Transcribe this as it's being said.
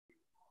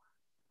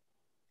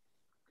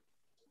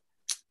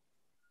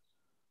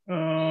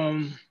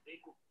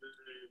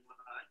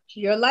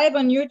You're live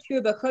on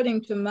YouTube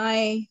according to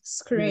my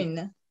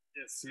screen.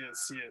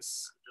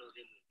 Yes.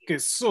 Okay,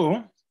 so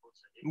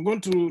I'm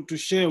going to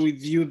share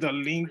with you the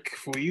link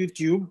for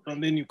YouTube,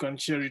 and then you can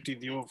share it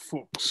with your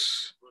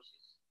folks.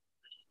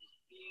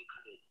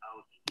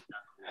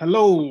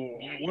 Hello,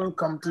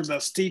 welcome to the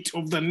State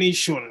of the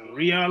Nation.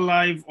 We are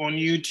live on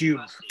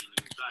YouTube.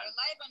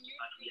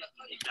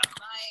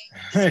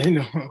 I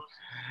know.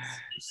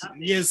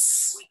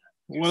 Yes,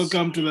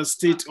 welcome to the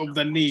State of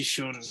the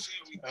Nation.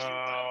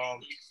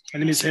 My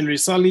name is Henry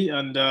Sully,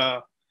 and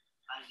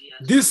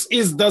this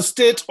is the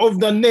State of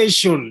the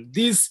Nation.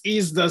 This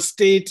is the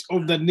State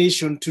of the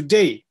Nation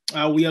today.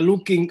 We are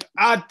looking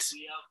at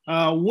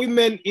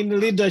women in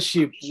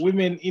leadership,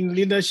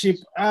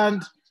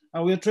 and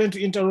we are trying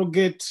to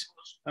interrogate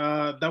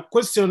the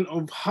question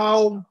of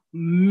how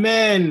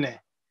men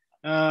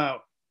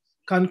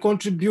can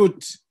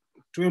contribute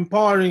to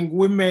empowering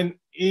women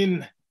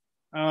in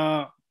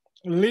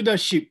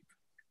leadership.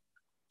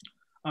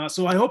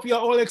 So I hope you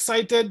are all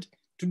excited.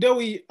 Today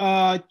we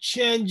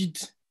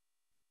changed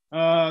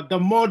the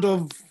mode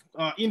of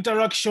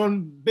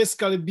interaction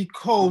basically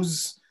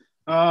because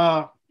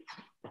our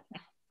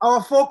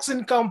folks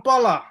in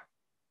Kampala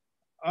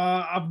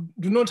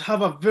do not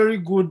have a very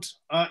good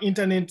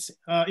internet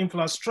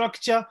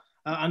infrastructure,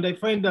 and I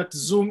find that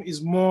Zoom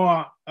is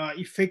more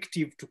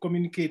effective to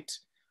communicate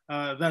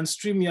than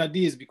StreamYard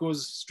is,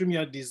 because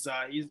StreamYard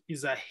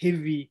is a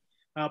heavy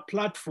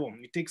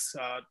platform. It takes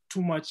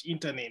too much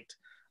internet,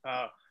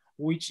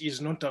 which is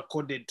not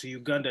accorded to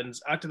Ugandans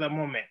at the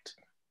moment.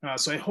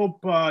 So I hope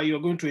you're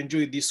going to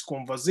enjoy this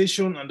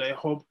conversation, and I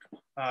hope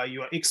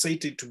you are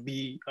excited to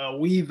be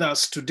with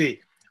us today.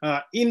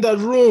 In the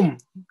room,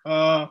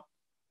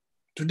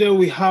 today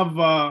we have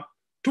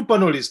two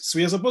panelists.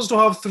 We are supposed to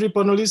have three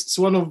panelists.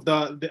 One of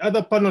the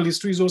other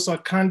panelist, who is also a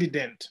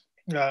candidate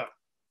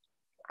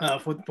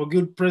for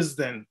guild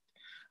president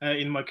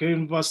in Makerere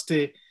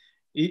University,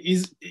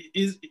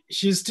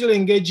 she's still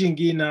engaging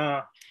in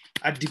a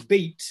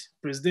debate,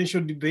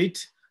 presidential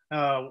debate.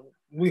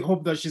 We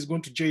hope that she's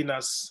going to join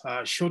us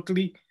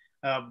shortly.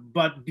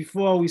 But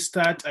before we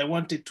start, I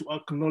wanted to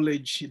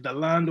acknowledge the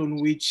land on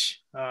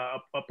which,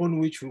 upon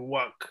which we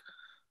work.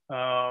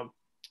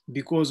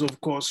 Because of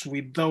course,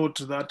 without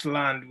that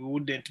land, we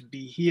wouldn't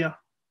be here.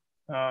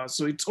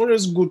 So it's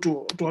always good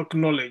to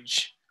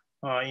acknowledge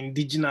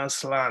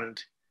indigenous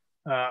land.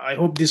 I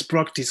hope this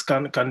practice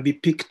can be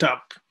picked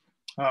up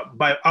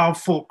by our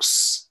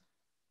folks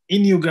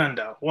in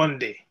Uganda one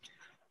day.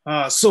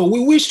 So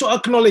we wish to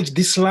acknowledge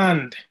this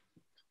land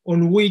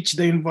on which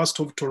the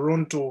University of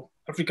Toronto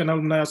African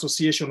Alumni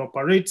Association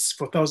operates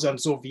for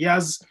thousands of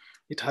years.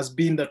 It has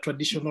been the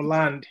traditional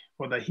land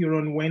for the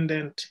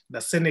Huron-Wendat, the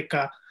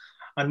Seneca,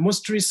 and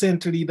most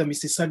recently, the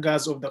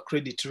Mississaugas of the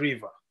Credit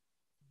River.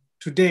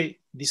 Today,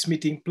 this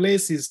meeting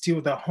place is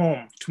still the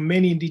home to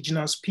many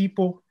indigenous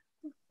people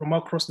from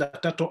across the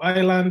Turtle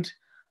Island,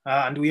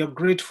 and we are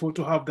grateful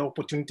to have the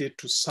opportunity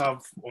to serve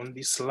on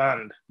this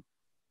land.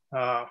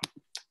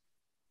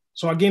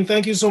 So again,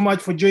 thank you so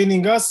much for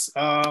joining us.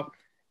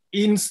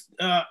 In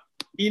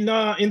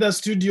the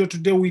studio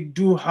today, we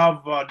do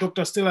have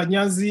Dr. Stella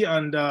Nyanzi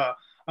and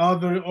our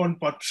very own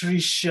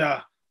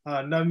Patricia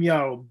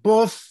Namyaro,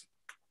 both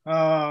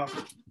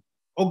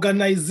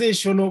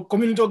organizational,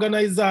 community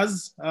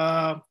organizers,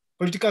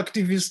 political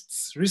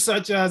activists,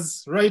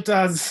 researchers,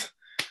 writers.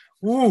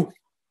 Woo,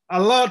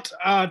 a lot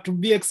to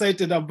be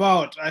excited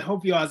about. I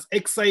hope you're as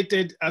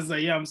excited as I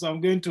am. So I'm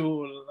going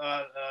to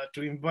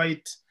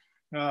invite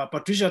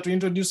Patricia to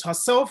introduce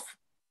herself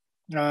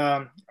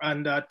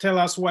and tell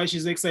us why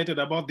she's excited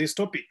about this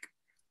topic.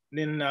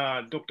 Then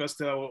Dr.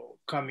 Stella will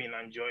come in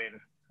and join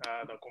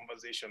the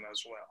conversation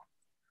as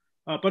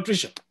well.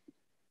 Patricia.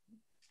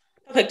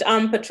 Perfect.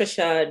 I'm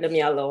Patricia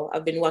Namyalo.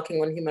 I've been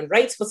working on human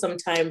rights for some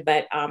time,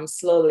 but I'm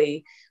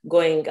slowly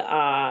going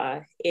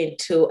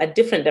into a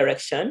different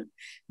direction.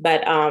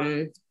 But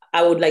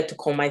I would like to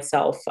call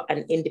myself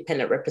an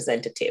independent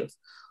representative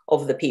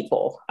of the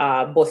people,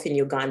 both in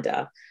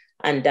Uganda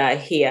and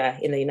here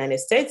in the United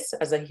States,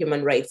 as a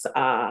human rights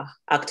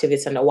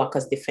activist and a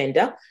workers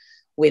defender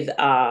with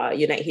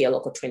Unite Here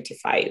Local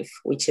 25,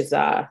 which is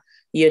a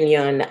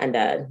union and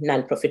a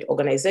nonprofit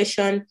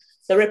organization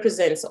that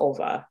represents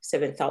over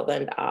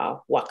 7,000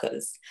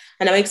 workers.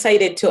 And I'm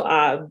excited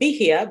to be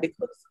here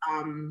because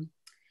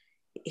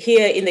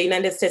here in the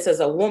United States as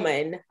a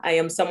woman, I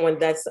am someone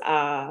that's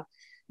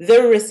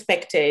very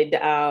respected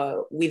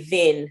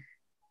within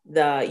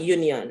the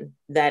union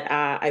that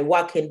I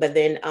work in. But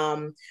then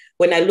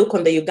when I look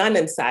on the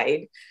Ugandan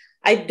side,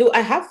 I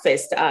have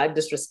faced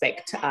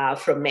disrespect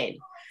from men.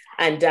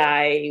 And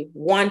I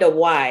wonder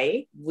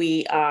why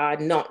we are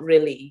not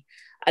really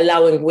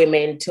allowing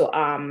women to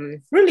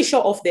really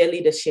show off their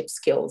leadership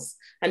skills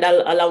and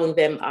allowing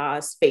them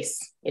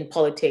space in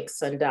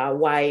politics, and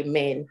why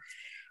men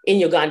in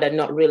Uganda are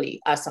not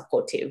really as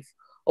supportive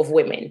of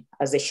women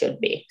as they should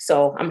be.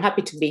 So I'm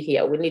happy to be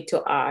here. We need to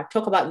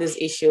talk about these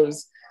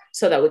issues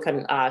so that we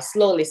can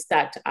slowly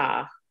start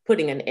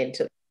putting an end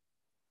to them.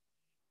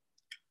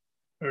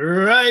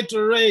 Right,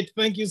 right.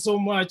 Thank you so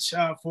much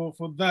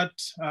for that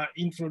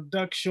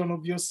introduction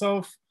of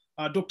yourself.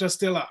 Dr.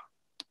 Stella,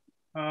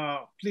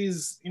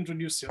 please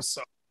introduce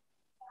yourself.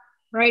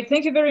 Right.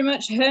 Thank you very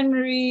much,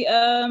 Henry.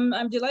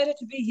 I'm delighted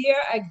to be here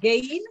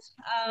again,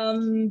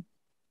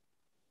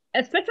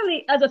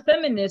 especially as a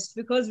feminist,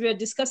 because we are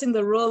discussing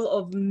the role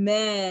of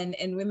men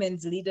in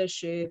women's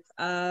leadership.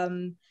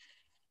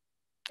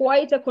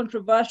 Quite a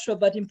controversial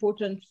but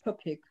important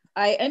topic.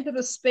 I entered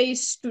the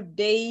space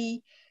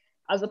today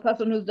as a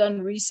person who's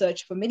done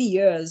research for many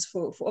years,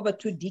 for over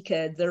 2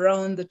 decades,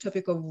 around the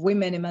topic of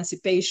women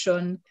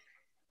emancipation.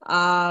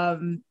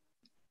 And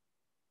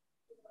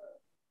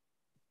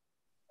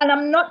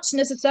I'm not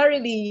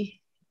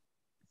necessarily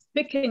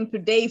speaking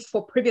today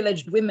for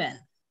privileged women,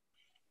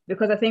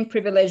 because I think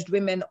privileged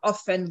women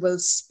often will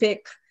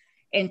speak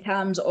in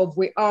terms of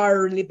we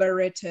are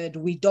liberated,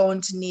 we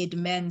don't need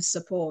men's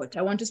support.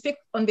 I want to speak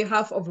on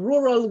behalf of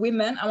rural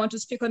women. I want to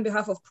speak on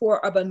behalf of poor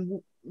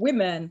urban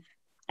women.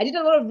 I did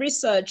a lot of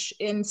research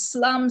in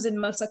slums in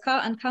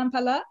Masaka and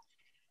Kampala,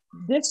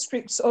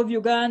 districts of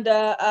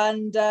Uganda,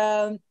 and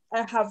I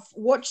have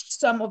watched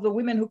some of the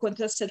women who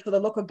contested for the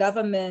local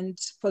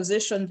government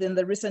positions in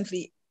the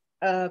recently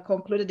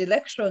concluded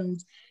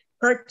elections,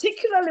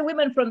 particularly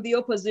women from the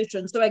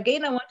opposition. So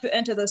again, I want to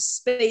enter the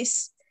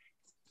space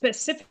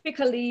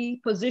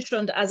specifically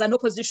positioned as an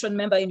opposition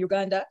member in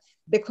Uganda,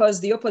 because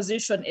the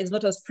opposition is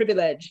not as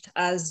privileged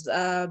as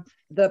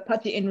the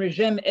party in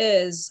regime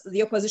is.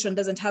 The opposition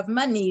doesn't have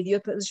money, the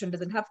opposition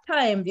doesn't have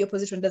time, the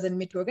opposition doesn't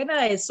meet to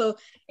organize. So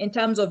in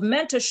terms of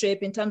mentorship,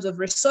 in terms of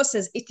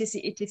resources,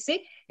 etc., etc.,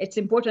 it's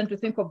important to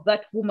think of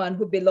that woman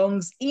who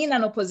belongs in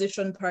an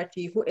opposition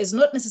party, who is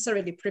not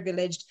necessarily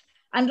privileged.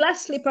 And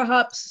lastly,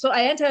 perhaps, so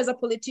I enter as a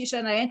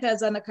politician, I enter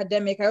as an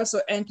academic, I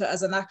also enter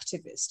as an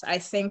activist. I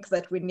think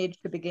that we need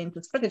to begin to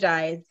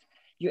strategize.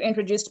 You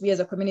introduced me as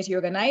a community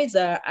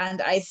organizer,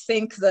 and I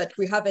think that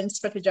we haven't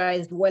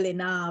strategized well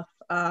enough.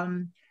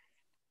 And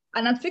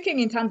I'm thinking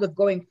in terms of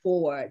going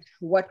forward,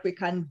 what we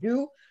can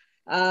do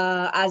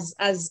as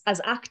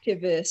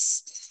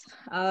activists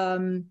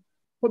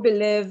who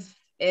believe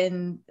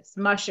in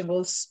smashing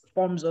all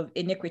forms of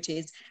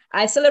iniquities.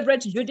 I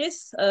celebrate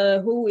Judith,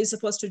 who is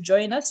supposed to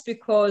join us,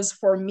 because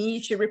for me,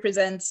 she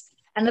represents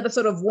another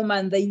sort of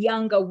woman, the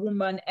younger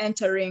woman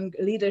entering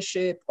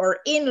leadership or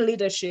in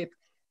leadership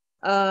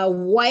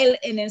while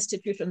in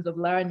institutions of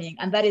learning.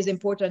 And that is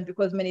important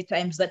because many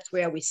times that's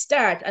where we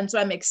start. And so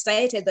I'm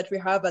excited that we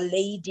have a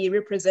lady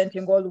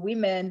representing all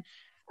women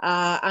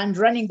and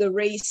running the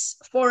race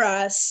for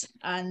us.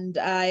 And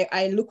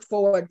I look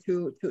forward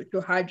to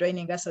her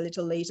joining us a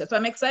little later. So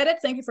I'm excited.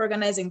 Thank you for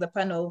organizing the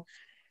panel.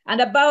 And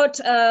about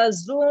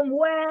Zoom,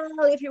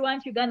 well, if you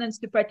want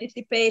Ugandans to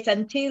participate,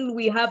 until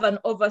we have an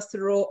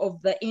overthrow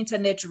of the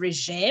internet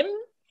regime,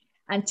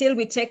 until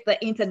we take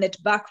the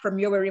internet back from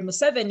Yoweri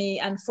Museveni,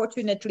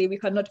 unfortunately, we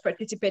cannot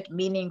participate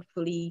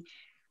meaningfully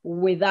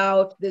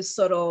without this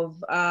sort of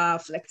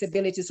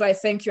flexibility. So I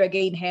thank you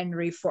again,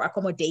 Henry, for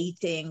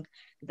accommodating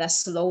the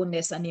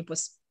slowness and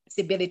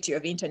impossibility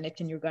of internet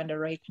in Uganda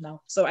right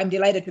now. So I'm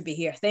delighted to be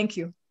here. Thank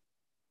you.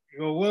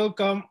 You're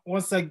welcome.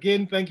 Once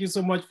again, thank you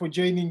so much for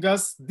joining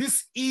us.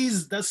 This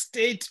is the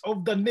State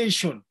of the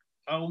Nation.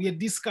 We are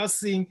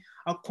discussing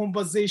a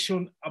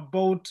conversation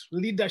about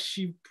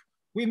leadership,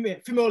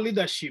 female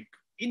leadership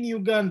in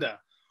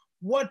Uganda.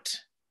 What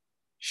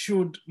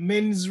should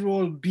men's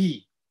role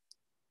be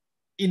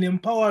in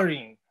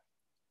empowering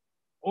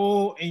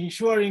or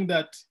ensuring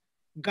that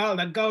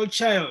the girl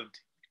child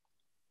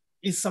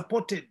is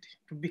supported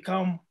to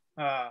become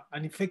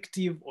an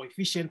effective or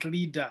efficient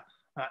leader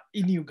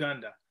in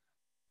Uganda?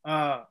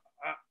 And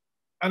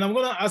I'm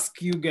gonna ask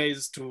you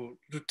guys to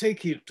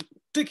take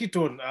it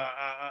on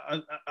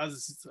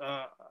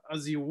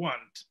as you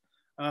want.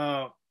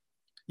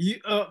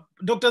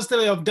 Dr.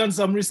 Stella, you have done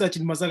some research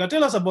in Masaka.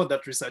 Tell us about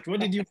that research. What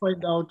did you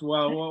find out?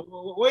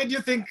 Why do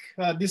you think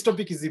this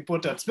topic is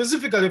important,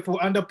 specifically for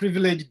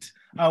underprivileged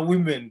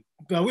women,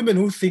 women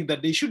who think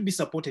that they should be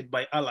supported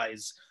by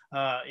allies,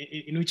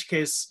 in which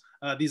case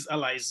these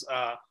allies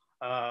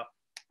are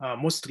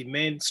mostly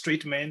men,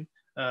 straight men?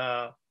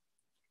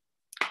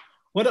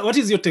 What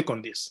is your take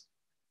on this?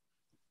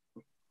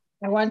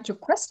 I want to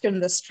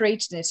question the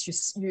straightness.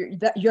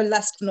 Your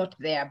last note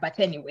there, but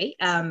anyway,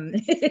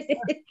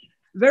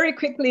 very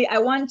quickly, I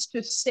want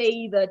to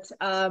say that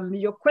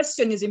your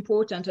question is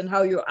important and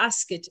how you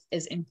ask it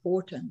is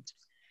important.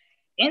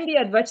 In the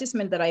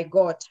advertisement that I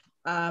got,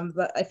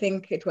 I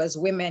think it was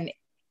women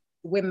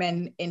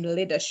in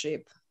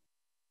leadership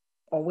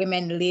or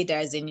women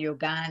leaders in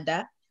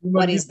Uganda.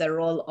 What is the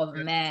role of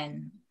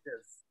men,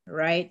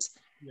 right?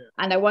 Yeah.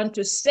 And I want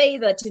to say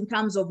that in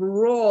terms of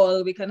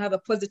role, we can have a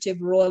positive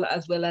role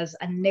as well as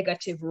a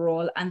negative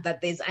role, and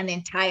that there's an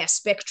entire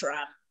spectrum,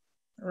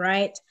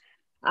 right?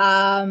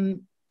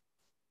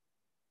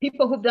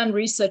 People who've done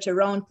research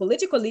around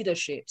political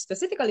leadership,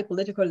 specifically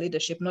political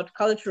leadership, not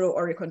cultural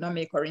or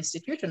economic or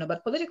institutional,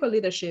 but political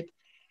leadership,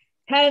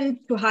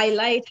 tend to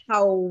highlight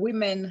how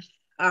women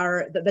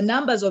are, the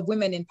numbers of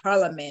women in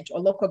parliament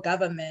or local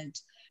government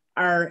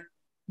are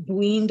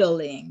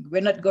dwindling.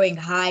 We're not going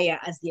higher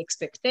as the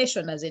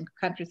expectation, as in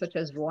countries such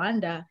as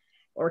Rwanda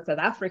or South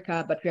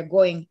Africa, but we're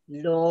going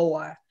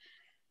lower.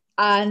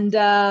 And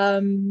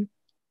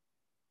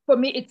for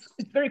me, it's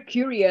very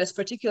curious,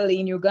 particularly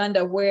in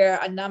Uganda, where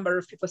a number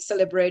of people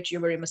celebrate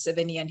Yoweri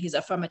Museveni and his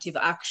affirmative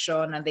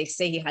action, and they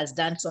say he has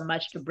done so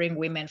much to bring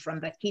women from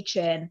the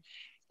kitchen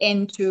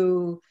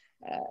into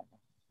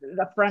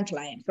the front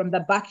line, from the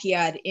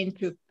backyard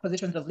into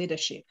positions of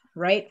leadership,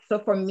 right? So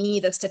for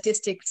me, the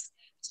statistics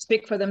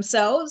speak for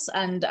themselves.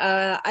 And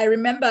I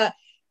remember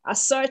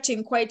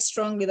asserting quite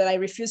strongly that I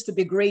refuse to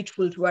be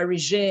grateful to a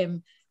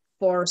regime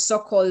for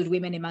so-called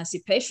women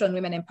emancipation,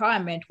 women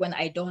empowerment, when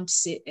I don't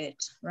see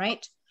it,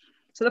 right?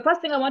 So the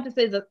first thing I want to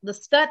say is that the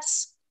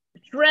stats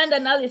trend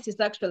analysis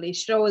actually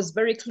shows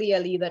very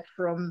clearly that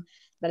from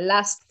the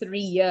last 3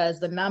 years,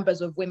 the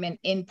numbers of women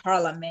in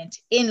parliament,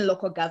 in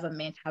local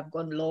government have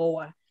gone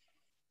lower.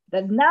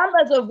 The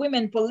numbers of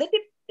women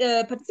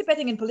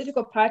participating in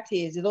political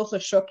parties is also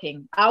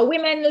shocking. Our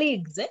women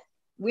leagues,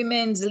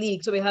 women's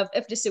league. So we have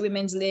FDC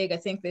Women's League. I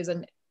think there's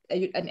an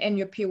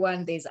NUP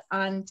one, there's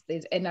ANT,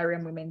 there's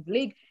NRM Women's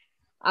League.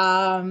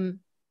 On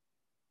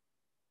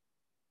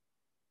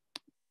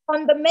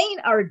the main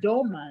are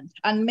dormant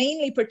and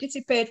mainly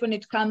participate when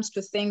it comes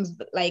to things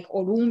like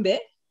Orumbe,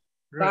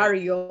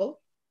 burial,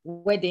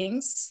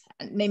 weddings,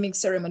 naming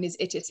ceremonies,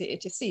 etc.,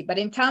 etc. But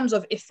in terms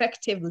of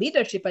effective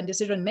leadership and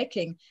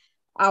decision-making,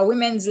 our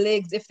women's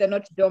leagues, if they're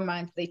not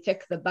dormant, they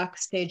take the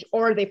backstage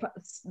or they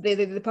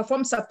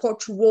perform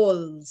support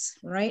roles,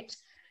 right?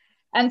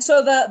 And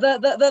so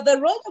the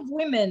role of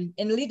women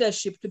in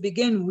leadership to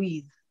begin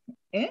with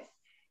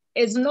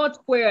is not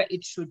where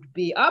it should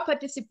be. Our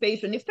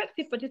participation,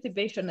 effective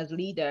participation as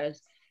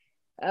leaders,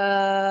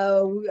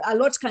 a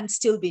lot can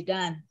still be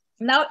done.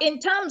 Now, in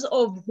terms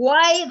of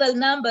why the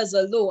numbers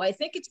are low, I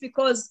think it's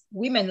because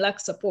women lack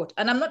support.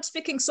 And I'm not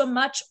speaking so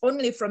much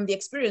only from the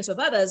experience of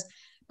others,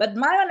 but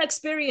my own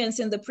experience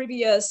in the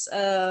previous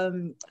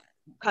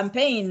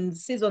campaign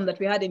season that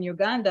we had in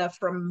Uganda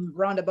from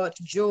around about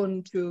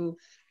June to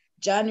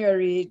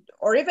January,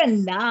 or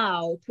even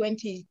now,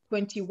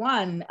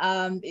 2021,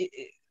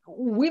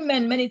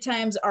 women many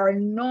times are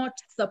not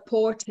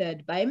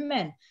supported by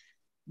men.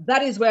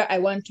 That is where I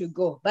want to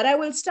go. But I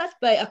will start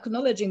by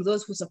acknowledging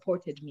those who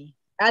supported me.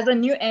 As a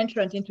new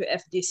entrant into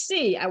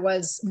FDC, I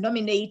was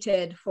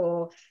nominated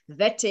for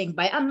vetting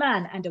by a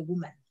man and a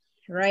woman,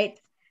 right?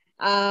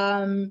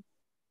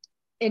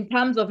 In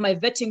terms of my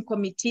vetting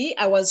committee,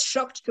 I was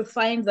shocked to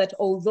find that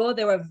although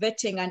they were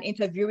vetting and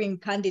interviewing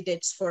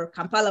candidates for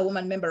Kampala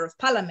Woman Member of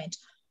Parliament,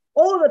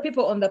 all the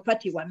people on the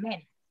party were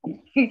men.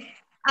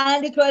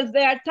 And it was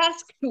their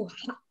task to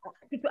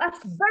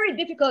ask very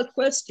difficult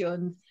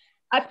questions.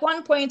 At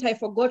one point, I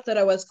forgot that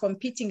I was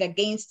competing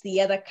against the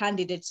other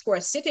candidates who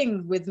are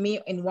sitting with me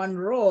in one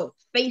row,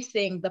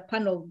 facing the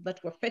panel that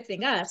were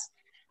facing us.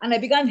 And I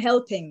began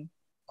helping,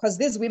 because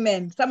these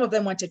women, some of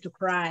them wanted to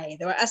cry.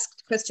 They were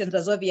asked questions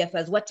as obvious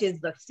as, what is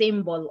the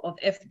symbol of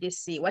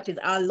FDC? What is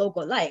our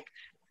logo like?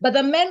 But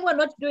the men were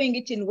not doing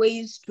it in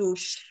ways to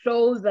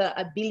show the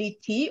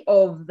ability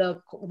of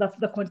the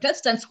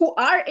contestants who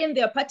are in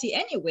their party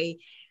anyway.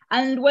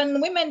 And when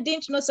women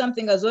didn't know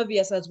something as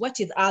obvious as what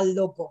is our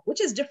logo,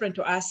 which is different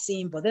to our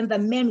symbol, then the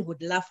men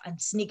would laugh and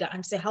snigger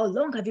and say, how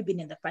long have you been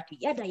in the party?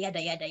 Yada, yada,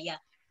 yada,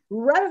 yada.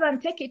 Rather than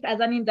take it as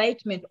an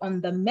indictment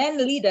on the men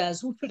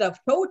leaders who should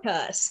have taught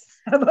us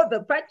about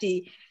the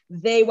party,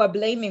 they were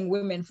blaming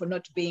women for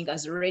not being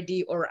as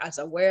ready or as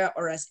aware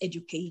or as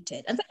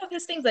educated. And some of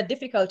these things are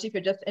difficult if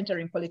you're just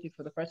entering politics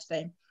for the first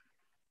time.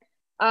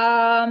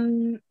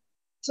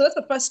 So that's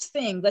the first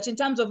thing, that in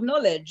terms of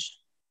knowledge,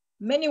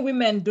 many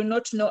women do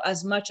not know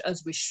as much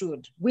as we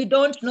should. We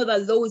don't know the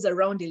laws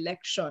around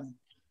election.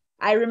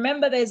 I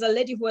remember there's a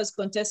lady who was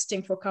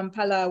contesting for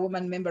Kampala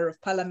Woman Member of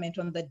Parliament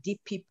on the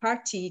DP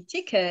party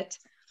ticket,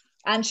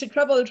 and she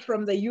traveled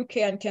from the UK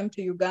and came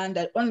to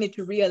Uganda only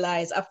to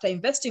realize after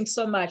investing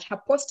so much,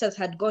 her posters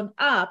had gone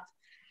up,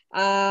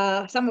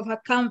 some of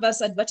her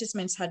canvas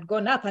advertisements had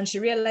gone up, and she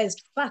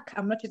realized, fuck,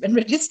 I'm not even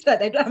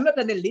registered. I'm not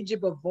an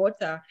eligible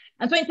voter.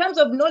 And so in terms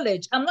of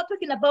knowledge, I'm not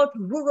talking about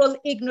rural,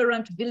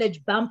 ignorant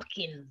village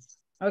bumpkins,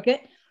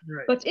 okay?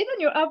 Right. But even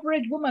your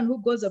average woman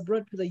who goes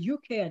abroad to the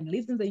UK and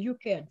lives in the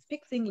UK and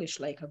speaks English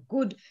like a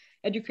good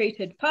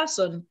educated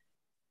person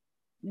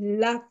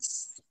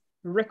lacks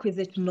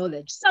requisite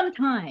knowledge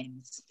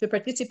sometimes to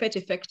participate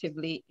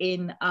effectively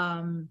in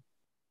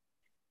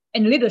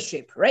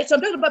leadership, right? So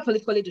I'm talking about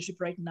political leadership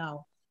right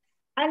now.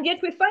 And yet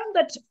we find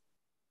that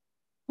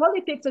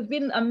politics has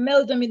been a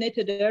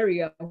male-dominated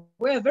area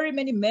where very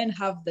many men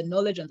have the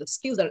knowledge and the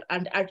skills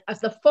and are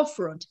at the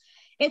forefront.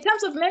 In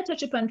terms of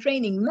mentorship and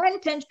training, men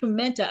tend to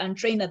mentor and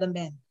train other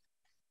men,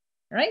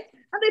 right?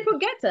 And they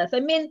forget us. I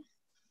mean,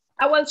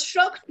 I was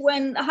shocked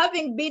when,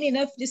 having been in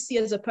FDC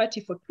as a party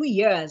for 2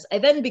 years, I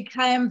then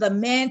became the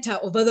mentor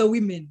of other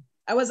women.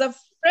 I was a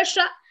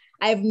fresher.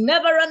 I've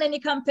never run any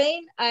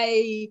campaign.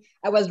 I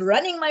was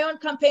running my own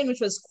campaign,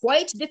 which was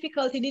quite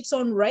difficult in its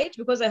own right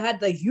because I had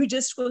the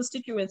hugest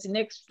constituency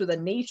next to the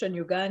nation,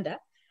 Uganda.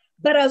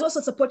 But I was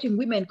also supporting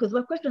women because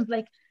there were questions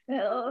like,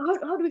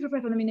 how do we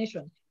prepare for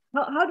nomination?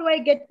 How do I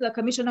get the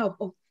commissioner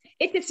of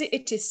etc.,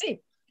 etc.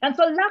 And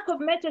so lack of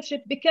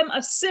mentorship became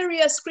a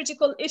serious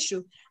critical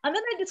issue. And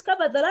then I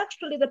discovered that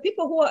actually the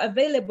people who are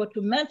available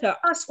to mentor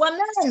us were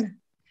men,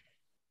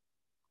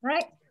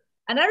 right?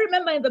 And I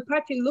remember in the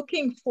party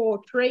looking for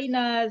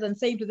trainers and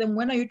saying to them,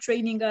 when are you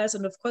training us?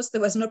 And of course,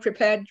 there was no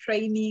prepared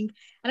training.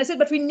 And I said,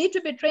 but we need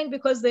to be trained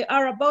because there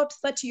are about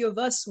 30 of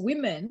us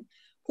women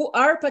who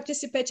are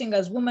participating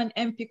as women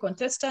MP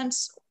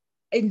contestants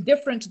in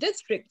different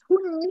districts who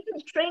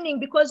need training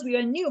because we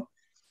are new.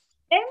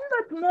 In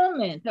that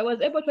moment, I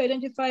was able to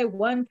identify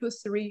 1, 2,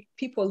 3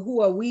 people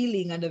who are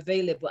willing and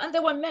available, and they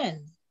were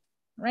men,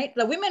 right?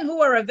 The women who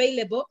were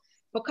available,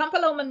 for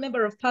Kampala Women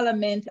Member of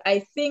Parliament, I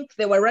think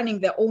they were running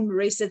their own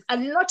races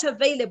and not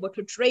available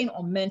to train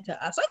or mentor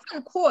us. So I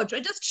can quote, I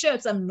just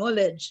shared some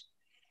knowledge.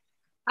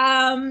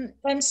 And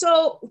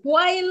so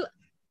while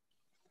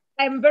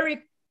I'm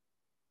very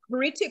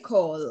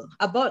critical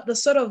about the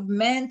sort of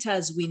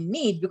mentors we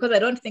need, because I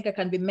don't think I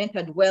can be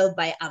mentored well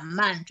by a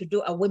man to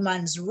do a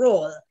woman's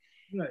role.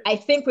 Right. I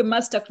think we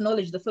must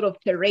acknowledge the sort of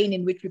terrain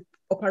in which we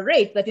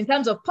operate, that in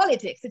terms of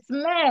politics, it's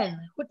men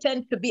who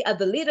tend to be at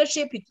the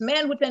leadership, it's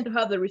men who tend to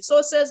have the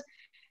resources.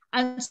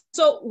 And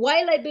so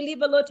while I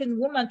believe a lot in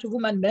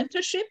woman-to-woman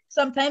mentorship,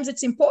 sometimes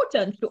it's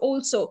important to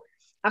also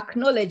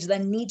acknowledge the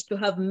need to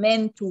have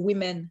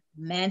men-to-women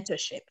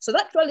mentorship. So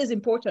that role is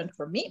important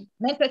for me.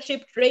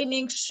 Mentorship,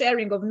 training,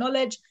 sharing of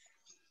knowledge.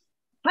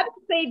 Having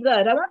said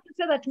that, I want to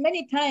say that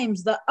many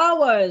times the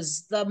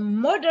hours, the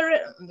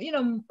moderate,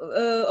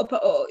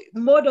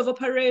 mode of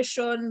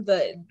operation,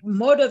 the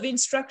mode of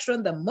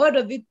instruction, the mode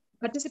of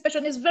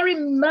participation is very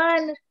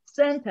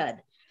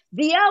man-centered.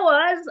 The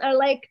hours are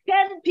like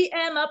 10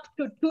 p.m. up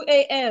to 2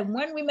 a.m.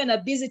 when women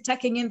are busy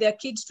tucking in their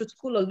kids to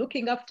school or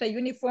looking after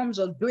uniforms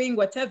or doing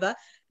whatever.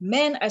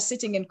 Men are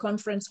sitting in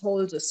conference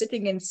halls or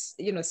sitting in,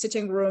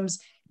 sitting rooms,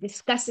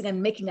 discussing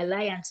and making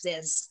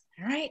alliances,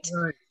 right?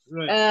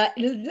 Late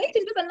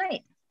into the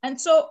night. And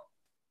so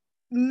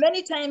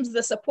many times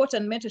the support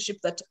and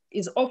mentorship that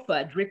is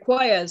offered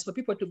requires for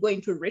people to go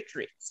into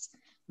retreats,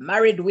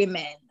 married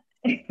women,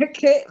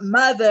 okay,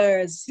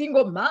 mothers,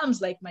 single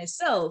moms like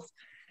myself.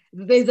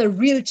 There's a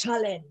real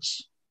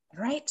challenge,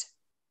 right?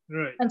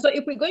 Right. And so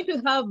if we're going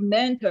to have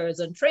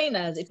mentors and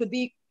trainers, it would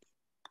be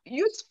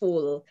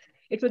useful.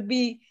 It would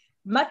be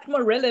much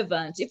more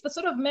relevant if the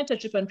sort of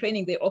mentorship and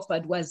training they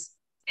offered was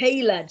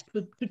tailored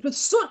to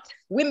suit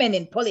women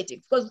in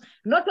politics, because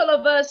not all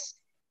of us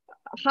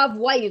have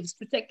wives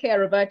to take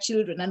care of our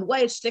children and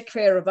wives to take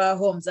care of our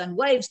homes and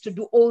wives to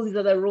do all these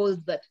other roles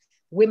that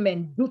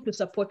women do to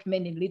support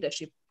men in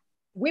leadership.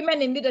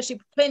 Women in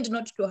leadership tend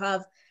not to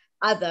have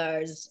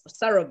others,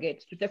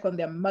 surrogates, to take on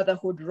their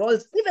motherhood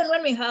roles, even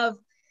when we have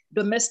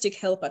domestic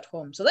help at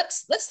home. So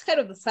that's kind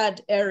of the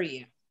third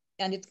area.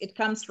 And it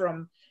comes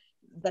from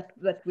that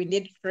we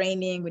need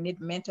training, we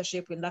need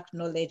mentorship, we lack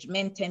knowledge.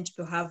 Men tend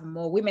to have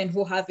more. Women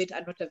who have it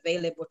are not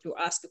available to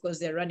us because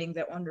they're running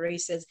their own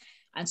races.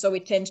 And so we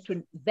tend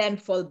to then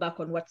fall back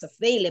on what's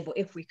available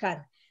if we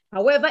can.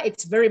 However,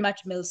 it's very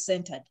much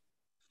male-centered.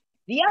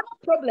 The other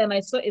problem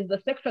I saw is the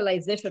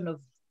sexualization of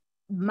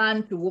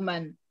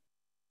man-to-woman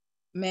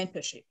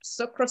mentorships.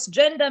 So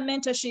cross-gender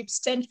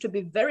mentorships tend to be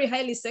very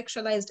highly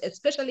sexualized,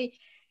 especially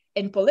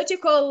in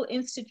political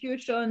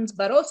institutions,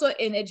 but also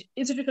in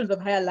institutions of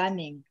higher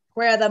learning,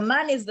 where the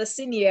man is the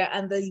senior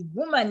and the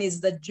woman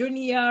is the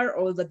junior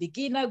or the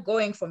beginner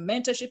going for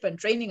mentorship and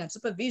training and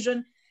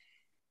supervision.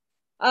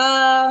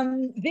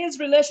 These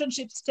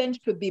relationships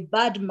tend to be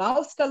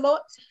bad-mouthed a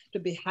lot, to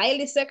be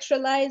highly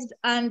sexualized.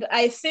 And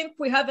I think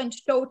we haven't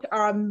taught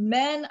our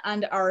men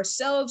and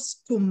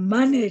ourselves to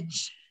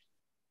manage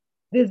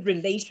these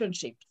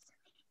relationships,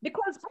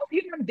 because all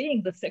human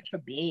beings are sexual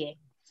beings,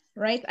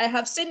 right? I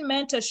have seen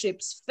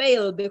mentorships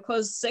fail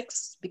because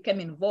sex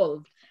became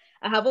involved.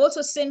 I have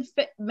also seen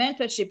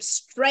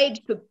mentorships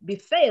tried to be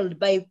failed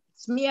by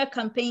smear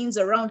campaigns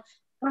around,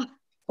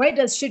 why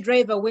does she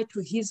drive away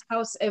to his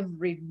house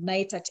every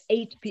night at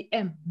 8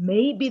 p.m.?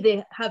 Maybe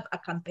they have a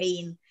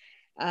campaign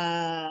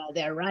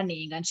they're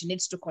running and she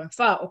needs to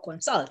confer or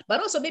consult, but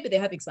also maybe they're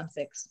having some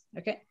sex,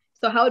 okay?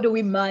 So how do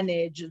we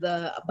manage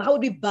how do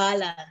we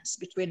balance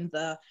between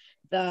the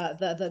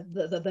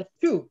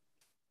two,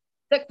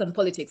 sex and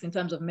politics, in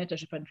terms of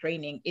mentorship and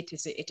training,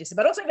 etc.,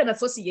 but also even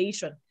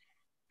association.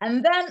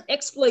 And then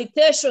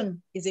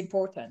exploitation is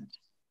important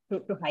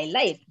to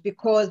highlight,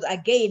 because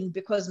again,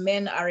 because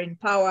men are in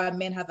power,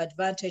 men have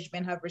advantage,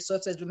 men have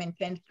resources, women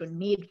tend to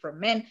need from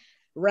men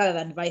rather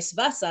than vice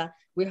versa.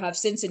 We have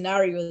seen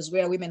scenarios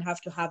where women have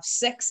to have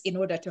sex in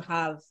order to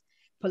have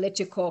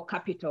political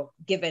capital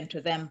given to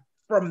them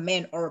from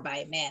men or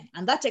by men.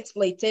 And that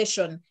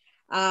exploitation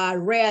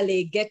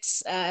rarely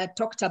gets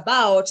talked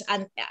about.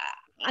 And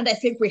I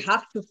think we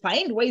have to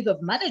find ways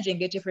of managing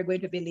it if we're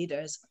going to be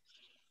leaders.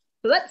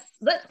 So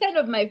that's kind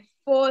of my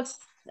fourth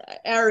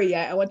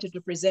area I wanted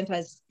to present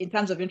as in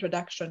terms of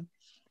introduction.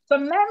 So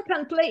men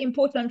can play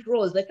important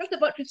roles. I talked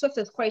about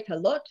resources quite a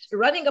lot.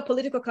 Running a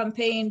political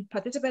campaign,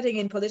 participating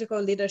in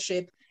political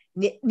leadership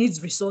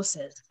needs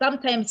resources.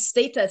 Sometimes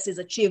status is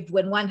achieved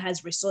when one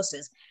has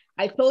resources.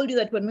 I told you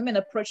that when women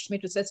approached me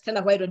to say,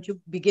 Stella, why don't you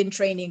begin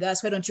training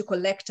us? Why don't you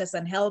collect us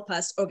and help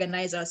us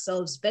organize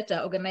ourselves better,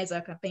 organize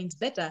our campaigns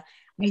better?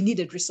 We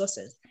needed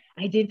resources.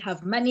 I didn't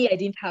have money. I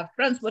didn't have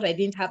transport. I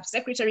didn't have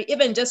secretary.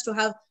 Even just to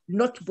have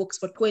notebooks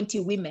for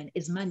 20 women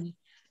is money.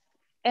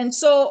 And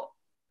so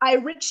I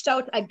reached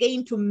out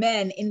again to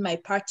men in my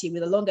party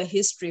with a longer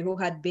history who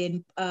had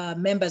been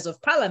members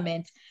of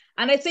parliament.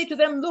 And I say to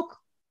them, look,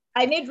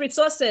 I need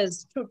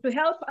resources to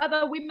help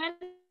other women,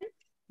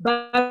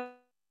 but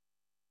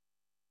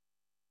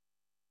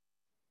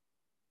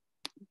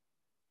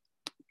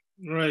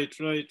Right.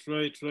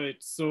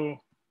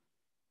 So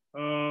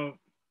the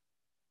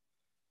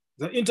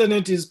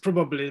internet is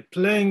probably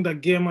playing the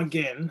game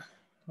again.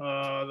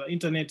 The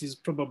internet is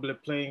probably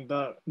playing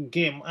the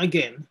game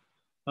again.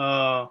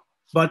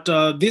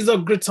 But these are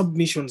great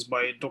submissions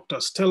by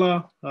Dr.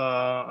 Stella,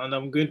 and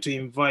I'm going to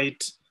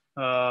invite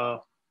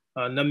Patricia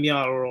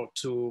Namiaro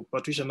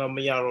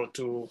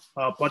to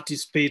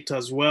participate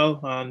as well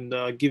and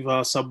give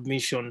her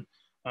submission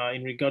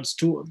in regards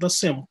to the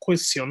same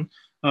question.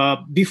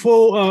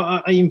 Before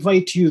I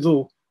invite you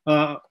though,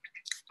 I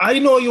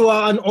know you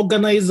are an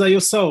organizer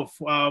yourself,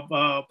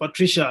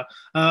 Patricia,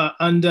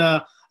 and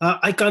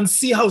I can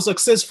see how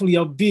successful you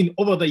have been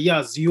over the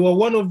years. You are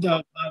one of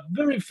the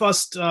very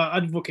first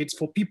advocates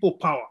for people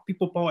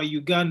power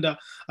Uganda.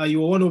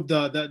 You are one of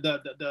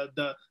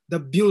the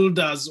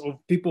builders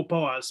of people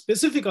power,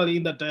 specifically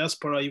in the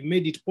diaspora. You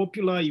made it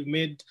popular.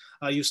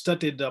 You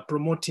started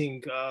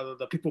promoting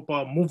the people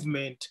power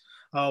movement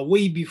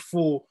way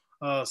before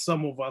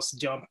some of us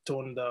jumped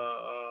on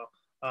the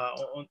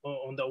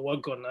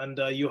wagon, and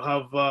you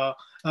have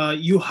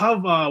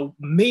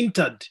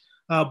mentored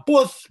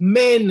both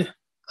men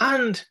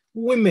and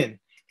women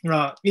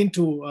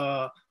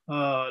into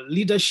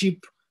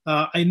leadership.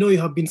 I know you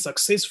have been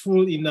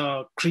successful in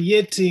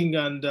creating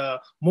and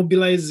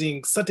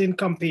mobilizing certain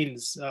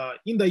campaigns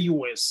in the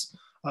US,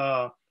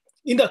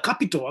 in the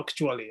capital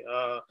actually,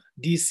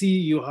 DC.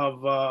 You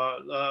have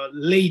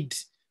laid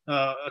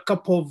a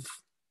couple of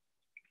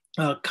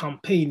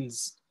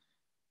campaigns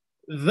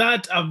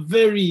that are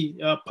very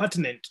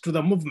pertinent to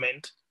the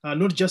movement,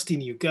 not just in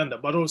Uganda,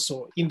 but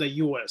also in the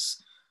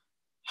US.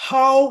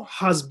 How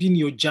has been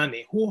your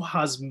journey? Who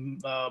has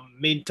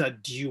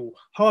mentored you?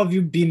 How have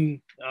you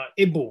been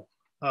able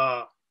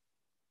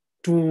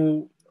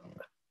to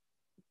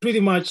pretty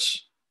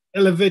much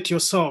elevate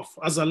yourself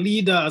as a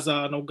leader, as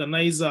an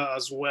organizer,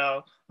 as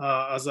well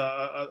as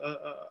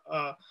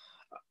a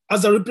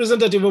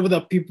representative of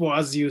the people,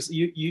 as you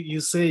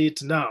say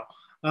it now?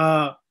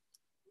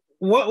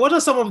 What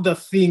are some of the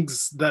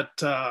things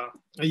that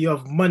you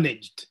have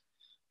managed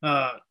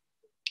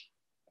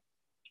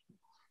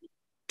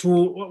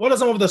what are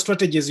some of the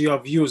strategies you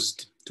have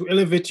used to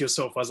elevate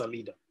yourself as a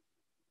leader?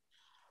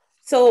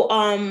 So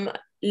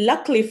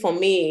luckily for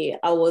me,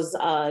 I was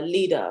a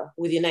leader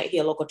with Unite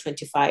Here Local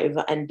 25,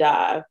 and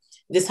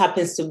this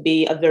happens to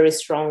be a very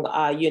strong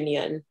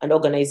union and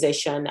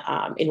organization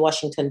in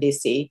Washington,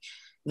 D.C.,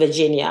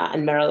 Virginia,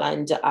 and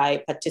Maryland.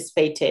 I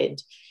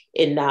participated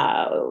in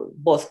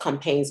both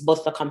campaigns,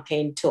 both the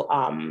campaign to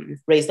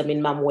raise the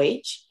minimum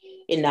wage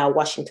in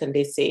Washington,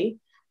 D.C.,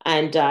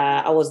 and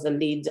I was the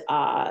lead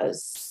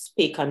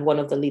speaker and one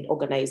of the lead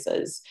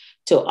organizers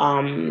to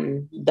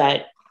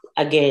that,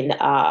 again,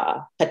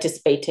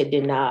 participated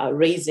in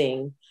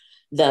raising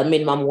the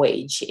minimum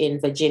wage in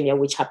Virginia,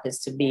 which happens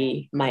to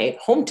be my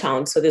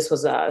hometown. So this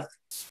was a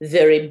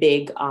very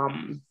big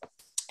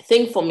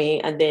thing for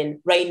me. And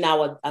then right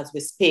now, as we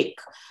speak,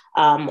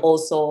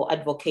 also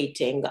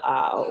advocating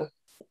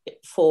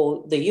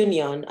for the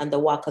union and the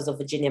workers of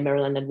Virginia,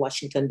 Maryland, and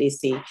Washington,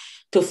 D.C.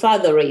 to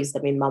further raise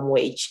the minimum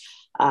wage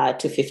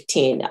to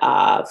 15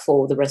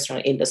 for the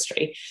restaurant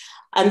industry.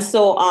 And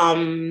so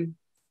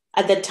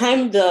at the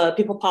time the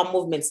People Power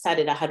movement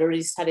started, I had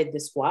already started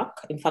this work.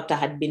 In fact, I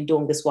had been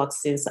doing this work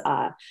since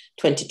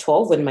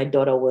 2012 when my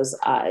daughter was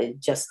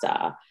just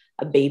a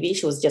baby.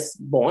 She was just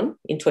born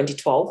in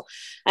 2012.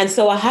 And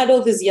so I had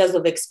all these years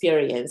of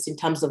experience in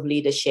terms of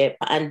leadership.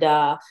 And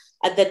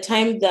at the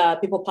time, the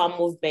People Power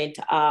movement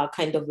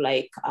kind of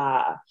like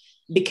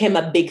became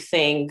a big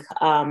thing.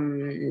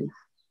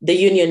 The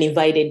union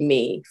invited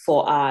me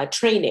for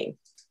training.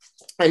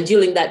 And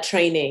during that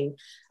training,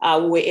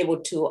 we were able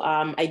to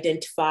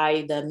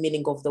identify the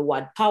meaning of the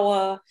word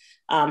power,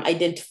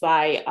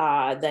 identify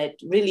that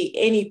really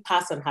any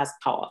person has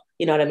power.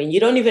 You know what I mean? You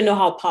don't even know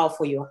how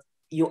powerful you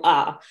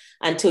are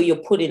until you're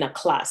put in a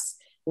class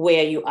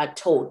where you are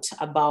taught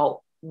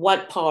about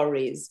what power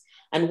is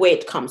and where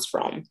it comes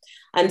from.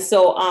 And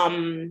so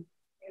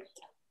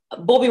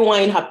Bobby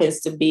Wine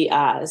happens to be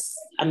a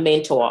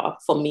mentor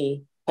for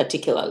me,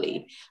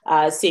 particularly,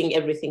 seeing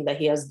everything that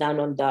he has done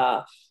on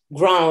the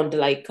ground,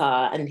 like,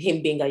 and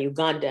him being a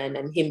Ugandan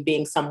and him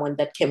being someone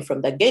that came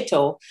from the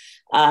ghetto.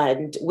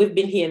 And we've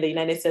been here in the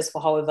United States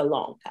for however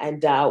long.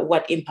 And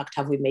what impact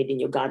have we made in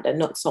Uganda?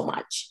 Not so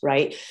much,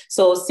 right?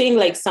 So seeing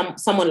like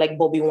someone like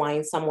Bobby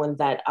Wine, someone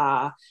that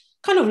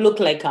kind of looked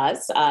like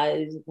us,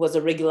 was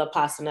a regular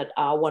person at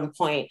one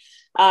point.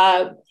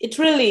 It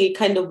really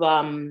kind of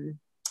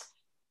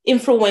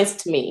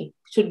influenced me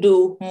to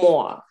do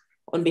more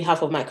on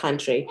behalf of my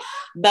country.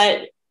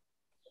 But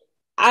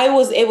I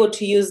was able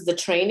to use the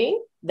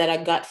training that I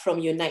got from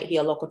Unite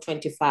Here Local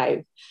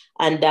 25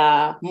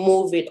 and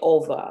move it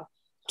over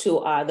to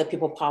the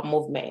People Power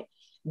movement.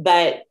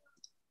 But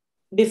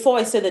before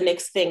I say the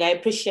next thing, I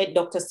appreciate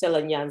Dr.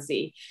 Stella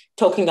Nyanzi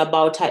talking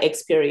about her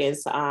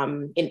experience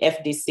in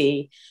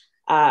FDC,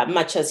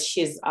 much as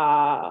she's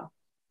a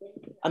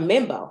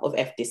member of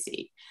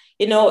FDC.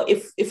 You know,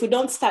 if we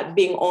don't start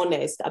being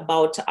honest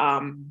about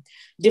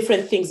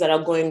different things that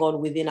are going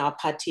on within our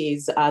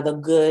parties, the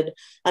good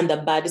and the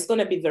bad, it's going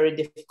to be very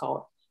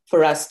difficult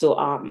for us to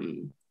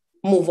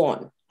move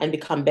on and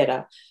become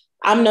better.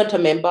 I'm not a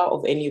member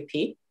of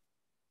NUP,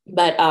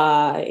 but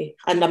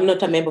and I'm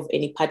not a member of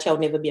any party. I'll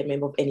never be a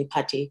member of any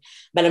party,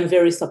 but I'm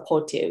very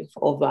supportive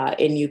of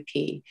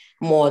NUP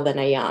more than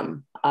I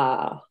am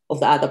of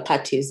the other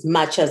parties,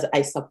 much as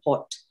I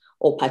support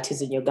all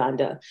parties in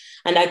Uganda.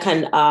 And I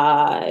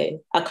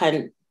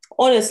can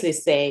honestly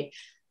say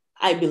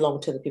I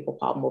belong to the People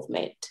Power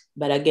movement.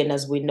 But again,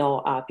 as we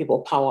know,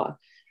 People Power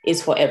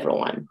is for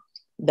everyone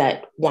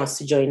that wants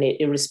to join it,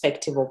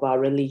 irrespective of our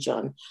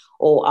religion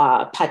or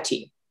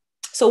party.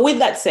 So with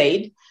that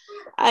said,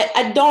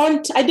 I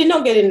did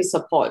not get any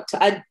support.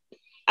 I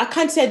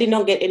can't say I did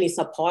not get any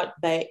support,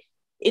 but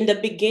in the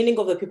beginning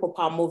of the People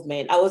Power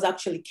movement, I was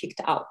actually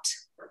kicked out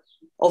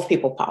of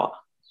People Power.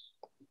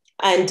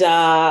 And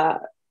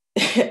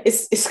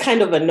it's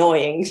kind of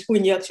annoying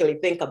when you actually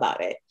think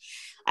about it.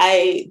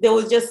 There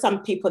was just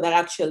some people that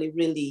actually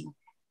really,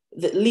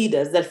 the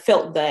leaders that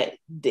felt that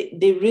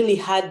they really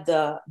had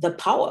the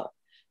power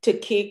to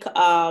kick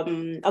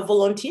a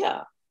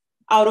volunteer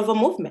out of a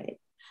movement.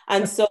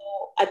 And so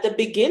at the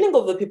beginning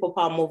of the People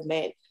Power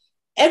movement,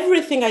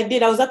 everything I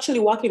did, I was actually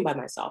working by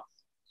myself.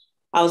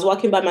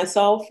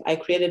 I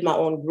created my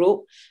own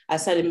group. I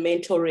started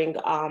mentoring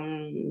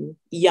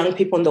young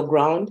people on the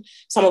ground.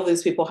 Some of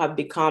these people have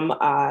become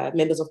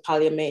members of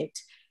parliament.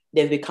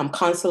 They've become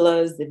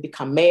councillors. They've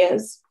become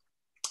mayors.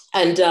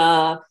 And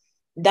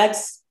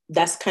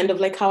that's kind of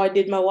like how I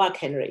did my work,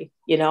 Henry.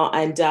 You know,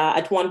 and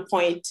at one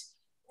point,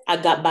 I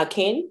got back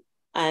in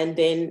and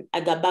then I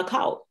got back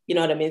out. You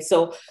know what I mean?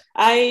 So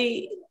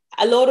a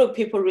lot of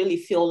people really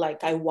feel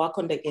like I work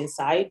on the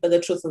inside, but the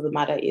truth of the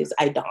matter is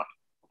I don't.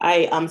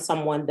 I am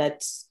someone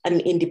that's an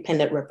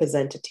independent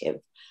representative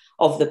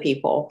of the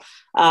people.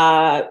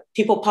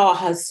 People Power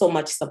has so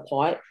much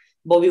support.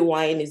 Bobby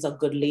Wine is a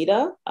good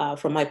leader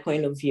from my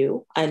point of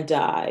view. And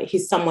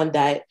he's someone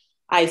that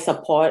I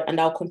support and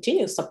I'll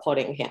continue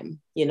supporting him,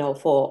 you know,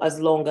 for as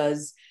long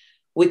as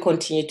we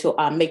continue to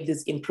make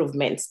these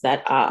improvements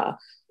that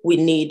we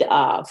need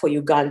for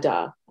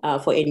Uganda,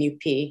 for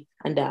NUP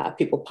and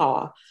People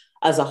Power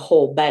as a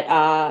whole. But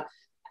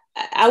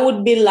I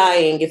would be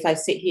lying if I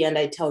sit here and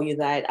I tell you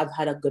that I've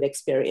had a good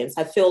experience.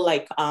 I feel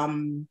like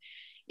in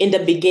the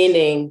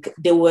beginning,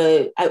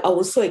 I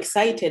was so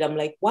excited. I'm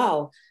like,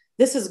 wow,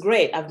 this is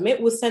great. I've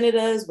met with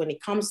senators when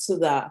it comes to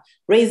the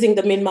raising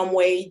the minimum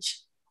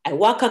wage. I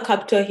work at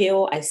Capitol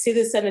Hill. I see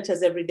the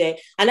senators every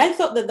day. And I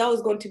thought that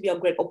was going to be a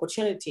great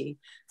opportunity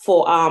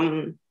for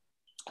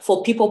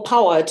People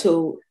Power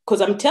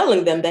because I'm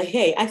telling them that,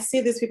 hey, I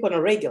see these people on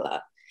a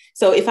regular.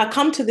 So if I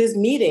come to these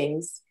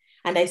meetings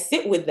and I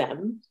sit with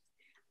them,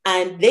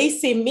 and they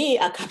see me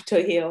at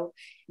Capitol Hill,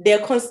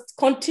 they're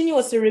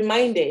continuously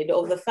reminded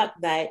of the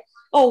fact that,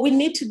 oh, we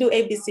need to do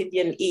A, B, C, D,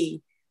 and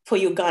E for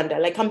Uganda.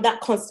 Like I'm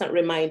that constant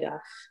reminder.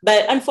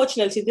 But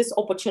unfortunately, this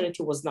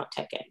opportunity was not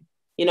taken.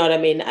 You know what I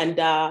mean? And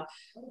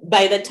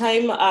by the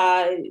time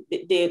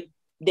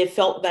they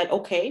felt that,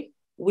 okay,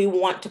 we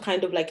want to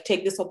kind of like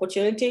take this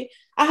opportunity,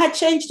 I had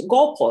changed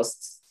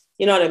goalposts.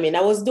 You know what I mean?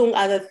 I was doing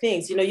other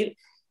things. You know,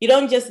 you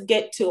don't just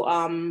get to,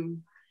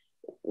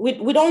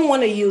 we don't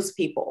want to use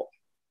people.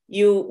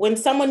 When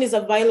someone is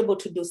available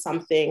to do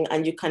something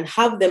and you can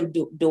have them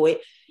do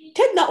it,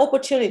 take that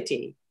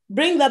opportunity,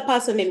 bring that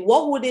person in.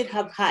 What would it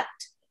have had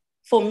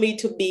for me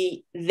to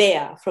be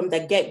there from the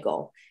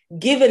get-go,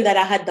 given that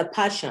I had the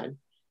passion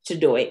to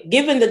do it,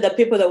 given that the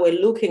people that were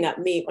looking at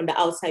me on the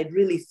outside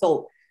really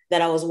thought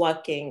that I was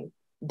working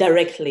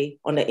directly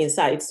on the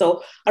inside.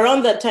 So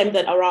around that time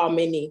that Around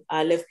Many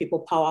left People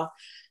Power,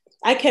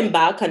 I came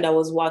back and I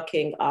was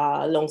working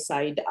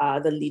alongside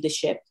the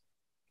leadership.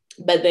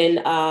 But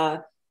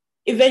then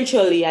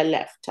eventually I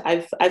left.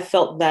 I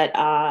felt that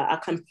I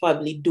can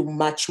probably do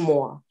much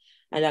more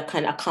and I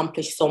can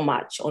accomplish so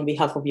much on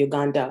behalf of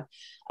Uganda,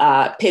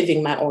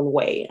 paving my own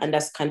way. And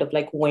that's kind of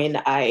like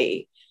when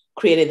I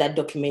created that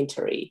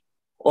documentary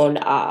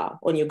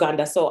on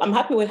Uganda. So I'm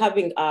happy we're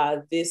having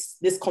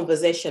this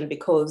conversation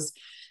because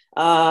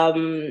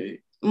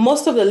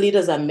most of the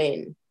leaders are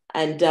men.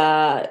 And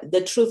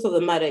the truth of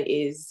the matter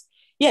is,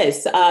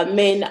 yes,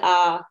 men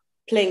are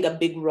playing a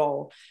big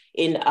role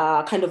in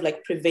kind of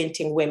like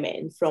preventing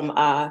women from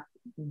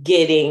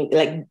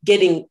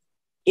getting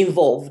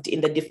involved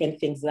in the different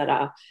things that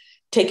are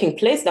taking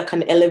place that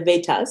can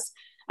elevate us.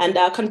 and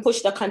can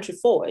push the country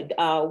forward.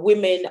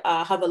 Women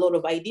have a lot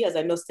of ideas.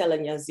 I know, Stella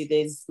Nyanzi,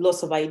 there's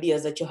lots of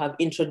ideas that you have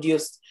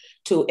introduced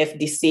to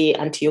FDC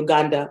and to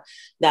Uganda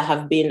that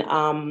have been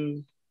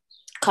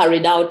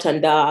carried out,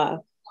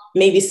 and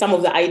maybe some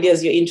of the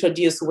ideas you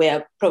introduced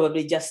were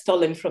probably just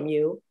stolen from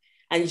you.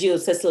 And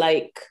Jules, it's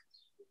like,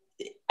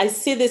 I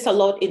see this a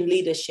lot in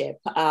leadership.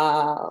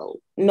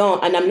 No,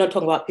 and I'm not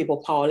talking about people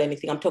power or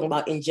anything. I'm talking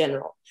about in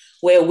general,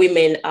 where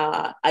women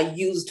are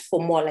used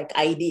for more like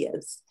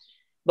ideas.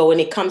 But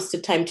when it comes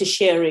to time to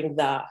sharing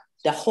the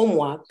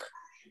homework,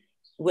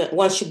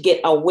 once you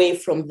get away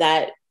from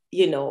that,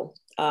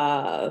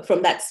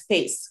 from that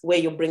space where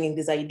you're bringing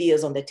these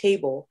ideas on the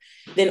table,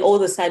 then all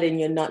of a sudden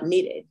you're not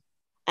needed.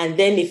 And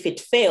then if it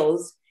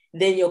fails,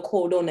 then you're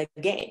called on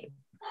again.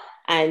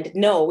 And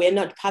no, we're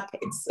not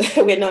puppets.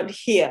 We're not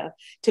here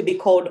to be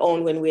called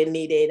on when we're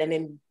needed and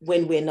then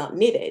when we're not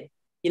needed.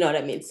 You know what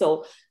I mean?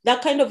 So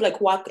that kind of like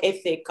work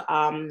ethic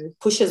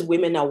pushes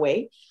women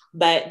away.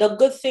 But the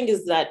good thing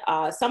is that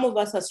some of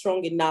us are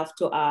strong enough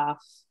to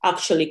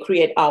actually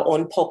create our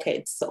own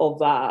pockets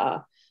of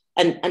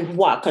and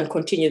work and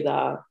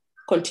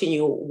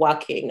continue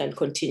working and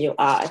continue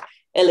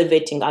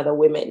elevating other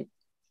women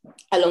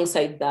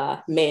alongside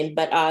the men.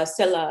 But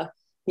Stella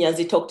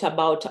Nyanzi talked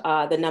about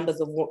the numbers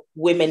of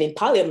women in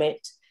parliament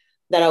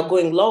that are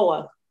going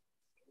lower.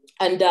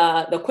 And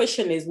the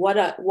question is, what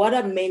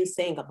are men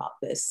saying about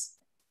this?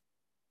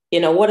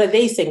 What are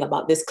they saying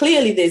about this?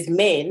 Clearly, there's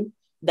men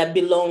that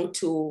belong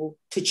to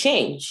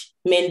change,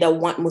 men that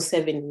want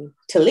Museveni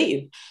to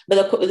leave.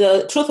 But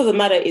the truth of the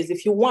matter is,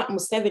 if you want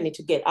Museveni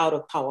to get out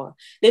of power,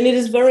 then it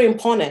is very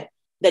important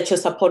that you're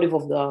supportive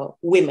of the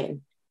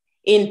women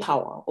in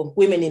power, of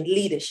women in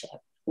leadership,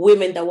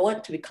 women that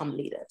want to become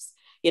leaders.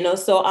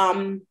 So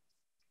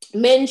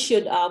men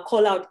should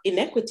call out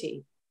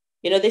inequity.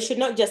 They should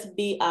not just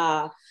be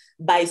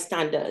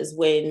bystanders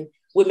when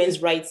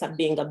women's rights are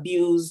being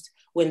abused,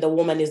 when the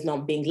woman is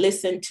not being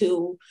listened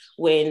to,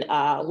 when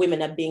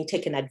women are being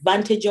taken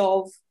advantage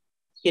of,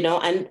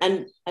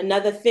 and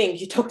another thing,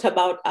 you talked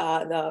about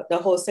the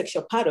whole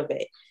sexual part of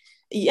it.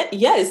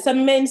 Yes,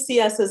 some men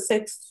see us as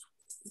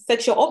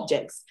sexual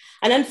objects.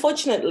 And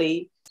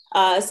unfortunately,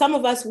 some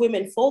of us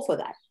women fall for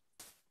that.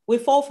 We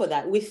fall for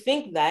that. We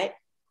think that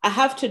I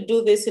have to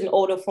do this in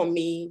order for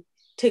me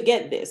to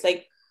get this.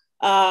 Like,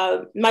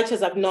 much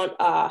as I've not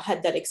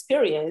had that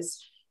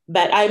experience,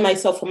 but I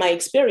myself, from my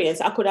experience,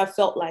 I could have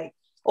felt like,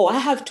 oh, I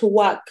have to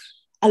work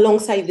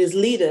alongside these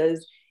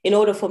leaders in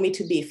order for me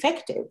to be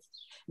effective.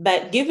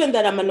 But given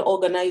that I'm an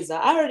organizer,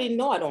 I already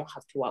know I don't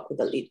have to work with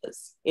the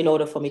leaders in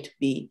order for me to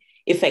be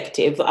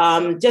effective.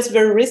 Just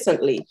very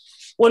recently,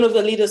 one of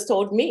the leaders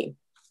told me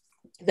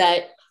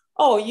that,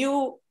 oh,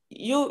 you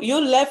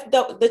left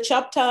the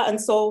chapter,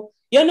 and so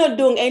you're not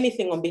doing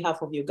anything on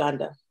behalf of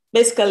Uganda.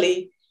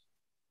 Basically,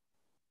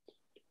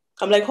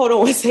 I'm like, hold on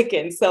 1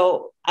 second.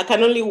 So I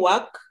can only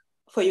work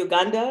for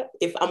Uganda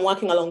if I'm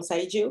working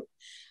alongside you.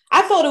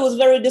 I thought it was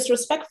very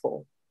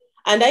disrespectful.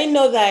 And I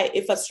know that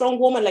if a strong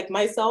woman like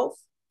myself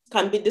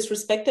can be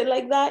disrespected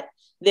like that,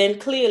 then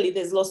clearly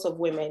there's lots of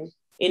women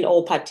in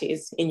all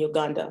parties in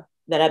Uganda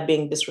that are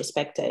being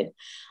disrespected.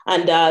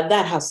 And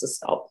that has to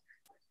stop.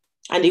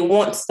 And it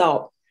won't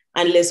stop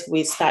unless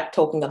we start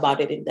talking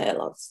about it in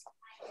dialogues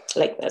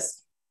like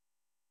this.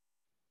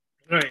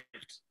 Right.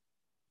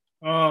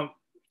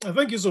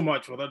 Thank you so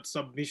much for that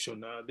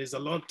submission. There's a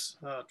lot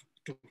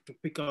to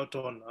pick out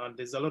on, and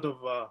there's a lot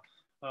of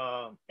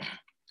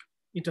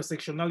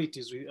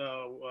intersectionalities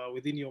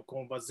within your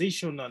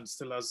conversation and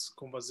Stella's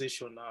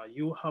conversation.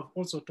 You have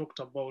also talked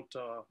about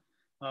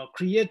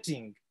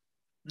creating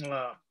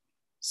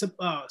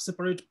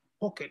separate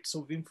pockets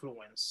of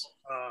influence.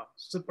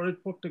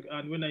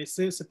 And when I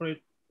say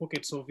separate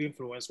pockets of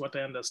influence, what I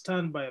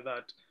understand by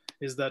that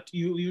is that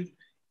we,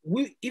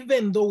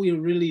 even though we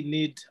really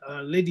need,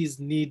 ladies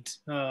need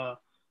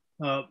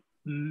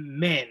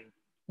men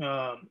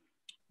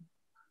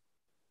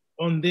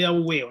on their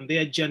way, on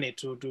their journey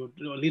to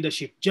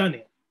leadership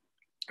journey,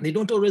 they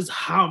don't always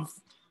have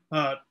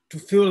to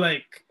feel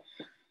like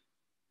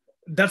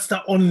that's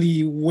the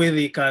only way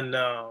they can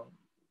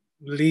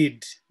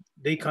lead.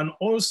 They can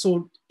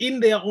also, in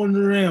their own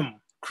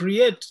realm,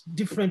 create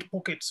different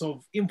pockets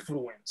of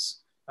influence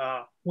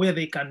where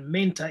they can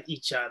mentor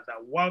each other,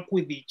 work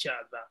with each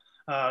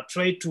other,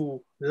 try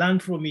to learn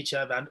from each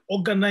other, and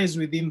organize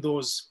within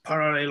those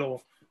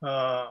parallel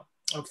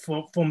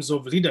forms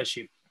of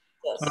leadership.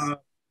 Yes.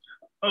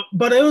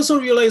 But I also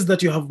realized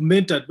that you have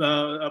mentored,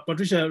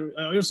 Patricia,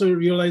 I also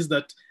realized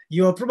that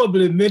you have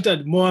probably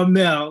mentored more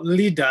male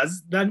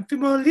leaders than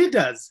female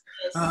leaders.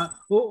 Yes.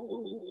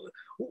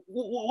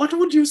 What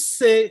would you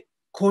say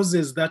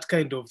causes that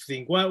kind of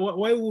thing?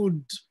 Why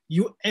would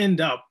you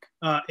end up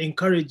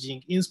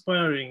encouraging,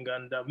 inspiring,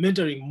 and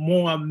mentoring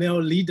more male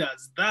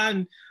leaders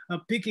than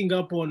picking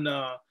up on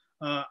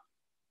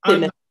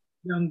other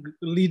young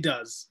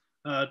leaders?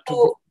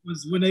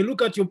 Because when I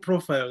look at your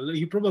profile,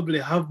 you probably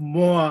have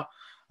more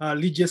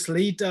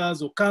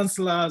legislators or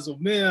councillors or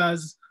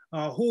mayors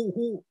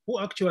who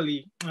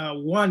actually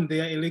won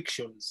their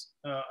elections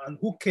and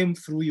who came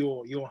through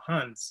your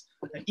hands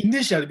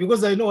initially?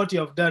 Because I know what you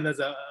have done as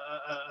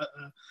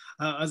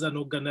as an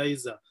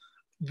organizer.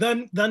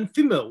 Than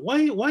female.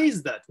 Why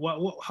is that?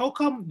 How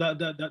come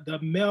the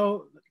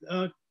male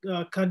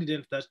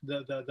candidates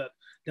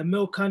the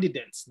male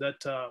candidates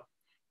that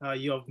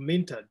you have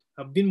mentored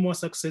have been more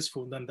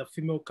successful than the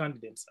female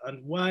candidates,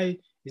 and why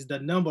is the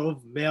number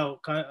of male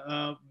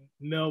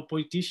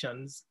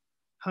politicians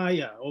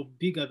higher or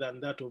bigger than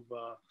that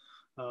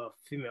of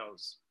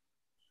females?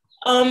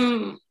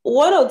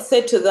 What I would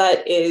say to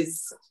that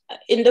is,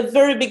 in the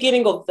very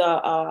beginning of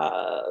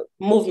the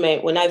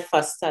movement, when I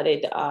first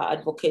started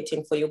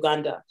advocating for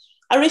Uganda,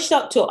 I reached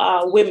out to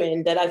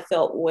women that I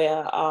felt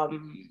were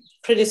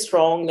pretty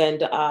strong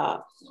and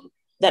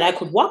that I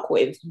could work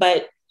with.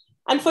 But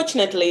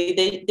unfortunately,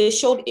 they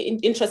showed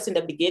interest in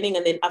the beginning,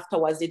 and then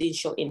afterwards they didn't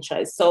show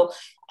interest. So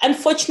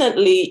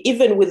unfortunately,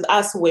 even with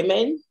us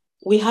women,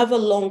 we have a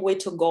long way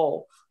to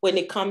go when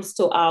it comes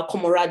to our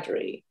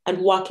camaraderie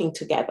and working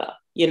together,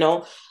 you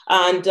know,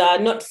 and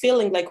not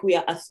feeling like we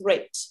are a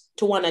threat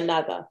to one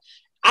another.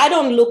 I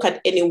don't look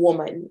at any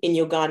woman in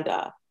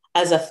Uganda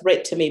as a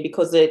threat to me,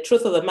 because the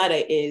truth of the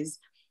matter is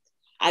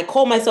I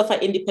call myself an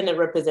independent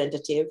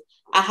representative.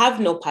 I have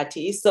no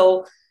party.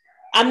 So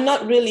I'm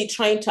not really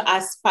trying to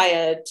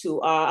aspire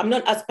to, I'm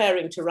not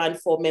aspiring to run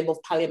for member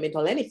of parliament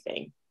or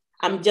anything.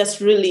 I'm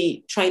just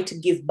really trying to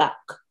give back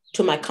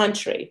to my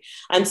country.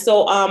 And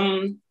so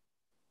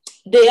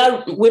there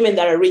are women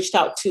that I reached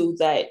out to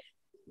that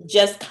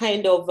just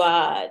kind of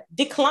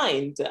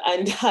declined,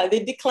 and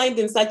they declined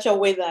in such a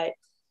way that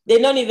they're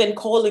not even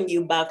calling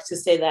you back to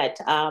say that,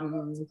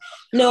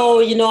 no,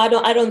 you know, I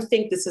don't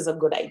think this is a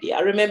good idea.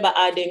 I remember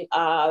adding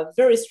a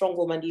very strong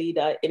woman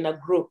leader in a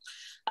group,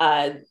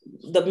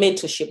 the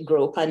mentorship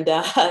group, and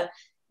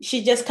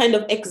she just kind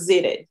of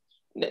exited.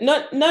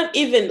 Not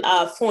even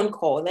a phone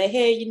call, like,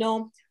 hey, you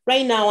know,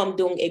 right now I'm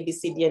doing A, B,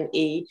 C, D, and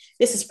E.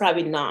 This is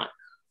probably not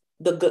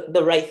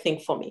the right thing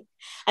for me.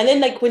 And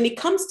then, like, when it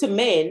comes to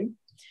men,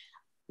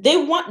 they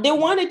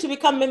wanted to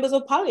become members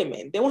of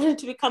parliament. They wanted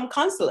to become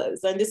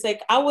councillors. And it's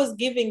like, I was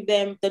giving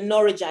them the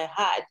knowledge I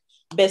had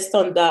based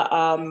on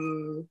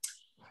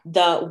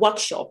the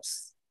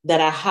workshops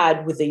that I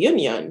had with the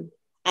union.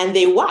 And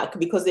they work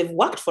because they've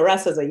worked for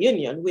us as a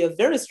union. We're a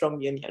very strong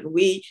union.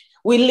 We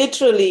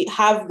literally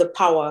have the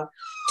power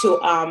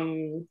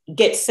to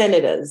get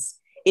senators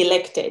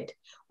elected.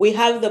 We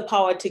have the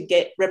power to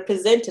get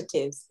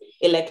representatives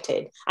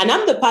elected. And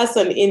I'm the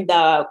person in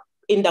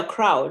the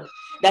crowd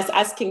that's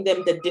asking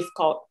them the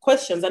difficult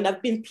questions. And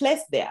I've been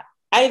placed there.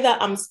 Either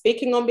I'm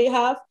speaking on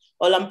behalf,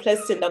 or I'm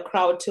placed in the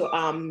crowd to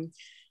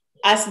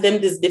ask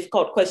them these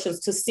difficult questions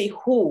to see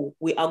who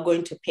we are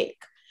going to pick.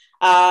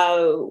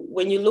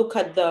 When you look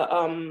at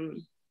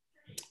the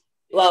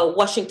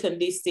Washington,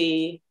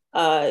 D.C.,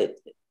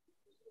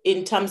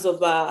 in terms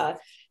of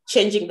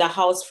changing the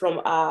House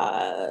from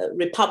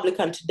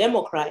Republican to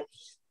Democrat,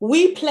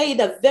 we played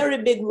a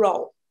very big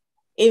role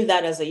in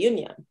that as a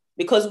union,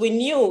 because we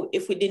knew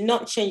if we did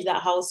not change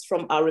that House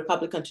from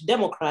Republican to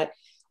Democrat,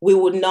 we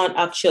would not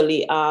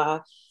actually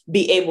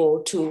be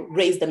able to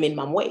raise the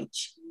minimum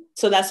wage.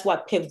 So that's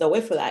what paved the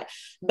way for that.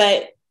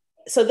 But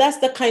so that's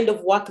the kind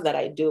of work that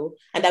I do,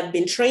 and I've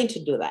been trained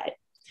to do that.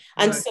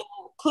 And so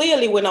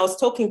clearly, when I was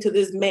talking to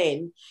these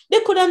men,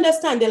 they could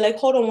understand. They're like,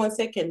 hold on one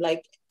second,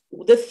 like,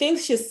 the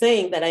things she's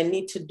saying that I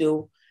need to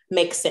do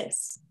make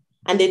sense.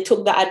 And they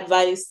took the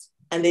advice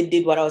and they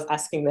did what I was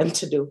asking them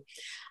to do.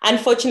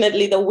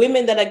 Unfortunately, the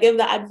women that I gave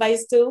the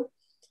advice to,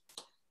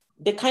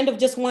 they kind of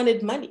just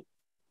wanted money.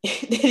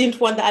 They didn't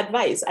want the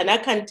advice. And I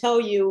can tell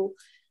you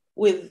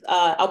with,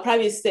 I'll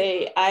probably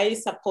say I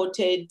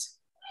supported,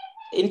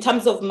 in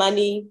terms of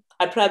money,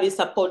 I probably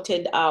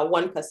supported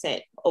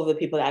 1% of the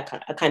people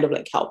that I kind of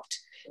like helped.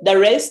 The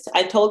rest,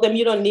 I told them,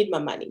 you don't need my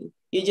money.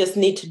 You just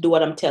need to do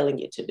what I'm telling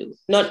you to do.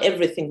 Not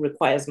everything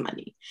requires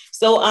money.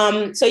 So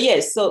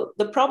yes, so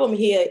the problem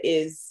here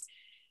is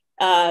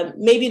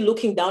maybe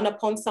looking down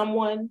upon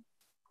someone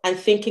and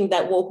thinking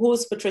that, well,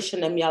 who's Patricia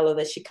Namyalo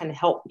that she can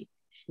help me?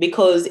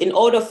 Because in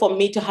order for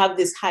me to have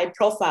this high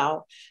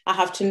profile, I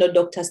have to know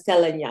Dr.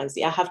 Stella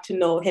Nyanzi, I have to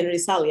know Henry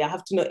Sally, I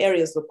have to know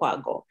Arias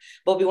Lukwago.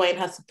 Bobby Wine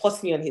has to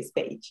post me on his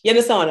page. You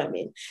understand what I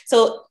mean?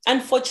 So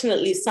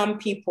unfortunately, some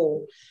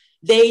people,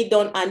 they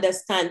don't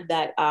understand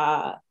that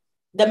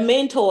the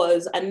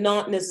mentors are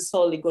not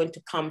necessarily going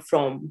to come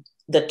from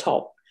the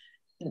top.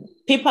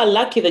 People are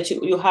lucky that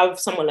you have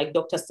someone like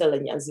Dr. Stella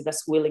Nyanzi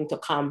that's willing to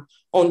come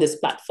on these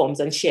platforms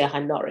and share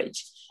her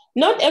knowledge.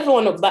 Not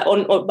everyone on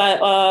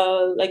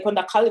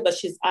the caliber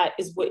she's at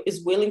is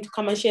willing to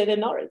come and share their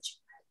knowledge.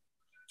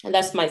 And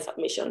that's my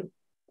submission.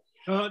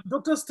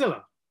 Dr.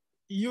 Stella,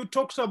 you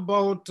talked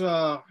about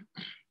a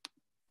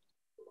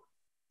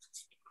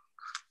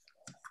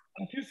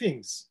few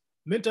things.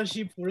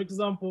 Mentorship, for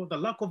example, the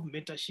lack of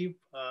mentorship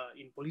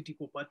in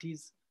political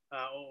parties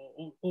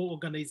or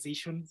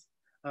organizations.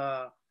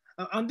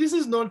 And this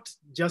is not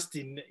just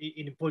in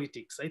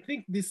politics. I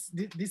think this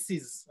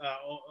is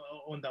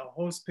on the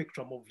whole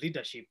spectrum of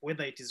leadership,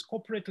 whether it is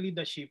corporate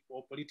leadership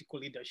or political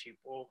leadership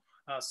or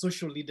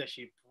social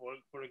leadership,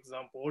 for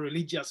example, or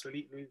religious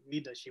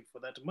leadership for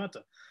that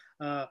matter.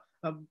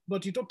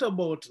 But you talked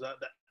about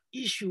the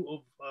issue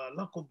of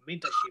lack of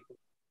mentorship of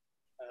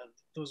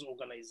those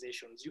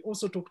organizations. You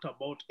also talked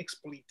about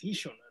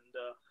exploitation, and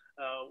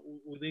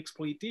with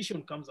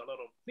exploitation comes a lot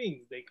of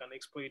things. They can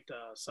exploit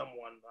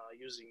someone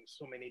using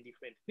so many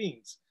different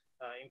things,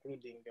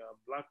 including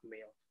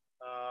blackmail.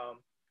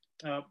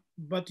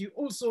 But you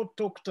also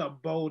talked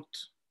about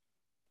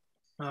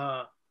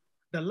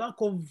the lack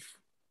of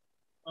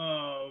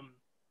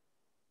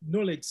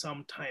knowledge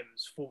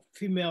sometimes for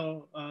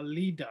female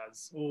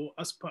leaders or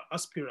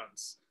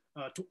aspirants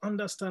to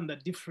understand the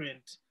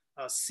different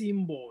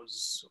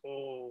symbols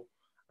or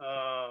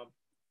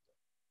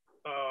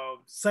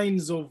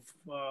signs of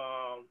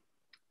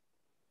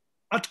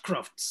art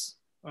crafts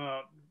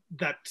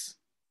that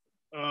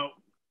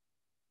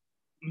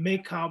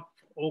make up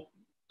or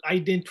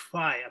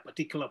identify a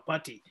particular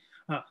party.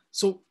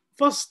 So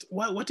first,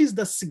 what is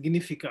the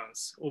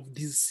significance of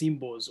these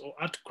symbols or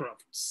art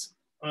crafts?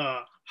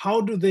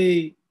 How does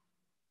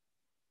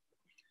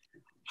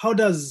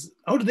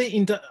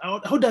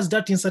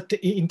that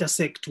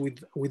intersect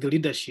with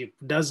leadership?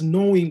 Does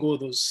knowing all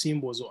those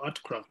symbols or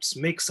art crafts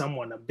make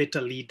someone a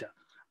better leader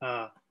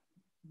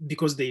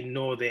because they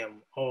know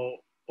them,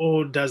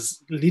 or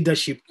does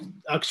leadership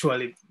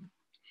actually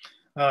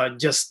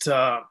just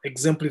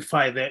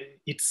exemplify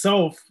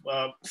itself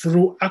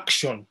through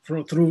action,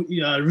 through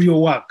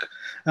real work?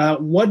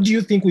 What do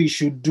you think we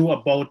should do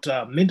about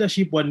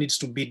mentorship? What needs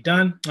to be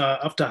done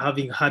after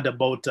having heard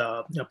about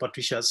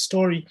Patricia's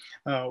story?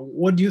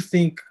 What do you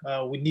think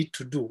we need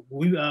to do?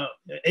 We,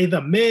 either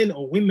men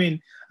or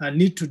women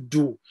need to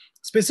do,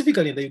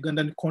 specifically in the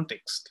Ugandan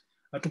context,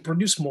 to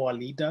produce more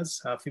leaders,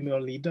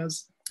 female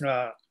leaders,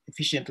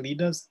 efficient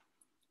leaders?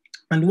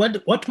 And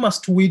what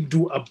must we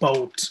do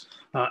about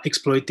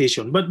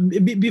exploitation? But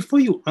before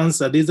you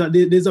answer, there's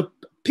a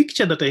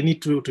picture that I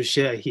need to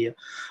share here.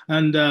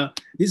 And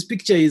this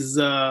picture is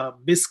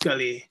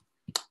basically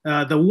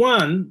the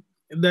one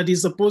that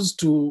is supposed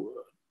to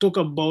talk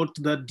about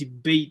the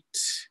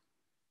debate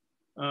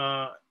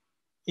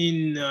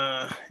in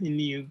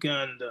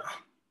Uganda.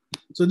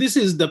 So this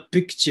is the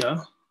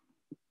picture.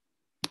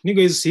 You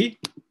guys see?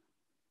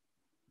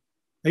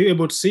 Are you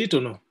able to see it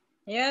or no?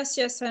 Yes,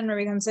 Henry,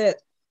 we can see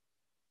it.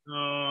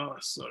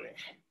 Sorry.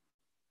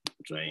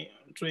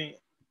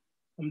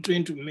 I'm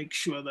trying to make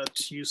sure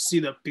that you see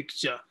the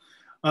picture.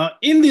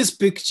 In this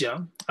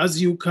picture,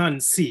 as you can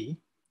see,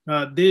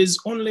 there's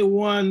only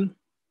one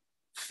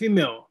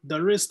female.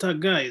 The rest are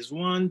guys.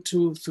 1,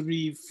 2,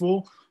 3,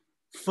 4,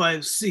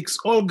 5, 6,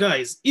 all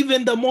guys.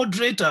 Even the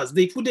moderators,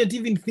 they couldn't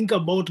even think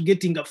about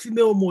getting a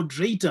female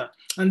moderator.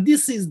 And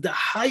this is the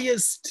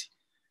highest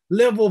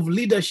level of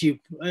leadership,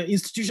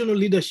 institutional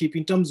leadership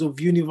in terms of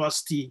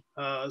university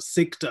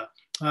sector.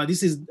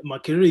 This is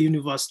Makerere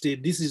University.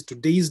 This is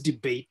today's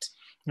debate.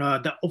 One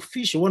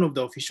of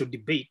the official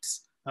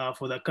debates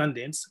for the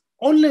candidates.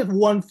 Only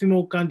one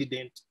female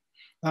candidate,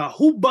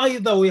 who, by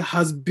the way,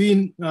 has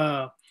been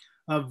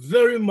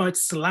very much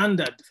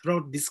slandered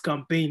throughout this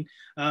campaign.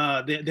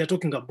 They're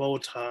talking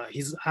about her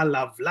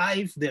love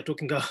life. They're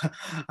talking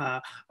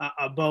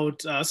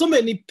about so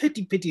many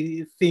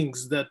petty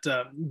things that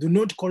do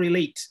not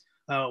correlate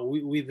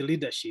with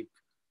leadership.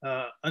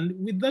 And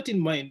with that in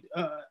mind,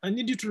 I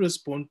need you to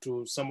respond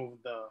to some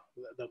of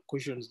the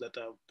questions that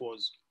I've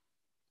posed.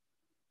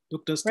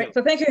 Dr. Stella. Right.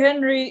 So thank you,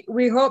 Henry.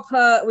 We hope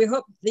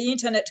the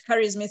internet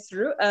carries me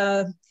through.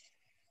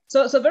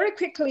 So very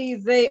quickly,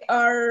 they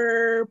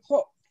are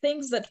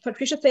things that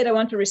Patricia said I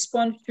want to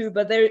respond to,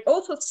 but there are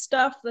also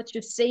stuff that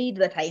you said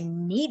that I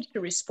need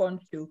to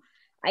respond to.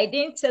 I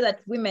didn't say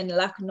that women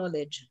lack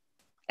knowledge.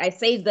 I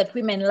said that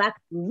women lack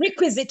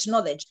requisite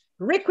knowledge.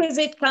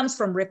 Requisite comes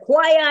from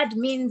required,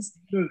 means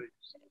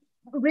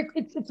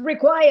it's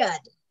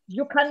required.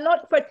 You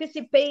cannot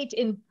participate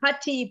in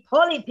party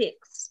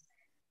politics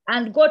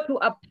and go to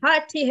a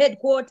party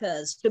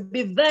headquarters to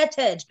be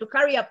vetted, to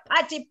carry a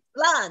party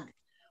flag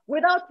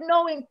without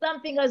knowing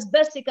something as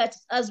basic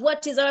as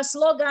what is our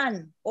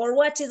slogan, or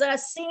what is our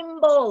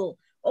symbol,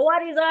 or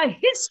what is our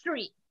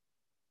history,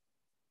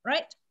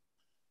 right?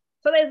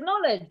 So there's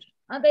knowledge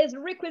and there's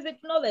requisite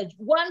knowledge.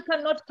 One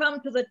cannot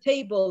come to the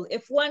table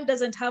if one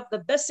doesn't have the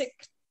basic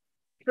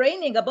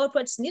training about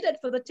what's needed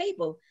for the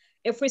table.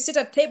 If we sit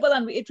at table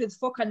and we eat with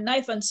fork and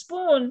knife and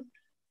spoon,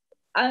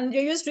 and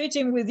you're used to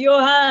eating with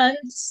your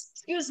hands,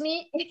 excuse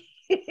me,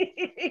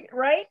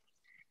 right?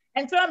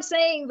 And so I'm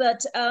saying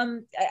that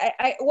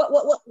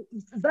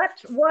that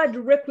word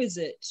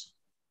requisite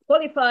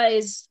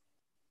qualifies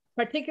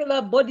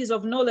particular bodies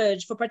of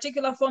knowledge for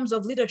particular forms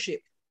of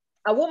leadership.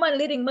 A woman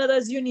leading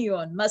Mothers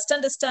Union must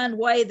understand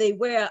why they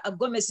wear a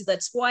gomesi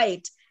that's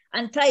white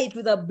and tie it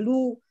with a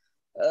blue,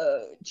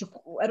 I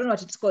don't know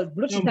what it's called,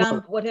 blue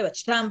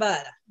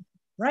chitambara,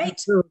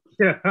 right?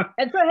 Yeah.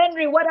 And so,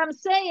 Henry, what I'm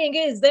saying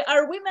is there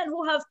are women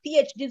who have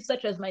PhDs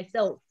such as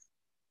myself.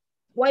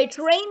 Why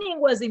training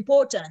was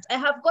important. I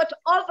have got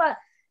over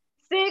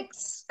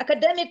 6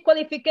 academic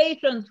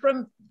qualifications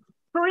from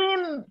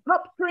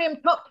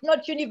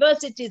top-notch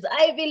universities,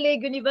 Ivy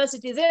League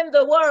universities in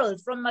the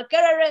world, from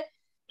Makerere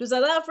to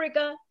South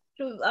Africa,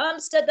 to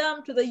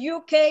Amsterdam, to the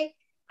UK.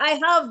 I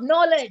have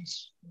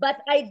knowledge,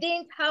 but I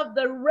didn't have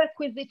the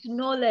requisite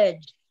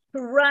knowledge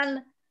to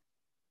run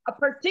a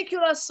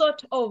particular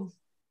sort of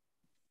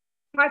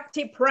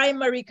party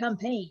primary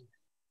campaign.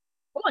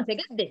 Come on, take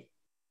it.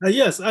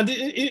 Yes, and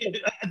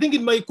I think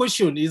my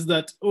question is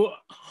that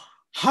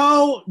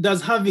how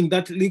does having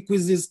that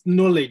requisite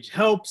knowledge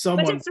help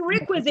someone? But it's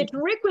requisite.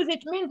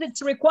 Requisite means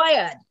it's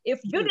required.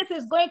 If Judith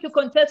is going to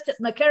contest at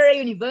Makerere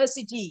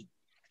University,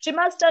 she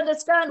must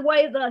understand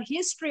why the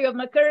history of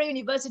Makerere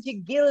University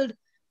Guild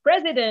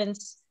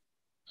presidents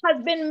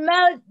has been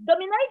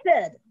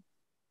male-dominated,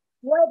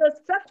 why the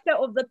structure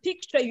of the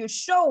picture you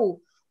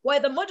show, why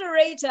the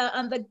moderator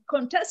and the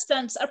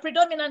contestants are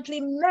predominantly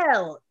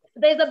male.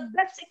 There's a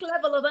basic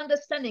level of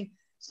understanding.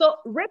 So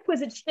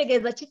requisite is the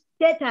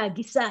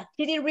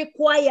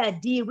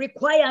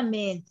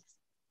requirement,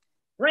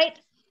 right?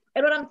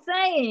 And what I'm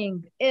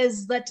saying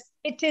is that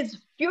it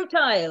is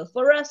futile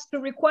for us to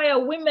require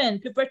women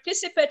to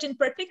participate in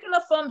particular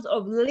forms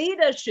of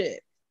leadership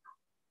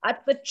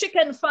at the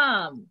chicken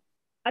farm,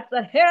 at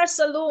the hair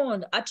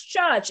salon, at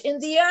church, in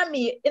the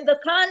army, in the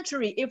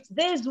country, if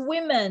these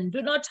women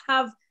do not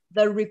have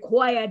the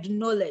required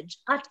knowledge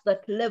at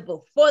that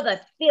level for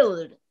that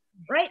field,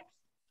 right?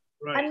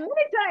 Right. And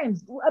many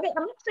times, I mean,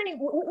 I'm not saying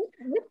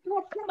we've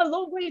come a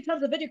long way in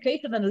terms of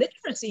education and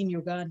literacy in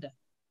Uganda.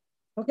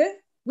 Okay,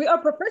 we are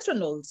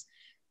professionals.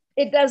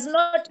 It does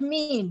not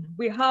mean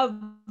we have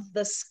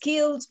the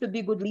skills to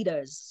be good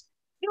leaders.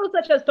 Skills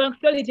such as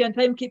punctuality and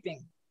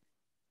timekeeping.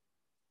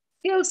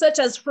 Skills such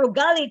as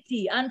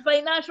frugality and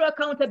financial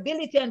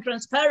accountability and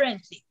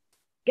transparency.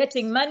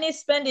 Getting money,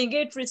 spending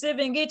it,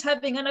 receiving it,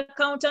 having an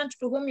accountant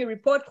to whom you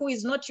report who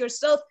is not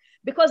yourself,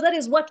 because that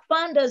is what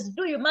funders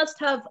do. You must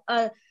have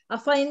a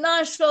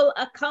financial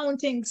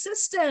accounting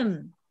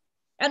system.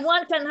 And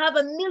one can have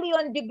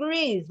 1,000,000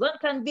 degrees. One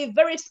can be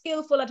very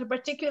skillful at a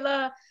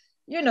particular,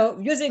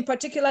 using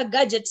particular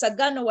gadgets, a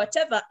gun or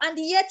whatever, and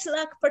yet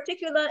lack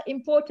particular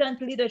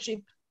important leadership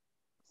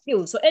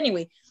skills. So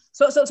anyway,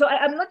 so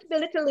I'm not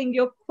belittling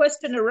your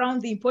question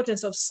around the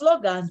importance of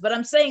slogans, but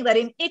I'm saying that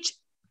in each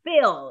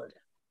field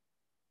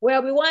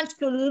where we want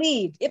to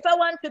lead, if I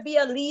want to be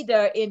a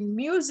leader in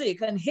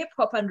music and hip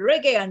hop and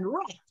reggae and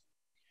rock,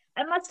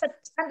 I must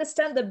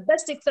understand the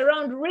basics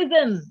around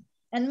rhythm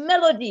and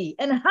melody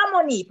and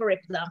harmony, for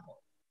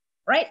example,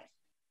 right?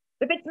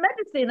 If it's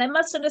medicine, I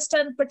must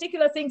understand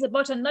particular things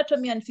about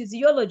anatomy and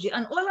physiology.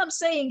 And all I'm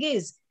saying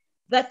is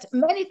that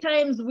many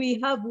times we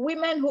have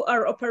women who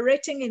are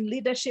operating in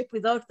leadership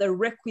without the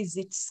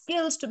requisite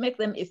skills to make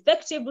them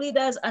effective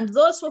leaders. And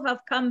those who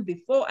have come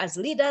before as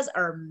leaders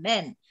are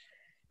men.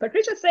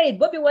 Patricia said,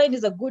 Bobby Wine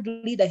is a good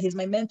leader. He's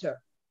my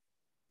mentor,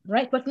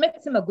 right? What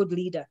makes him a good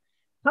leader?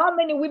 How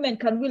many women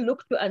can we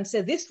look to and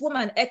say, this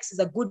woman X is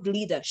a good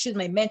leader. She's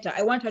my mentor.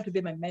 I want her to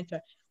be my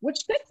mentor.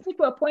 Which takes me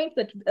to a point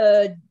that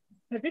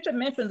Patricia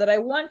mentioned that I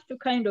want to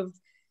kind of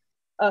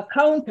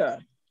counter.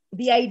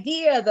 The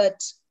idea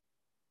that some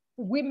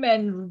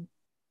women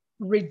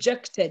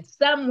rejected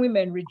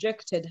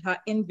her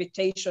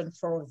invitation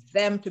for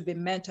them to be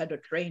mentored or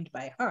trained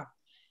by her.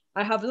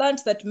 I have learned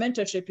that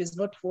mentorship is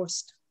not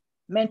forced.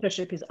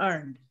 Mentorship is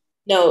earned.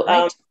 No,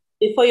 right?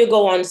 Before you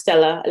go on,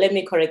 Stella, let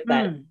me correct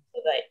that.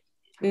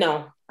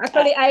 No.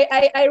 Actually,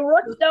 I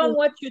wrote down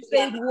what you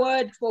said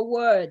word for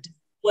word.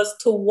 Was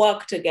to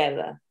work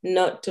together,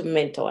 not to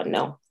mentor.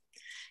 No.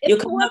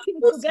 It's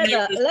working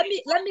together. Let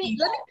me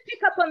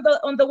pick up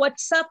on the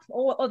WhatsApp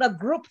or the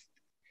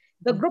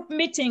group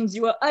meetings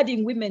you are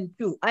adding women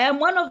to. I am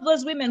one of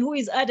those women who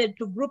is added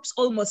to groups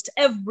almost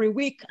every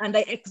week, and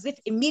I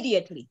exit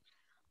immediately.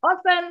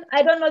 Often,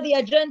 I don't know the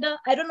agenda,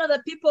 I don't know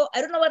the people,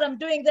 I don't know what I'm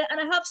doing there, and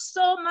I have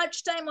so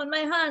much time on my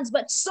hands,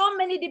 but so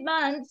many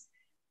demands,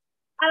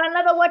 and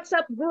another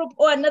WhatsApp group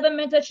or another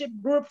mentorship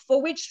group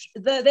for which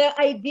their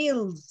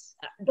ideals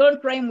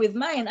don't rhyme with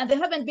mine, and they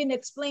haven't been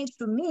explained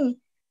to me.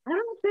 I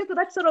don't think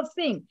that sort of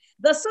thing.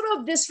 The sort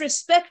of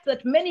disrespect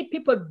that many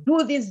people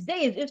do these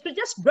days is to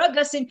just drag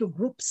us into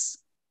groups.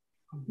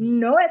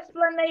 No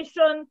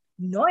explanation,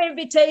 no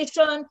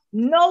invitation,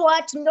 no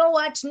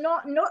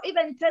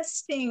even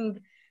testing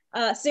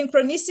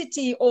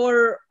synchronicity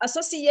or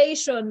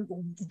association.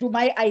 Do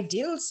my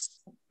ideals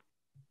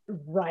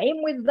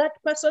rhyme with that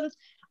person's?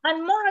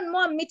 And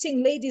more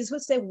meeting ladies who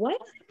say, why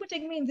are you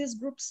putting me in these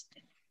groups?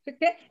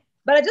 Okay,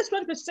 but I just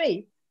want to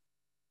say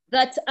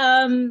that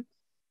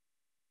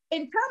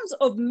in terms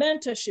of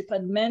mentorship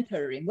and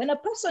mentoring, when a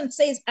person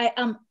says, I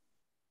am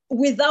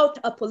without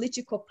a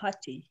political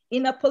party,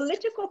 in a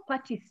political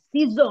party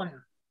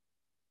season,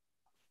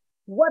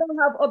 what I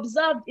have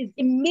observed is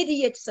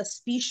immediate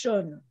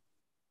suspicion.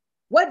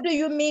 What do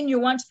you mean you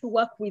want to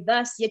work with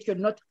us, yet you're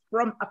not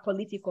from a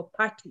political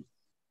party?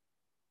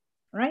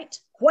 Right?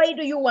 Why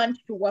do you want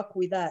to work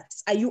with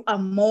us? Are you a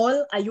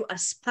mole? Are you a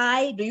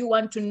spy? Do you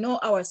want to know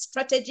our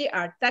strategy,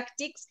 our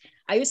tactics?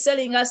 Are you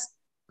selling us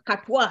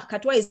katwa?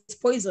 Katwa is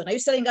poison. Are you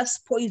selling us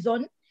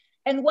poison?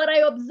 And what I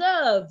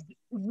observed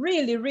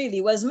really,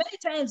 really was many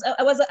times.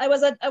 I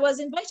was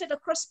invited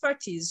across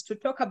parties to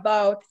talk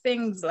about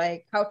things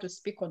like how to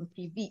speak on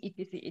TV,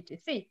 etc.,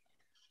 etc.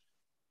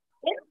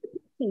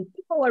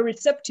 People were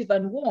receptive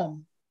and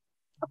warm.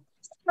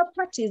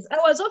 Parties, I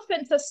was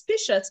often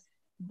suspicious,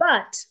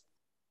 but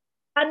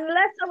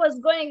unless I was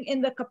going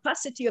in the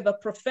capacity of a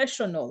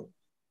professional,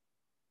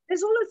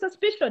 there's always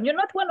suspicion. You're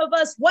not one of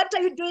us. What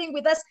are you doing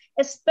with us,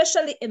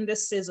 especially in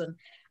this season?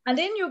 And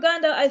in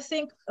Uganda, I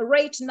think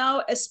right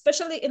now,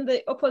 especially in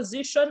the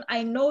opposition,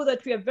 I know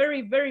that we are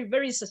very, very,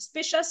 very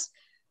suspicious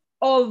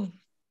of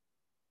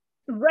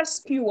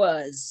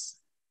rescuers.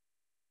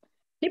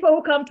 People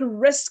who come to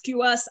rescue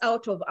us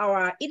out of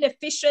our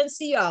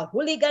inefficiency, our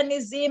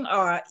hooliganism,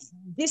 our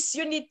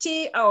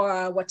disunity,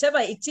 our whatever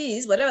it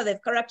is, whatever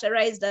they've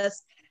characterized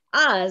us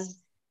as,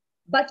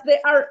 but they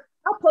are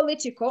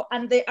apolitical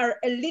and they are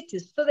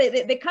elitist. So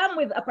they come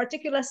with a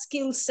particular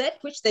skill set,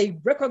 which they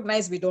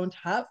recognize we don't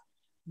have,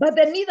 but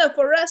they're neither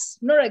for us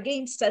nor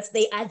against us.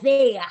 They are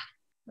there,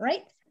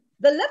 right?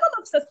 The level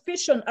of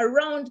suspicion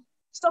around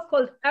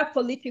so-called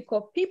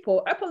apolitical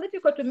people,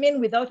 apolitical to mean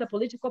without a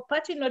political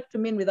party, not to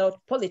mean without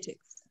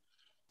politics,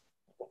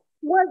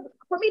 was,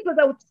 for me, it was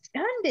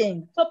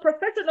outstanding. So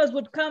professionals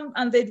would come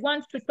and they'd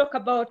want to talk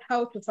about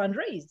how to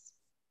fundraise.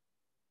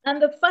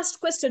 And the first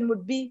question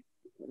would be,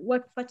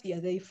 what party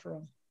are they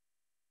from?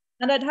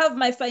 And I'd have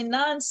my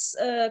finance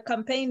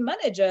campaign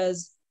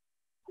managers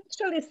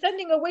actually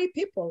sending away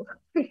people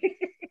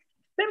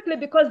simply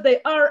because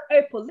they are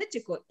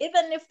apolitical,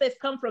 even if they've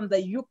come from the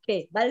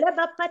UK. The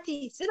Labour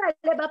Party, still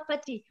a Labour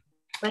Party,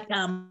 but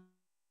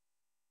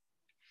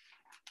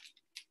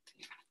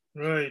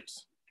Right.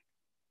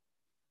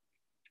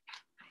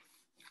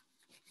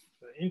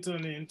 The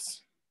internet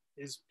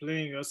is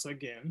playing us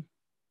again.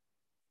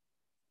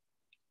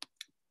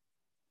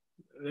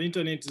 The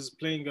internet is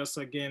playing us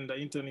again. The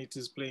internet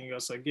is playing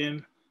us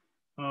again.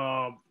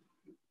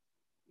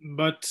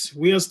 But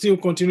we are still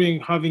continuing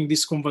having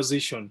this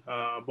conversation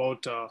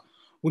about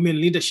women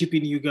leadership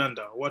in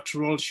Uganda. What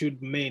role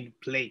should men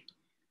play?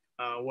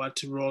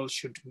 What role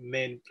should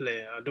men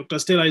play? Dr.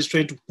 Stella is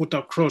trying to put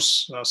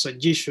across a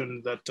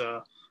suggestion that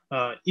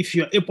if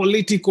you're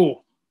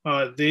apolitical,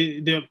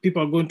 the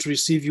people are going to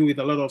receive you with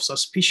a lot of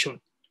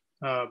suspicion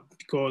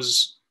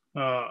because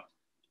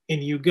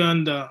in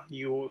Uganda,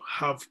 you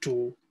have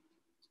to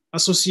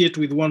associate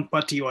with one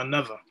party or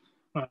another.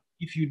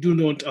 If you do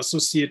not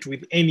associate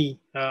with any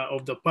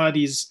of the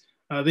parties,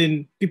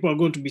 then people are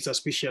going to be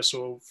suspicious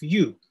of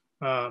you.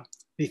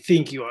 They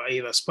think you are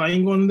either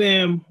spying on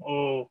them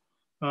or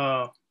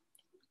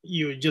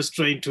you're just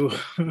trying to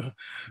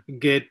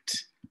get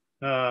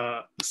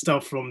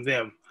stuff from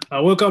them.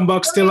 Welcome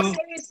back, Stella.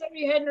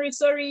 Sorry, Henry,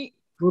 sorry.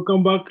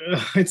 Welcome back.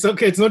 It's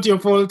okay. It's not your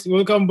fault.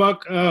 Welcome back.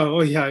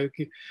 Oh, yeah.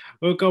 Okay.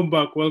 Welcome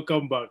back.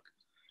 Welcome back.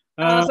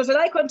 So shall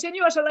I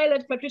continue or shall I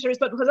let Patricia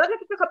respond? Because I'd like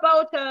to talk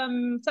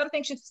about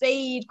something she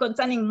said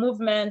concerning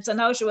movements and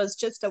how she was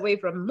chased away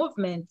from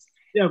movements.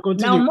 Yeah,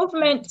 continue. Now,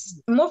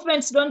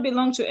 movements don't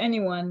belong to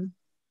anyone.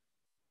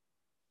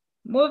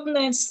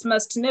 Movements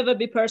must never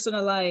be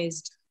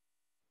personalized.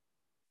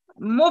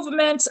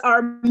 Movements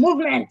are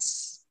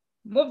movements.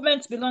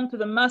 Movements belong to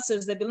the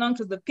masses. They belong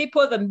to the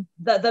people.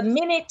 The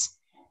minute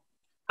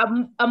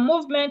a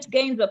movement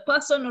gains a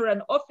person or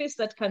an office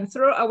that can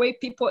throw away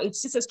people, it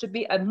ceases to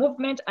be a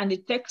movement and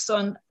it takes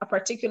on a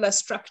particular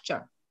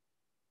structure,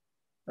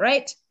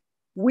 right?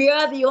 We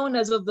are the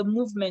owners of the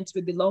movements we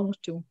belong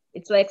to.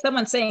 It's like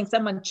someone saying,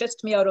 someone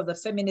chased me out of the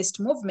feminist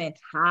movement.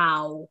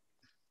 How?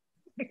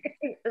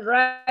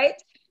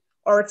 Right?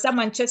 Or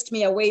someone chased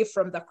me away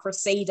from the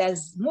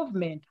Crusaders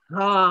movement.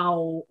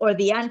 How? Or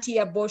the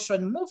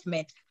anti-abortion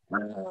movement.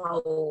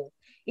 How?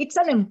 It's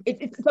a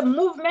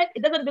movement.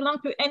 It doesn't belong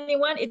to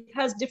anyone. It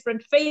has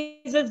different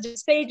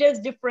phases, stages,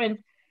 different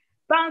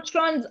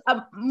functions.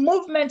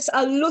 Movements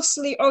are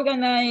loosely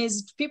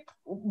organized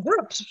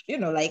groups,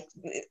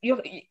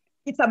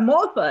 it's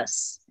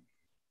amorphous.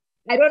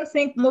 I don't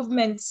think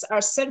movements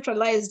are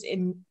centralized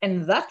in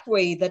that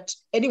way that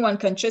anyone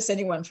can chase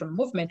anyone from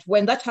movement.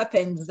 When that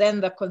happens, then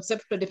the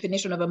conceptual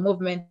definition of a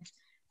movement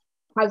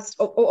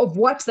of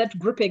what that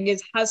grouping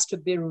is has to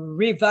be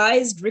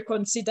revised,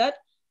 reconsidered,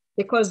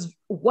 because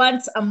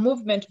once a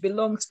movement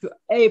belongs to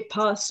a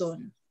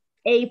person,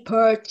 a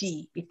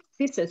party, it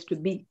ceases to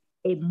be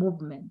a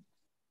movement.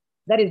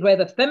 That is why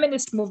the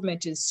feminist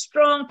movement is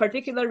strong,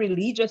 particularly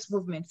religious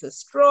movements are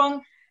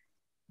strong,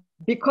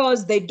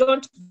 because they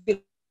don't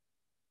belong.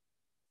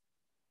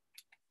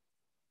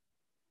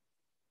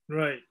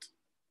 Right.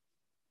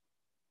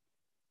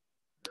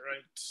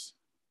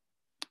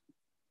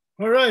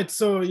 All right.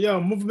 So yeah,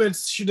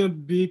 movements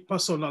shouldn't be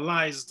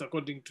personalized,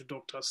 according to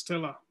Dr.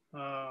 Stella.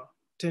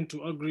 Tend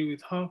to agree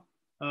with her.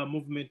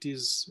 Movement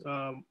is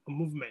a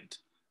movement.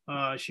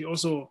 She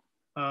also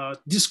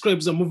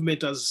describes a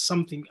movement as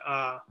something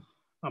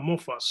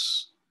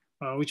amorphous,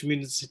 which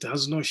means it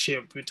has no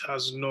shape. It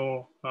has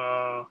no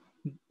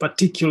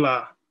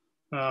particular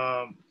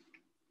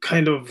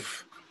kind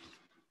of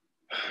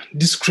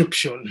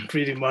description,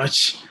 pretty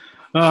much.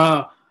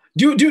 Do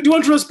you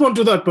want to respond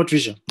to that,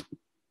 Patricia?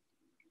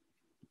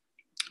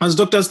 as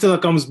Dr. Stella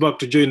comes back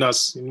to join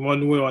us in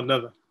one way or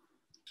another.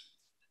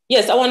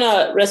 Yes, I want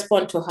to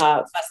respond to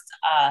her first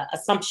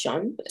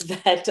assumption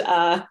that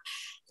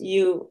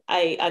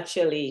I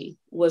actually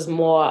was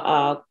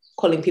more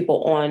calling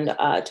people on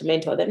to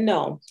mentor them.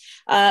 No,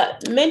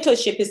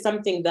 mentorship is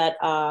something that,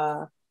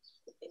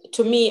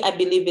 to me, I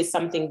believe is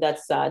something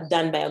that's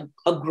done by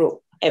a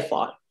group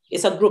effort.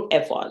 It's a group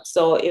effort.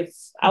 So if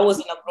I was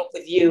in a group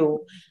with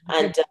you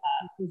and...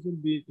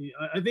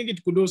 I think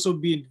it could also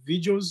be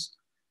individuals.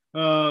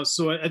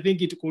 So I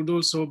think it could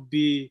also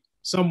be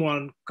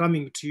someone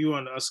coming to you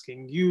and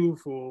asking you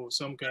for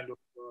some kind of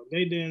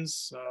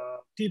guidance,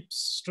 tips,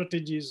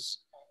 strategies.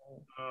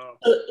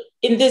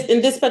 In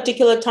this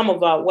particular time of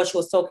what she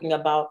was talking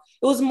about,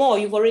 it was more,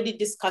 you've already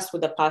discussed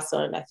with the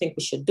person, I think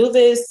we should do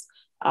this.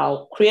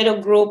 I'll create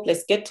a group,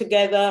 let's get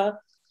together,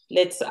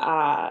 let's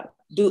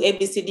do A,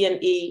 B, C, D,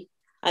 and E,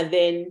 and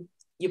then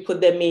you put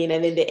them in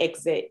and then they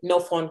exit, no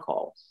phone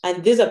call.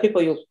 And these are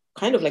people you're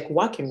kind of like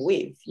working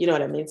with, you know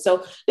what I mean?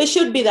 So there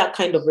should be that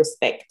kind of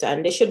respect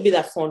and there should be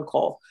that phone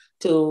call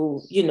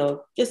to,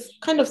 just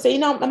kind of say,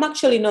 I'm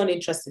actually not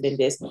interested in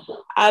this.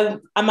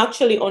 I'm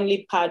actually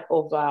only part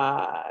of,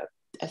 I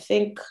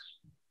think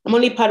I'm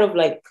only part of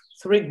like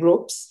 3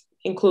 groups,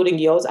 including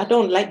yours. I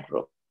don't like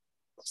groups,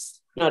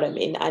 you know what I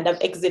mean? And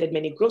I've exited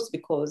many groups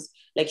because,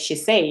 like she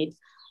said,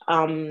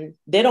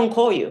 they don't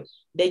call you.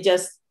 They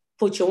just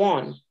put you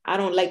on. I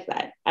don't like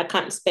that. I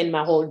can't spend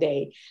my whole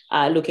day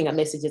looking at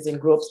messages in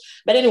groups.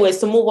 But anyways,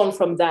 to move on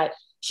from that,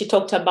 she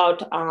talked about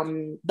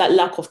that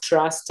lack of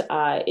trust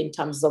in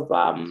terms of,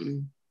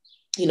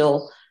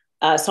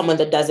 someone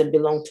that doesn't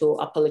belong to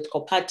a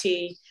political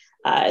party.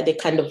 They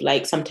kind of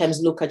like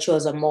sometimes look at you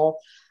as a more.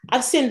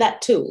 I've seen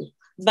that too.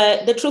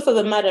 But the truth of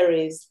the matter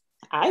is,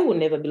 I will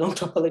never belong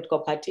to a political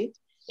party.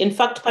 In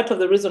fact, part of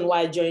the reason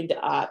why I joined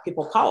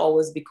People Power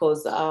was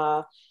because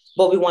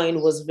Bobby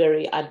Wine was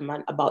very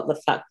adamant about the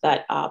fact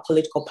that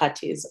political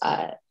parties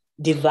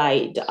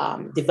divide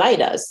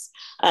us.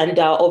 And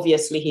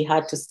obviously he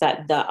had to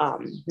start the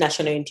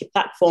National Unity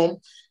Platform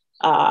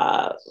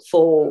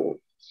for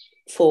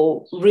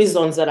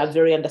reasons that are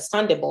very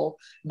understandable.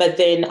 But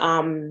then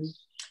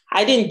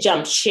I didn't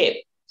jump ship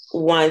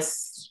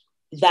once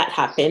that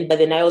happened, but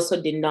then I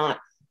also did not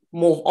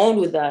move on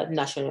with the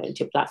National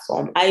Unity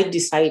Platform. I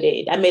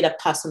made a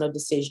personal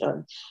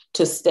decision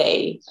to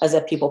stay as a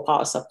People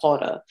Power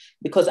supporter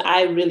because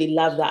I really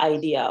love the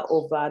idea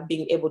of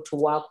being able to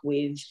work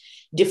with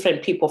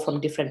different people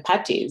from different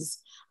parties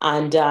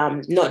and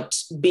not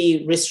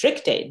be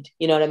restricted,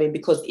 you know what I mean?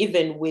 Because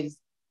even with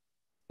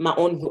my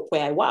own group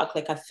where I work,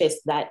 like I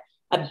faced that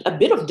a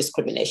bit of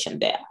discrimination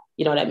there,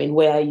 you know what I mean?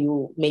 Where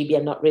you maybe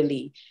are not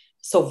really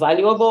so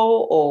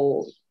valuable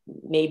or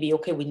maybe,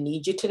 okay, we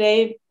need you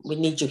today, we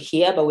need you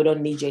here, but we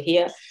don't need you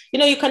here.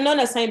 You cannot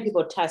assign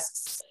people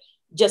tasks,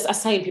 just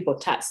assign people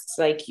tasks.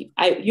 Like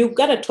you've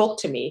got to talk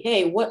to me.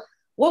 Hey,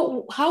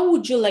 how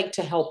would you like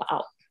to help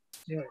out?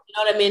 Yeah. You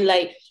know what I mean?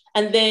 Like,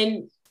 and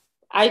then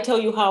I tell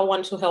you how I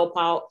want to help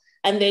out.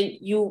 And then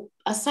you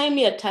assign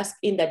me a task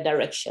in that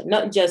direction,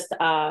 not just,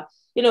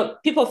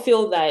 people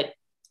feel that,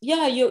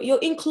 yeah, you're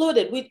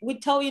included. We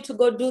tell you to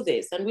go do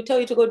this and we tell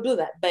you to go do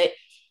that. But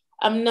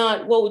I'm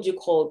not, what would you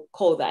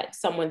call that?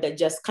 Someone that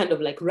just kind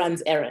of like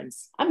runs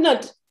errands. I'm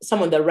not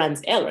someone that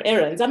runs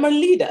errands. I'm a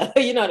leader.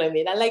 You know what I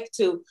mean? I like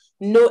to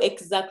know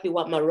exactly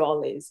what my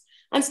role is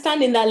and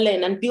stand in that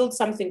lane and build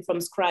something from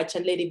scratch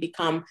and let it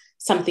become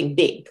something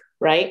big,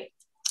 right?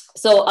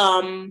 So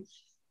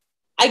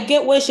I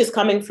get where she's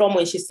coming from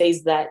when she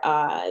says that,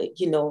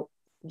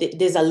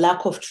 there's a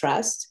lack of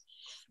trust,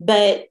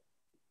 but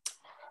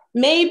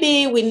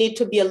maybe we need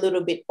to be a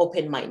little bit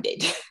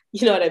open-minded.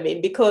 You know what I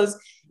mean? Because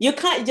you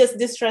can't just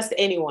distrust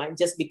anyone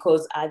just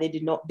because they do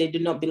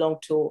not belong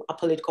to a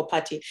political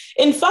party.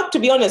 In fact, to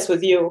be honest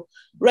with you,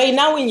 right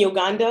now in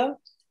Uganda,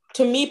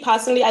 to me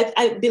personally,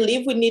 I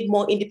believe we need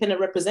more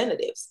independent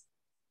representatives,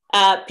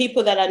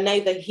 people that are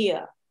neither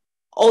here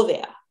or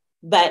there,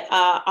 but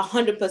are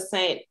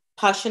 100%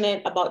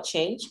 passionate about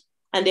change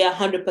and they are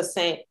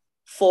 100%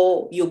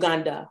 for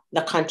Uganda,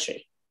 the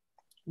country.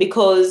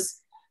 Because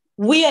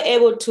we are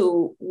able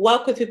to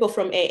work with people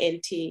from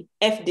ANT,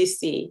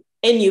 FDC,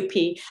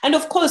 NUP. And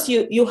of course,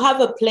 you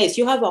have a place,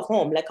 you have a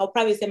home. Like I'll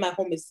probably say my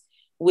home is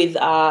with,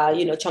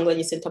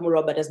 Changlanyi Sentamu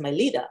Robert as my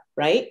leader,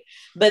 right?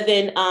 But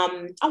then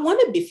I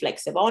want to be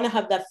flexible. I want to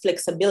have that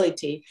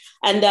flexibility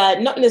and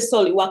not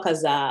necessarily work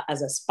as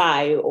a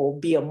spy or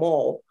be a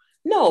mole.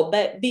 No,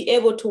 but be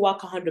able to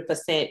work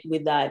 100%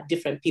 with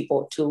different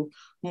people to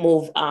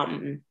move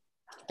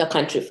the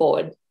country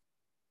forward.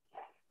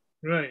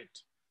 Right.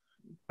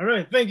 All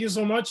right, thank you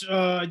so much.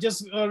 I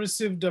just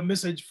received a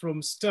message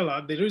from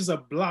Stella. There is a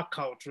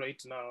blackout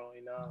right now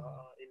in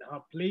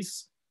her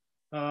place.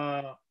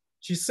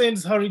 She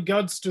sends her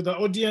regards to the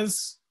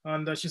audience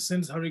and she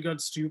sends her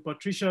regards to you,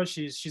 Patricia.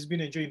 She's been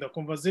enjoying the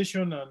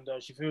conversation and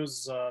she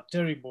feels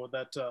terrible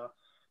that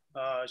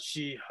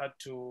she had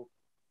to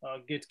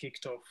get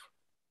kicked off.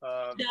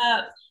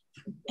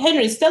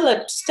 Henry,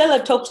 Stella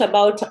talked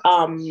about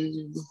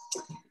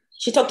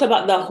She talked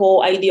about the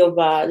whole idea of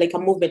like a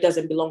movement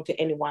doesn't belong to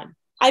anyone.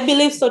 I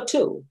believe so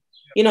too.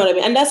 You know what I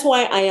mean? And that's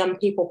why I am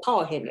people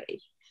power,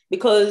 Henry,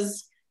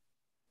 because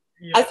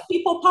as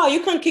people power,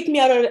 you can't kick me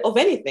out of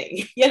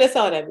anything. You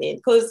understand what I mean?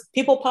 Because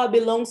people power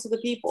belongs to the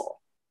people.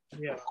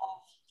 Yeah.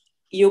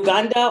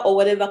 Uganda or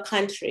whatever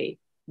country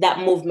that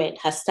movement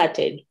has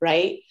started,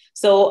 right?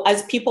 So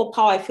as people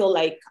power, I feel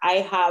like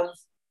I have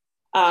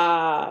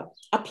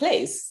a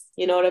place,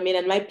 you know what I mean?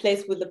 And my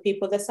place with the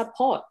people that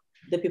support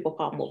the people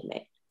power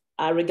movement,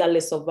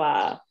 regardless of,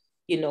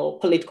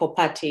 political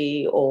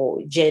party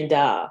or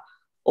gender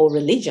or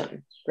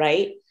religion,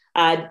 right?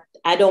 I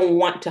don't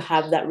want to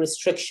have that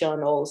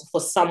restriction or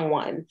for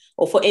someone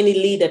or for any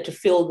leader to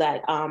feel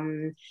that,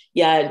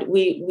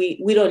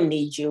 we don't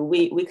need you.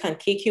 We can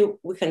kick you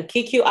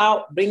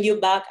out, bring you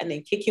back, and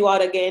then kick you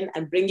out again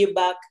and bring you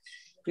back.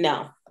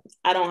 No,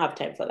 I don't have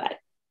time for that.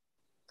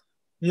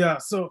 Yeah,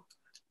 so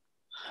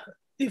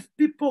if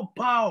people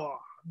power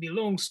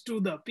belongs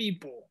to the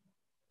people,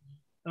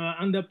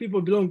 and the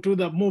people belong to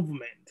the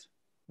movement,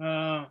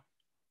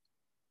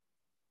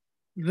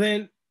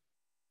 then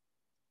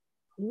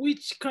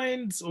which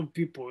kinds of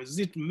people, is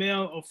it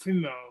male or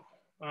female,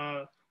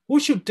 who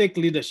should take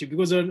leadership?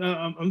 Because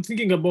I'm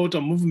thinking about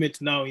a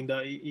movement now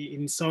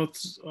in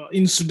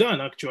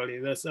Sudan. Actually,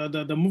 that's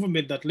the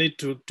movement that led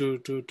to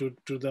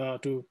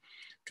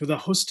the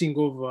hosting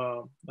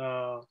of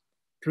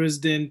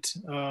President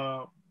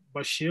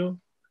Bashir.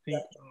 I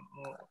think.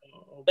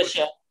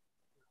 Bashir.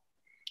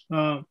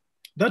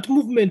 That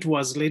movement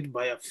was led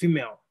by a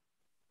female.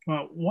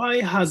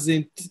 Why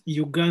hasn't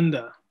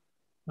Uganda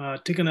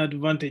taken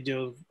advantage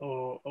of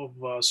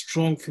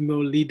strong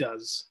female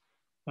leaders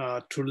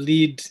to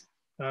lead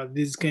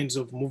these kinds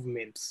of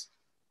movements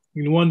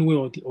in one way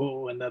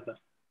or another?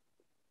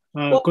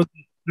 Because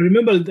I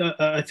remember,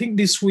 I think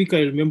this week,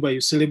 I remember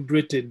you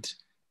celebrated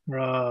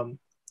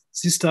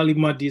Sister Ali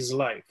Mahdi's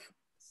life.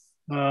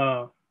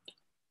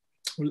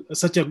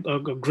 Such a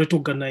great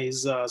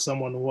organizer,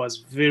 someone who was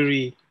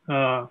very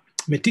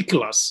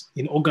meticulous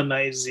in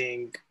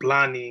organizing,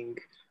 planning,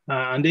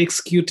 and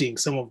executing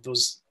some of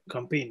those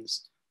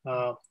campaigns.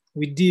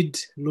 We did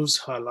lose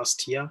her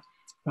last year,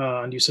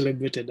 and you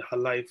celebrated her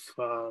life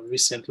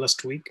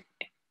last week.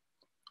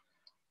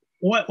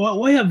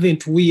 Why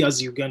haven't we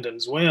as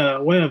Ugandans, why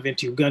haven't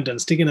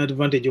Ugandans taken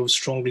advantage of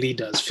strong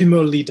leaders,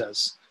 female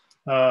leaders,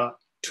 to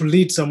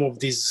lead some of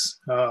these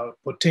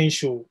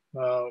potential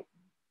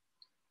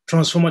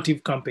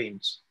transformative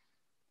campaigns?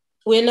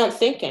 We're not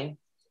thinking.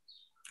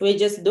 We're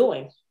just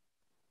doing.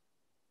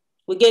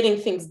 We're getting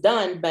things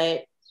done,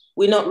 but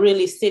we're not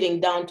really sitting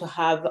down to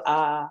have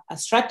a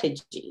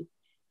strategy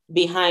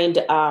behind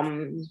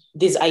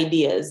these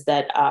ideas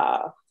that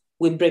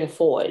we bring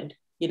forward,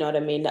 you know what I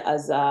mean,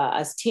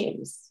 as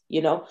teams,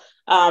 you know.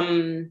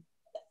 From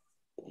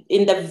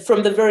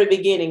the very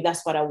beginning,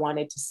 that's what I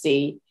wanted to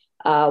see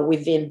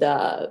within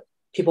the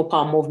People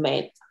Power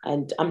movement.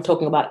 And I'm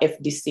talking about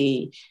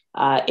FDC,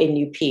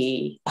 NUP,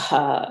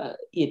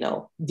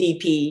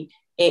 DP,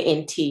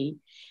 ANT.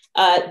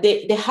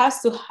 There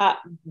has to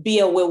be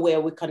a way where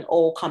we can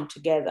all come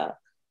together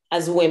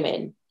as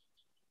women,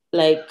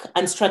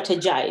 and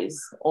strategize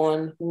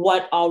on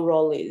what our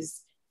role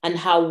is and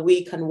how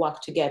we can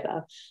work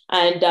together.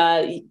 And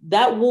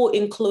that will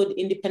include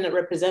independent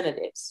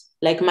representatives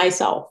like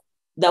myself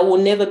that will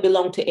never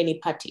belong to any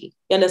party.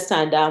 You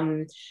understand?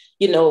 Again,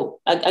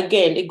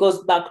 it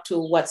goes back to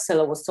what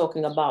Stella was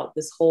talking about,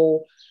 this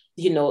whole,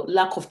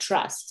 lack of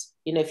trust.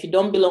 If you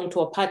don't belong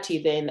to a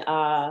party, then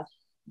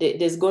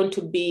there's going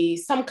to be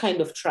some kind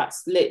of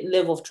trust,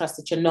 level of trust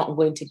that you're not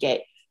going to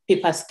get.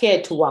 People are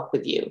scared to work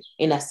with you,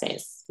 in a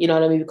sense, you know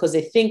what I mean? Because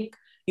they think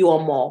you are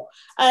more.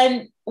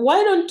 And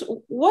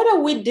what are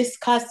we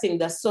discussing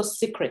that's so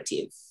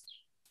secretive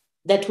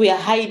that we are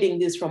hiding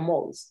this from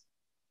us?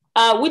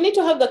 We need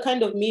to have the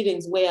kind of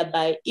meetings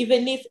whereby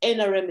even if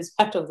NRM is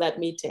part of that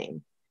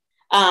meeting,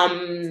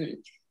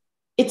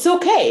 it's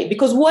okay,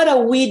 because what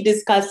are we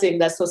discussing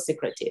that's so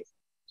secretive?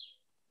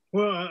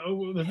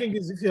 Well, the thing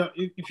is,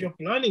 if you're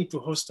planning to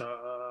host a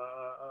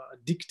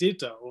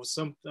dictator or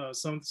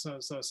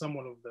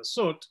someone of the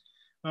sort,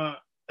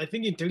 I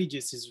think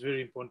intelligence is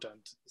very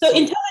important. So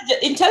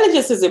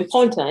intelligence is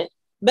important,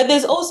 but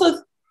there's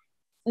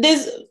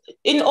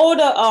in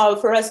order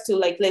for us to,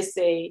 let's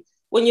say,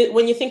 when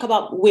you think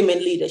about women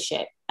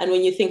leadership and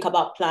when you think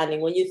about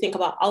planning, when you think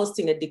about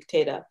ousting a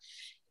dictator,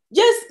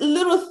 just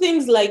little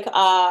things like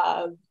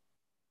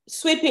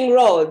sweeping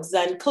roads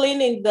and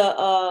cleaning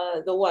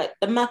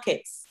the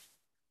markets.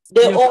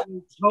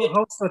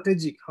 How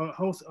strategic?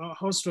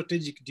 How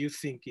strategic do you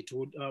think it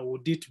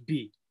would it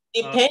be?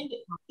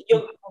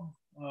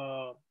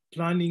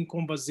 Planning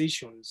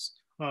conversations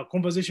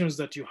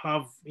that you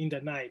have in the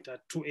night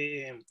at 2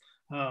 a.m.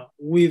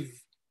 With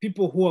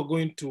people who are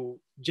going to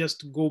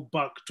just go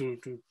back to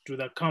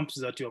the camps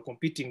that you are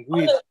competing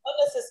with.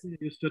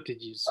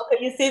 Strategies.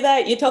 Okay, you see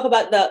that? You talk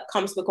about the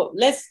camps.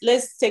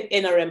 Let's take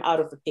NRM out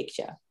of the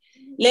picture.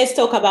 Let's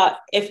talk about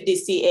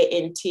FDC,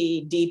 ANT,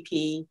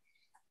 DP.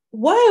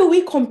 Why are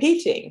we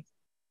competing?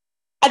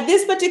 At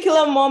this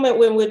particular moment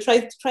when we're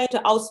trying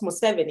to oust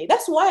Museveni,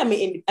 that's why I'm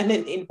an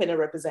independent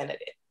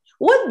representative.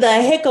 What the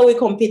heck are we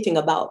competing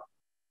about?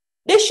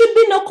 There should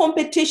be no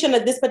competition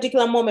at this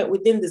particular moment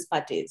within these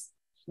parties.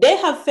 They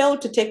have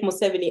failed to take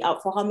Museveni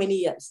out for how many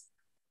years?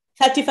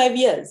 35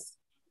 years.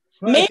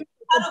 Right. Maybe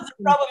part of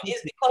the problem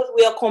is because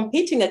we are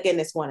competing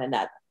against one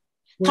another.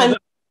 Well, can we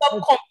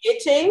stop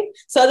competing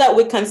so that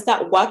we can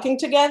start working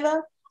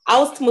together,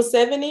 oust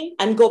Museveni,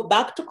 and go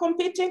back to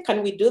competing?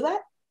 Can we do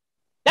that?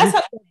 That's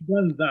how we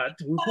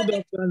could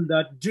have done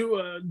that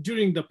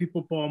during the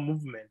People Power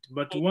movement.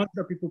 But once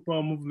the People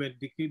Power movement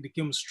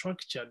became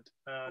structured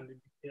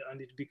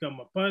and it became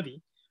a party,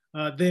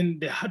 then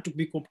there had to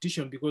be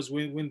competition, because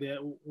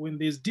when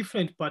there's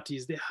different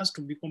parties, there has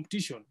to be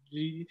competition.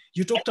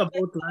 You talked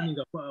about learning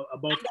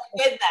about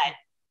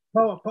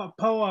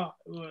power.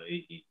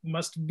 It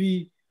must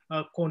be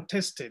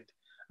contested,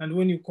 and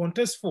when you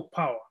contest for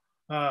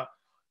power,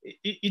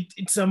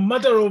 it's a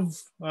matter of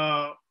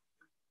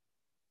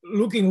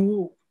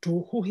looking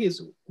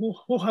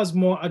who has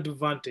more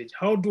advantage.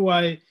 How do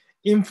I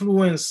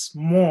influence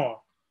more?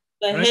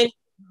 Right?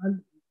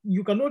 And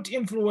you cannot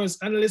influence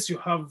unless you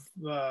have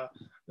the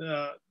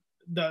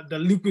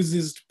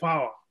liquidized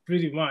power,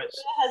 pretty much.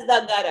 Where has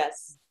that got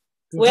us?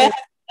 Where has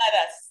that got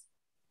us?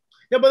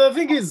 Yeah, but the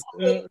thing is,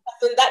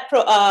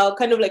 that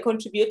kind of like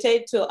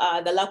contributed to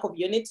the lack of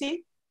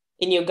unity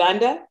in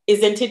Uganda?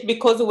 Isn't it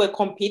because we were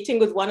competing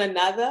with one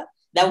another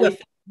that we?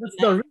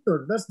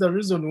 That's the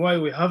reason why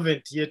we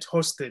haven't yet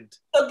hosted.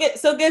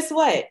 So guess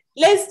what?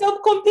 Let's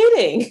stop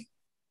competing.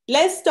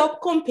 Let's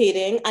stop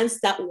competing and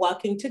start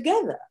working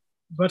together.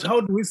 But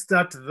how do we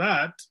start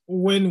that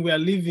when we are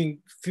leaving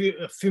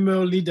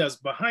female leaders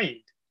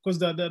behind? Because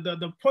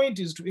the point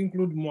is to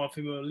include more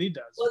female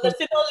leaders. Well, the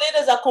female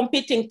leaders are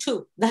competing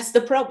too. That's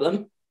the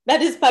problem.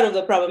 That is part of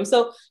the problem.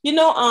 So,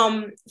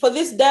 for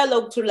this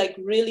dialogue to like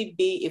really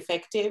be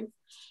effective,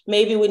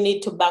 maybe we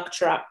need to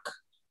backtrack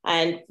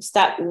and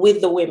start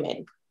with the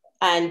women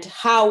and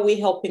how we're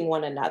helping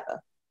one another.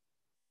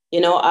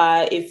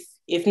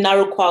 If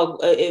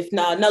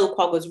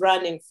Nalukwa was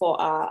running for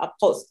a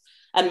post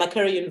at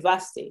Makerere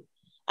University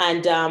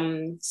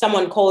and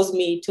someone calls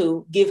me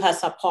to give her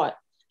support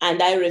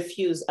and I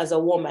refuse as a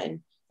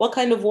woman, what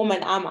kind of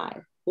woman am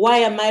I? Why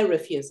am I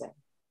refusing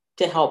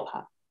to help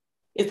her?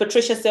 If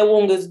Patricia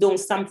Sewongo is doing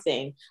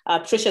something,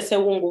 Patricia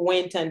Sewongo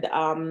went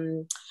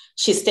and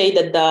she stayed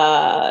at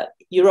the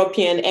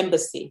European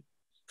embassy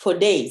for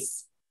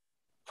days.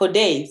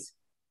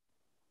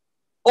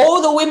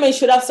 All the women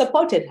should have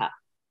supported her.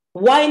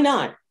 Why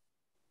not?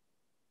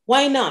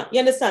 Why not? You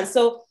understand?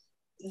 So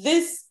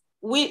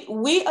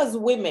we as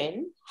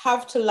women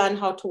have to learn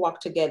how to work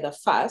together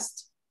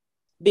first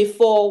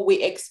before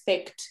we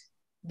expect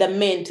the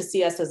men to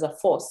see us as a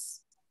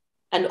force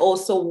and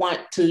also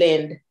want to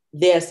lend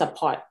their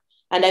support.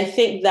 And I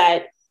think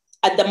that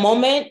at the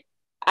moment,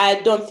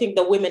 I don't think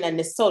the women are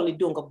necessarily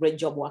doing a great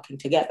job working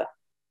together.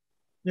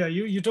 Yeah,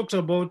 you talked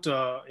about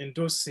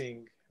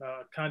endorsing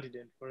a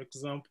candidate. For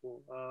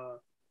example,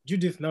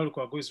 Judith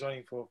Nalukwago is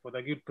running for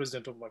the guild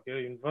president of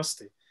Makerere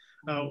University.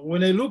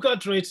 When I look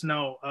at right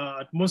now,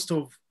 at most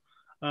of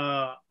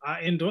her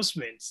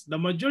endorsements, the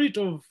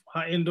majority of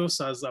her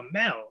endorsers are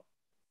male.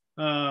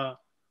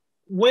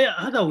 Where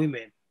other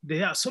women?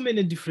 There are so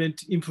many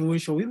different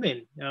influential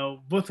women,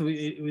 both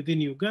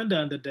within Uganda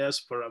and the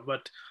diaspora.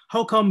 But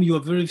how come you are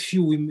very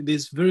few women?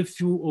 There's very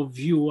few of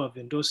you who have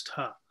endorsed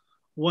her.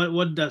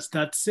 What does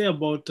that say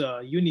about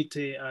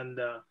unity, and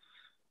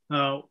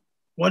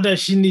what does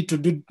she need to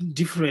do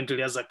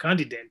differently as a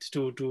candidate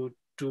to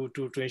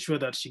ensure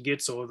that she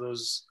gets all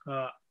those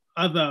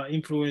other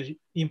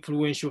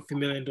influential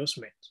female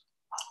endorsements?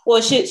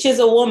 Well, she's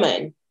a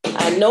woman,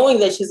 and knowing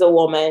that she's a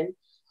woman,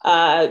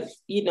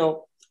 you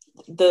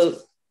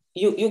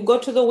go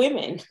to the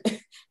women.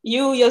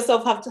 You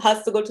yourself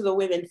has to go to the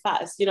women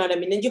first. You know what I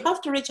mean? And you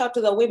have to reach out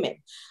to the women.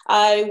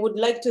 I would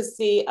like to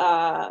see.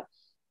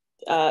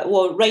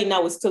 Well, right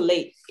now it's too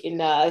late in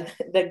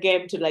the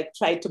game to like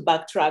try to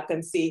backtrack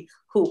and see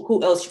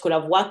who else she could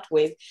have worked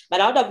with.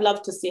 But I would have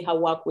loved to see her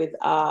work with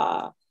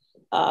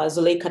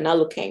Zuleika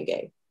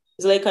Nalukenge.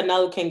 Zuleika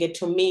Nalukenge,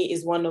 to me,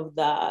 is one of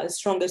the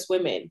strongest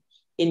women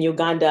in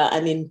Uganda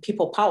and in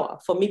people power.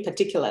 For me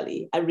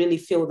particularly, I really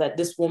feel that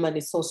this woman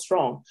is so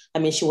strong. I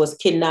mean, she was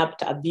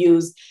kidnapped,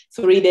 abused,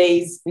 3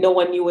 days, no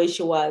one knew where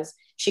she was.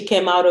 She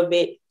came out of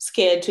it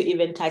scared to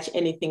even touch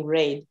anything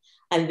red.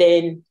 And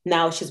then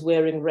now she's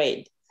wearing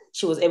red.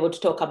 She was able to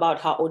talk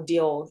about her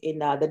ordeal in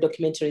the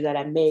documentary that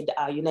I made,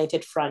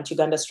 United Front,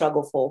 Uganda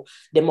Struggle for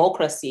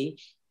Democracy,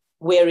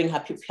 wearing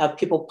her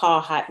people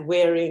power hat,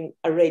 wearing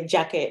a red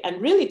jacket,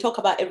 and really talk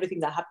about everything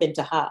that happened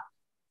to her,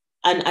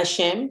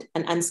 unashamed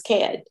and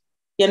unscared.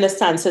 You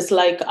understand? So it's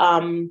like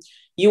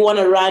you want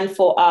to run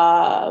for,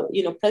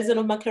 president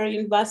of Makerere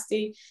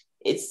University.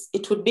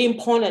 It would be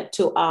important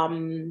to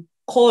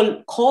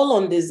call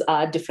on these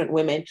different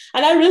women.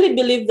 And I really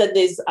believe that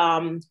there's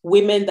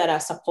women that are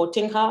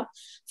supporting her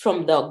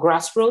from the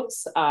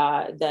grassroots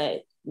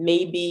that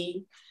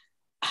maybe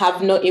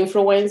have no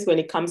influence when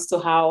it comes to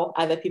how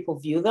other people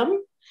view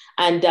them.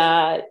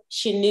 And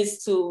she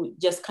needs to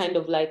just kind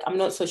of like, I'm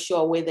not so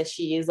sure whether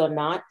she is or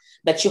not,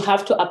 but you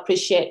have to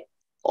appreciate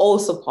all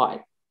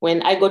support.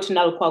 When I go to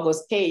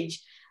Nalukwago's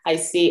page, I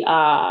see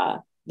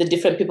the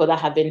different people that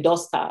have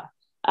endorsed her.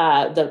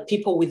 The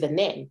people with the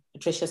name,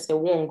 Patricia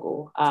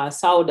Sewungu,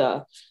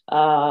 Sauda.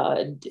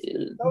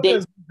 Sauda's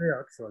not there,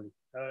 actually.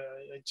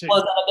 I checked.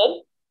 Was that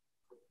again?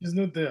 She's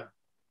not there.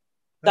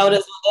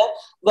 Sauda's not there?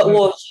 But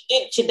well,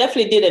 she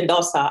definitely did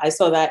endorse her. I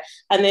saw that.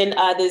 And then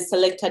there's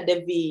Selecta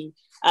Devi,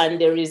 and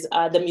there is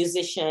the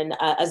musician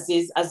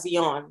Aziz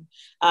Azion.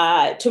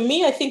 To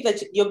me, I think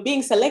that you're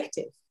being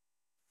selective.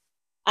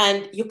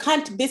 And you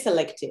can't be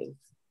selective.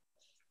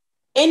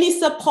 Any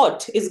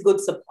support is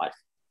good support,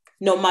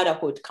 no matter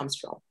who it comes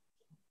from.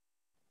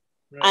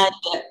 Right.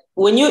 And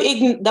when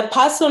you the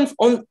person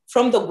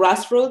from the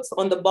grassroots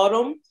on the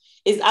bottom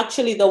is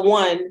actually the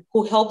one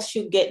who helps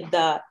you get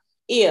the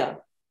ear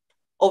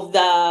of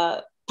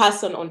the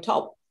person on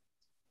top.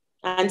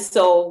 And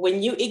so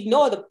when you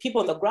ignore the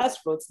people on the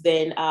grassroots,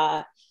 then,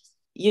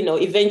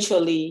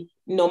 eventually,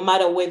 no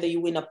matter whether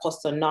you win a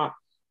post or not,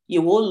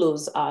 you will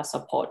lose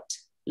support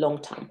long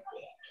term.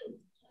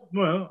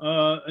 Well,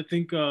 I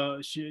think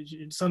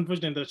it's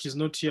unfortunate that she's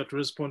not here to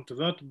respond to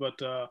that,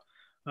 but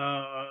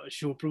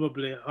she'll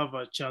probably have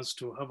a chance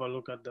to have a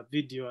look at the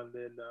video and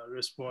then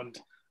respond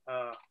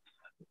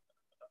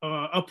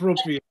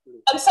appropriately.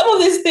 And some of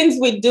these things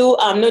we do,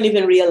 I'm not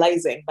even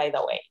realizing, by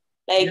the way.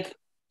 Like,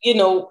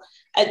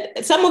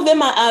 some of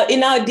them are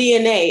in our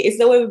DNA. It's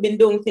the way we've been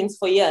doing things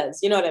for years.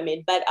 You know what I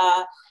mean? But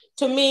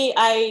to me,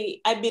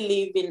 I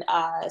believe in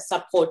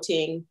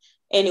supporting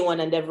anyone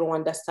and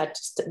everyone that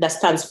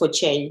stands for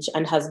change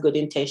and has good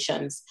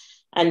intentions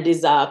and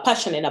is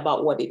passionate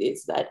about what it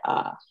is that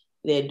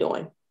they're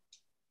doing.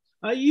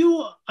 Are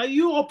you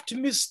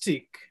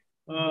optimistic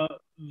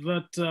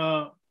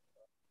that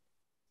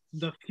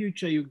the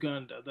future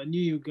Uganda, the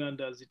new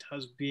Uganda as it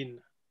has been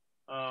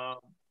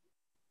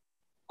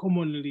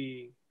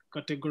commonly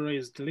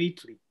categorized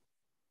lately,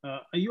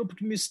 are you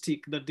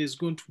optimistic that there's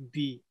going to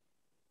be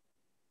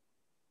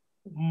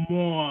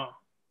more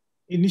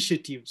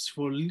initiatives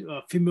for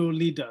female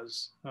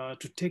leaders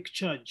to take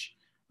charge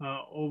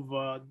of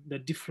the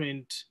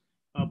different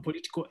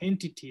political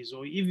entities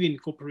or even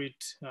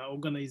corporate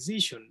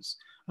organizations?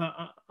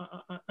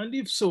 And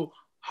if so,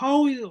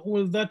 how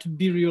will that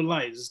be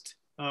realized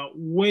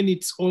when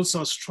it's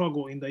also a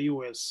struggle in the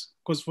US?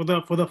 Because for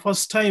the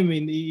first time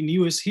in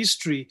US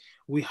history,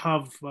 we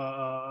have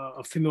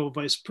a female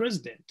vice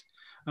president.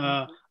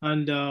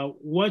 And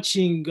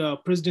watching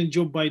President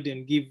Joe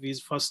Biden give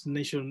his first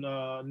nation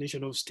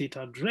of state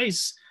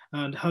address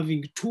and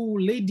having two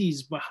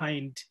ladies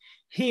behind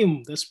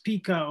him, the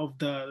Speaker of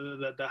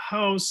the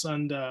House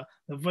and the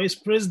Vice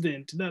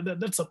President,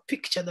 that's a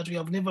picture that we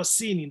have never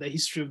seen in the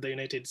history of the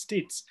United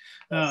States.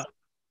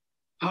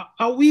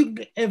 Are we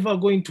ever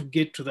going to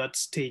get to that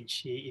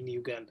stage in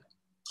Uganda?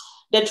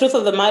 The truth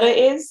of the matter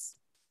is,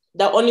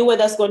 the only way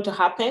that's going to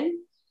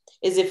happen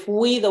is if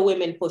we, the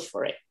women, push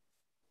for it.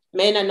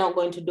 Men are not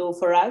going to do it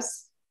for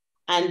us,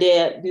 and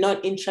they're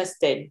not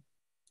interested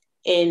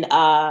in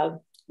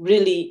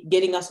really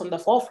getting us on the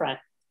forefront.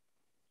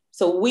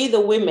 So we,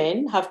 the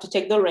women, have to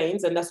take the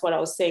reins, and that's what I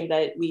was saying,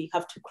 that we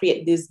have to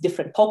create these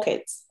different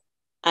pockets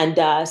and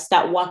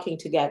start working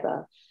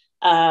together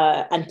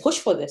and push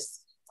for this.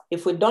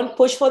 If we don't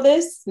push for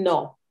this,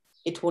 no,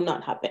 it will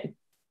not happen.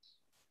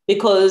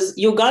 Because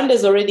Uganda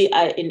is already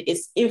in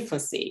its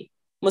infancy.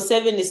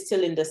 Museveni is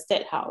still in the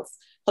state house.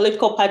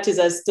 Political parties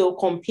are still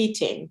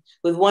competing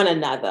with one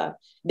another.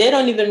 They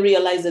don't even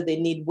realize that they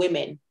need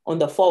women on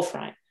the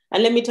forefront.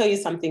 And let me tell you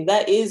something,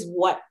 that's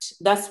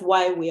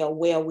why we are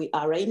where we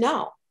are right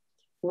now.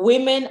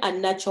 Women are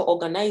natural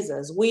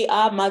organizers. We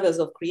are mothers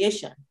of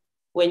creation.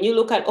 When you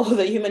look at all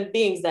the human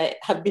beings that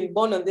have been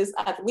born on this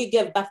earth, we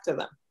gave back to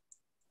them.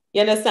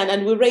 You understand?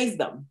 And we raise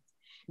them.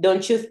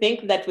 Don't you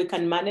think that we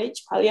can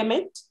manage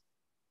parliament?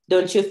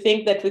 Don't you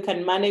think that we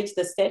can manage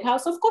the state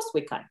house? Of course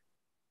we can.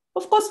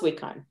 Of course we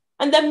can.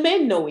 And the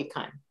men know we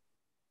can.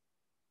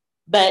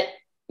 But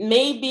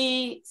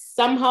maybe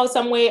somehow,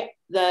 some way,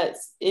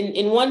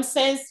 in one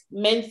sense,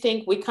 men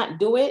think we can't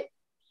do it.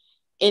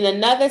 In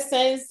another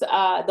sense,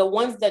 the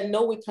ones that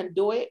know we can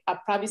do it are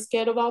probably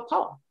scared of our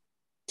power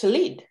to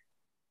lead.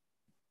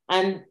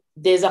 And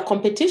there's a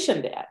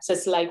competition there. So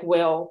it's like,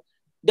 well,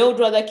 they would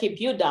rather keep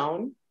you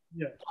down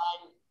and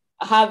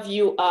have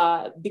you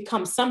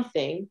become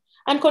something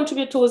and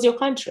contribute towards your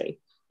country.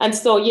 And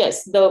so,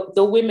 yes,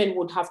 the women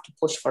would have to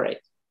push for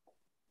it.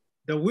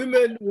 The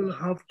women will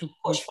have to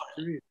push for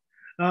it.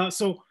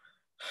 So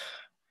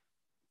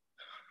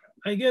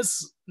I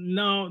guess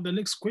now the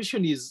next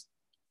question is,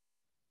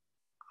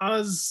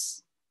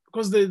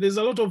 because there's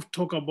a lot of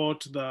talk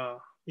about the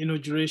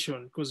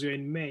inauguration, because we're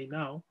in May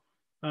now.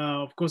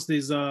 Of course,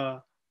 there's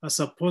a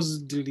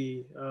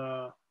supposedly,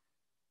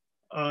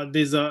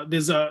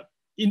 there's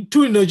in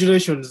two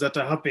inaugurations that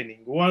are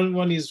happening.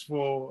 One is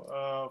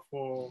for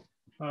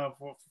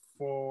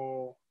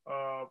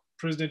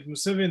President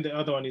Museveni, the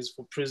other one is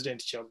for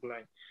President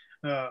Chagulanyi.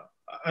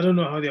 I don't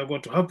know how they are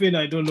going to happen.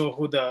 I don't know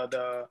who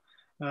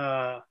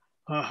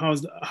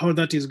how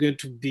that is going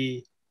to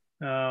be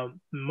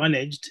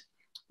managed.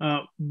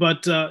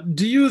 But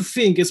do you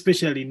think,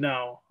 especially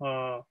now,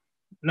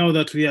 now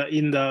that we are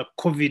in the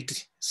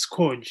COVID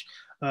scourge,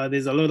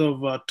 there's a lot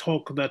of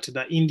talk that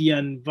the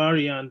Indian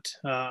variant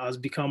has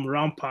become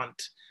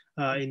rampant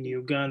in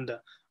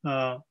Uganda.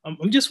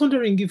 I'm just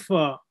wondering if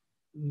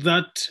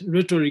that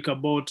rhetoric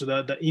about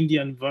the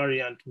Indian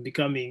variant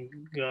becoming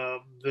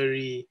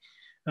very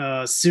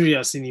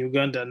serious in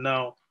Uganda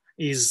now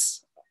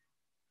is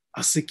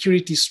a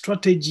security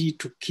strategy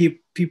to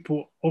keep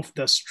people off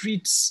the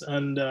streets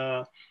and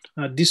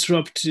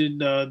disrupt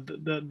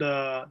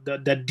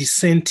the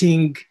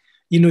dissenting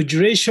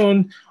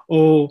inauguration,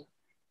 or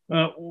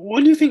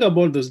what do you think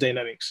about those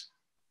dynamics?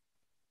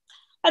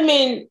 I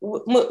mean,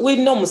 we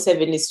know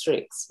Museveni's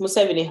tricks.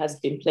 Museveni has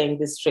been playing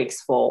these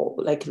tricks for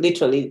like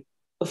literally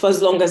for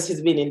as long as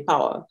he's been in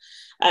power.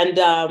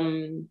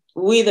 And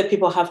we, the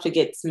people, have to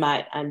get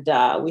smart, and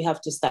we have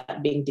to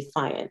start being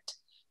defiant,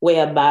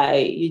 whereby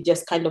you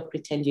just kind of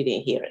pretend you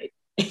didn't hear it.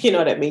 You know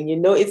what I mean? You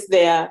know it's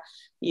there,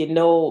 you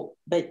know,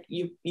 but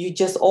you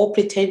just all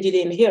pretend you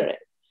didn't hear it.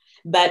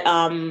 But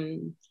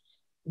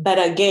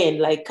again,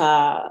 like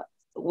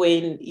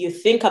when you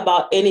think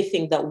about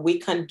anything that we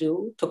can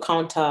do to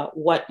counter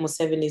what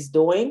Museveni is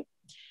doing,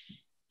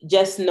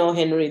 just know,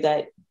 Henry,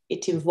 that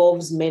it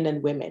involves men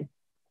and women.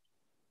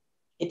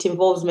 It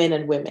involves men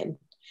and women.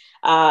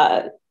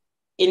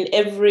 In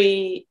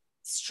every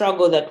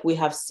struggle that we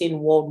have seen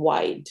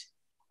worldwide,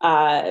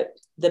 the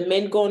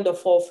men go on the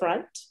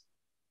forefront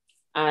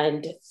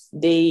and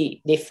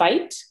they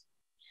fight.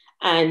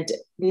 And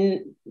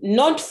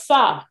not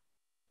far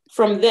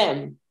from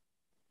them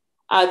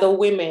are the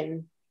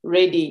women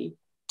ready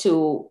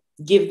to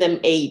give them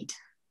aid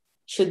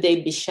should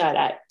they be shot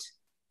at.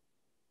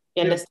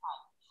 You understand?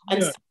 Yeah.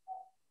 And so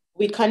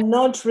we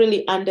cannot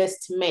really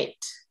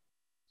underestimate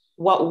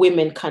what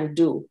women can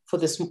do for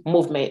this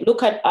movement.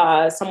 Look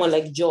at someone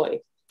like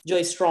Joy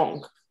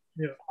Strong.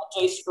 Yeah.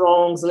 Joy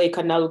Strong,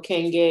 Zuleika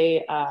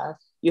Nalukenge,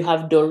 you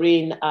have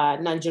Doreen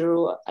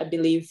Nanjiru, I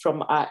believe,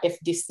 from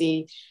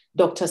FDC,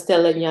 Dr.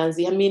 Stella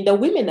Nyanzi. I mean, the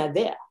women are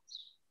there.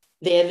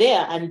 They're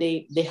there, and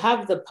they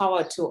have the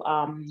power to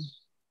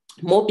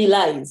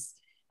mobilize,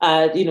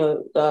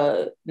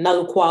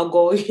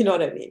 Nalukwago, you know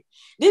what I mean?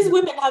 These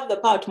women have the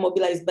power to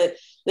mobilize, but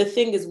the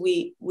thing is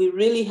we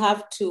really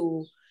have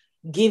to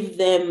give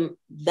them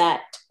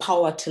that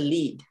power to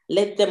lead.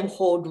 Let them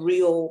hold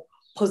real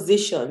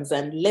positions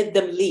and let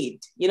them lead.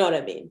 You know what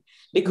I mean?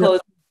 Because,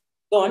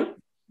 yeah. Go on.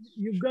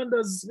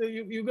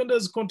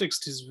 Uganda's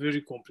context is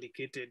very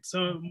complicated.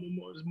 So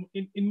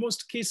in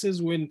most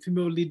cases, when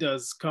female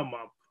leaders come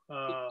up,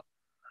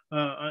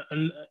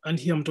 and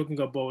here I'm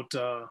talking about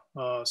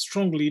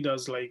strong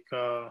leaders like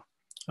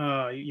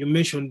you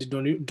mentioned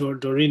Doreen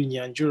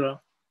Nyanjura,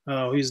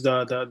 who is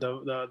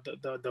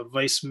the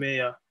vice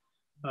mayor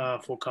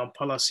for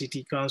Kampala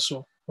City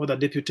Council, or the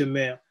deputy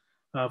mayor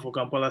for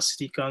Kampala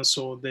City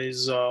Council.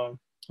 There's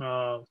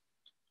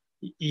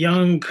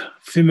young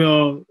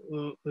female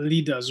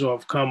leaders who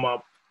have come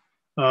up,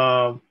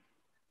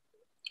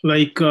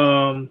 like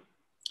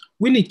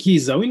Winnie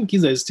Kiza. Winnie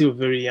Kiza is still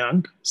very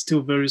young,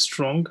 still very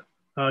strong.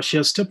 She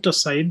has stepped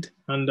aside,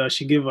 and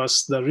she gave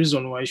us the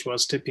reason why she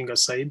was stepping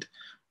aside.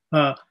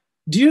 Do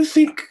you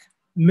think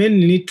men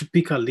need to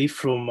pick a leaf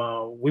from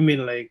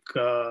women like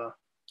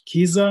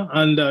Kiza?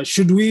 And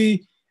should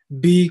we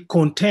be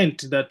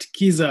content that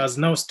Kiza has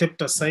now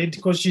stepped aside?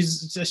 Because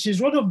she's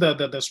one of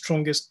the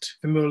strongest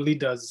female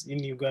leaders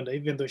in Uganda,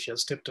 even though she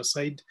has stepped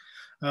aside.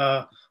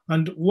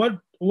 And what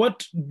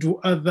do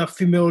other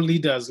female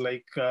leaders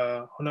like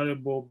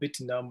Honorable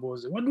Betty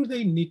Namboze, what do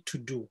they need to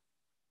do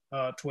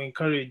to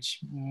encourage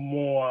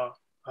more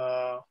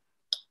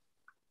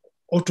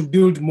or to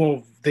build more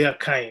of their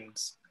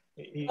kinds?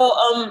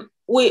 So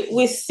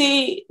we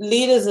see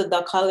leaders of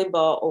the caliber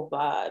of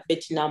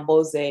Betty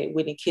Namboze,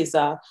 Winnie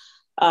Kiza,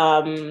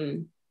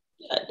 and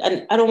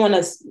I don't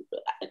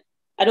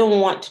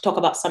want to talk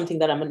about something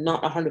that I'm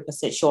not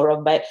 100% sure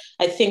of, but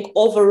I think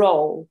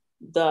overall,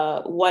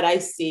 what I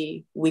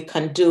see we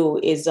can do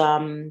is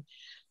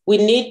we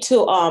need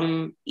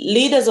to,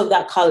 leaders of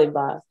that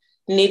caliber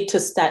need to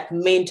start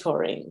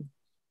mentoring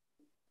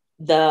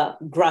the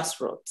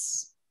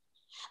grassroots.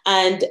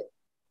 And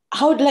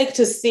I would like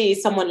to see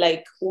someone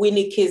like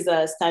Winnie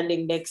Kiza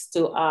standing next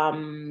to,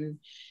 all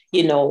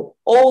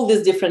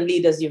these different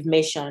leaders you've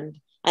mentioned,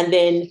 and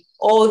then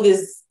all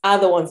these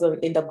other ones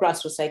in the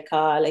grassroots, like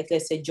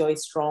let's say Joy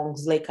Strong,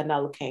 Zuleika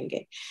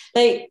Nalukenge.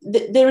 Like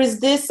there is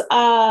this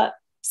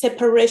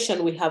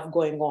separation we have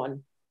going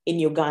on in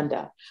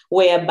Uganda,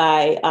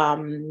 whereby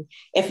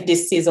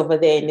FDC is over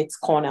there in its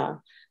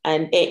corner,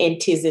 and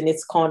ANTs in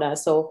its corner.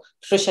 So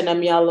Patricia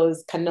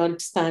Namyalo's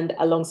cannot stand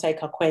alongside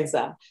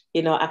Kakwenza.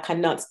 I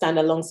cannot stand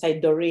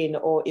alongside Doreen,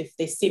 or if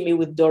they see me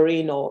with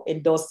Doreen or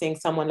endorsing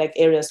someone like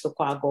Arias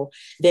Lukwago,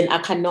 then I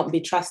cannot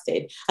be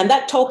trusted. And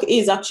that talk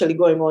is actually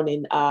going on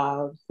in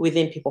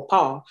within People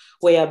Power,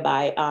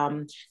 whereby,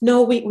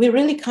 no, we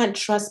really can't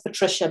trust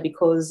Patricia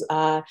because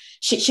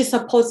she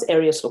supports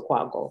Arias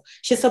Lukwago.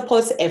 She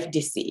supports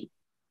FDC.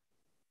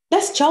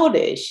 That's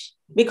childish,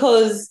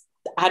 because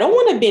I don't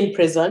want to be in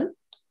prison.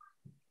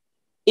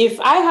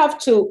 If I have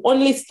to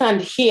only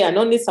stand here and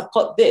only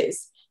support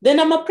this, then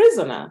I'm a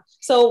prisoner.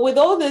 So with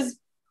all these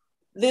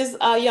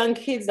young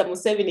kids that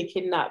Museveni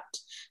kidnapped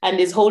and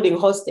is holding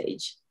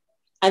hostage,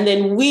 and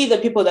then we, the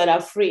people that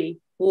are free,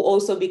 will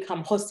also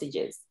become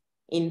hostages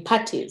in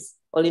parties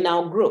or in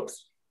our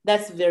groups,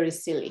 that's very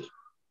silly.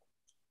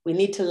 We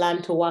need to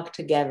learn to work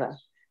together.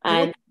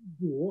 And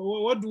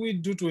what do we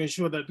do to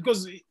ensure that?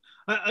 Because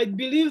I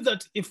believe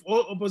that if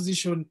all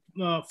opposition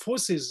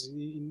forces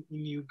in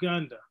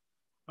Uganda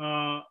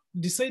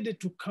decided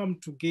to come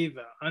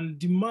together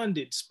and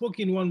spoke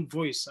in one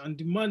voice and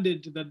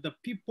demanded that the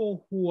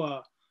people who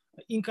are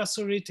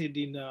incarcerated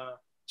in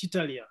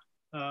Chitalia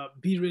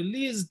be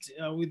released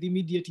with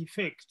immediate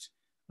effect,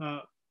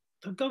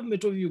 the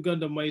government of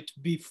Uganda might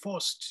be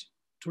forced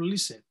to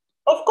listen.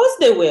 Of course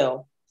they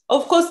will.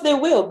 Of course they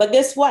will. But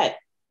guess what?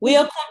 We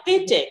are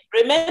competing.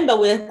 Remember,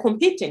 we're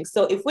competing.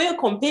 So if we are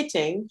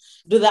competing,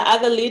 do the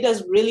other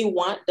leaders really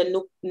want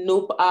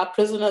the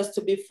prisoners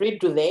to be freed?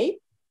 Do they?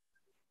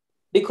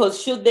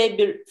 Because should they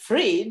be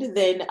freed,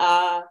 then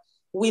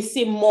we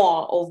see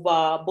more of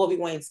Bobby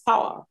Wine's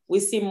power. We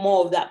see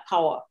more of that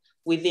power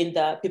within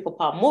the People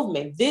Power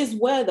movement. These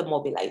were the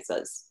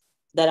mobilizers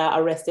that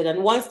are arrested.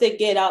 And once they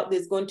get out,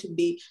 there's going to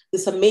be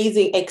this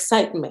amazing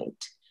excitement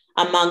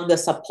among the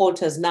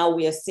supporters. Now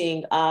we are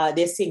seeing,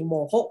 they're seeing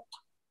more hope.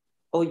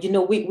 Or,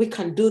 we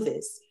can do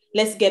this.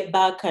 Let's get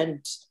back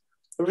and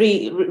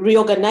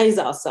reorganize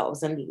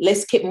ourselves and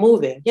let's keep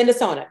moving. You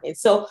understand what I mean?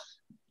 So,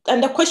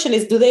 and the question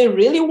is, do they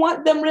really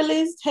want them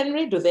released,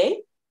 Henry? Do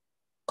they?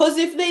 Because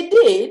if they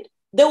did,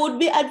 they would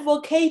be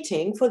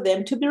advocating for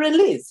them to be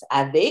released.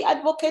 Are they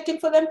advocating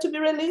for them to be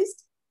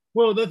released?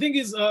 Well, the thing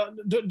is,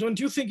 don't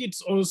you think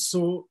it's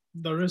also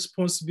the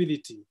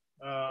responsibility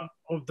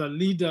of the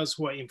leaders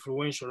who are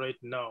influential right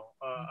now,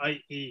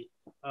 i.e.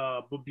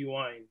 Bobby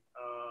Wine,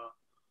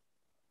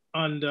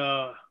 and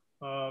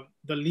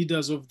the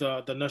leaders of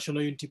the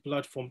National Unity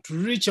Platform, to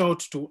reach out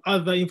to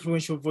other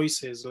influential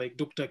voices like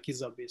Dr.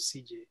 Kizza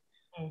Besigye,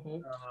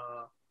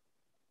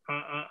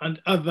 and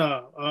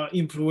other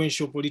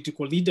influential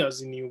political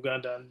leaders in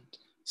Uganda, and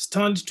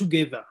stand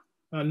together.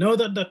 Now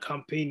that the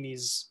campaign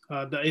is,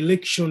 the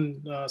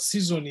election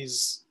season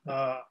is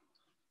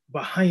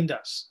behind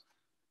us,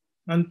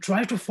 and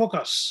try to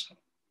focus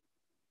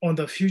on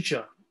the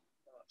future,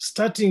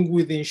 starting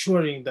with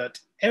ensuring that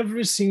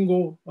every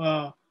single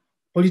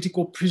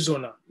political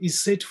prisoner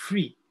is set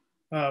free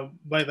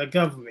by the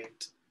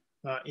government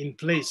in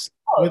place.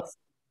 Whether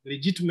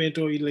legitimate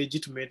or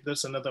illegitimate,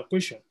 that's another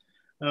question.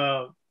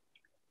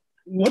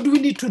 What do we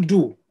need to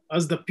do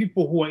as the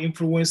people who are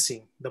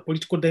influencing the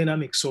political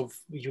dynamics of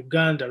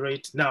Uganda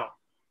right now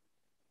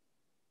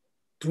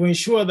to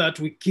ensure that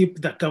we keep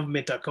the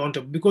government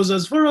accountable? Because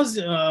as far as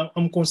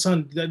I'm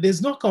concerned,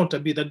 there's no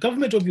accountability. The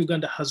government of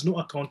Uganda has no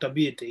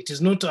accountability. It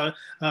is not,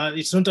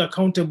 it's not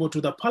accountable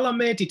to the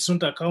parliament. It's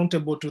not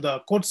accountable to the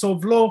courts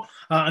of law.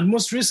 And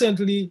most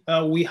recently,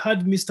 we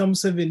had Mr.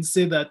 Museveni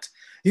say that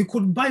he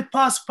could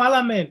bypass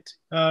parliament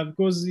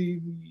because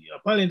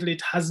apparently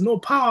it has no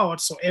power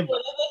whatsoever.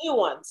 Whatever he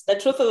wants. The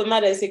truth of the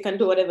matter is he can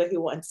do whatever he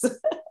wants.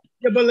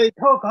 Yeah, but like,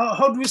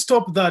 how do we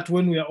stop that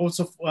when we are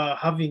also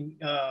having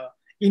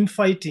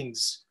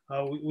infightings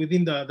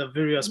within the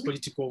various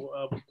political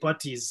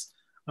parties,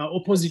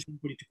 opposition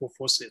political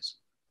forces?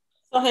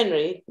 So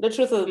Henry, the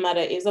truth of the matter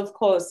is, of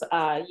course,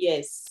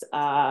 yes,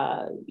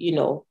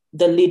 the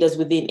leaders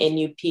within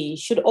NUP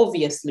should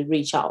obviously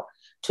reach out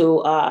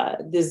to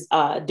these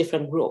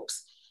different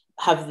groups.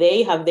 Have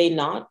they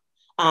not?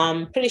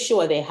 I'm pretty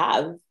sure they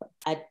have.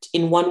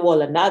 In one way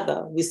or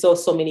another, we saw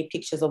so many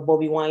pictures of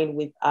Bobby Wine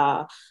with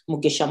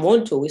Mugisha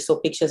Muntu. We saw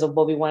pictures of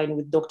Bobby Wine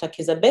with Dr.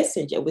 Kizza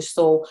Besigye. We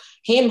saw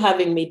him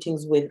having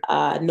meetings with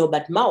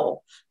Norbert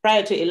Mao.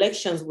 Prior to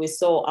elections, we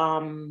saw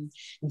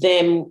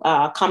them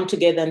come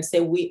together and say,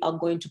 we are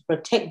going to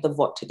protect the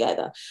vote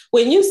together.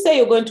 When you say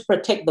you're going to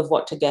protect the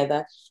vote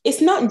together,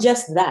 it's not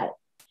just that.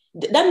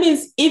 That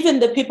means even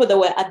the people that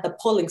were at the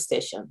polling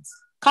stations.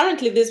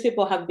 Currently, these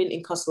people have been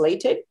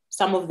incarcerated.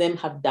 Some of them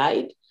have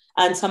died.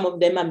 And some of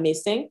them are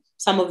missing.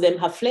 Some of them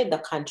have fled the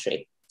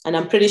country. And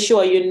I'm pretty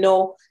sure you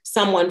know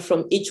someone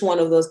from each one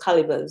of those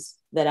calibers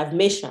that I've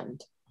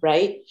mentioned,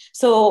 right?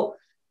 So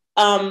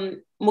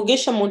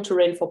Mugisha Muntu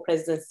ran for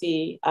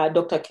presidency, from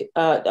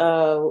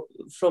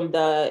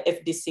the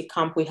FDC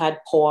camp, we had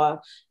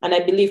Poa. And I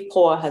believe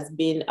Poa has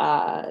been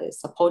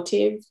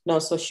supportive,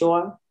 not so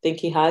sure, I think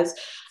he has.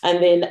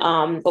 And then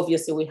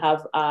obviously we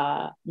have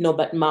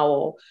Norbert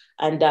Mao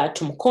and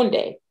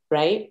Tumukunde,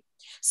 right?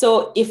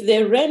 So if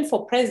they ran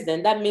for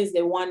president, that means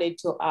they wanted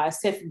to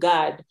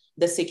safeguard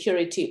the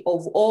security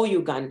of all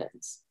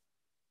Ugandans,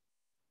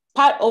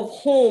 part of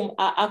whom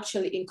are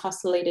actually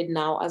incarcerated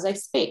now as I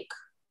speak.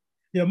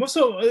 Yeah,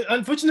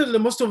 unfortunately,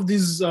 most of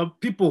these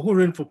people who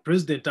ran for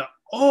president are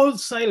all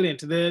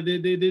silent.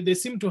 They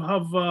seem to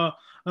have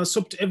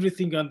swept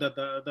everything under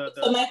the.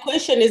 So my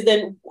question is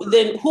then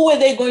who are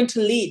they going to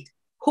lead?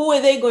 Who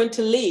are they going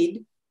to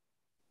lead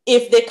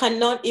if they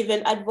cannot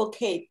even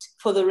advocate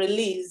for the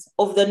release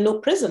of the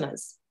new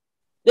prisoners?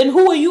 Then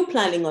who are you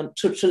planning on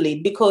to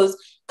lead? Because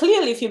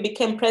clearly, if you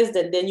became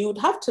president, then you would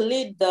have to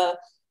lead the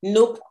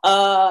new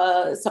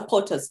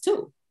supporters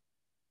too.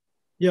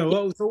 Yeah,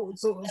 well,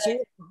 so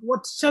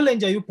what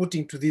challenge are you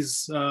putting to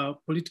these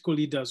political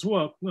leaders who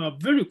are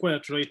very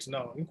quiet right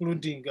now,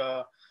 including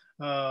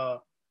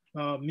Mr.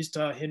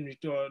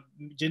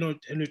 General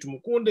Henry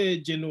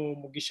Tumukunde, General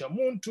Mugisha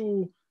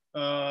Muntu,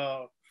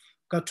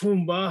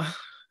 Katumba,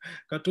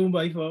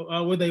 if,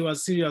 whether he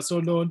was serious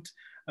or not,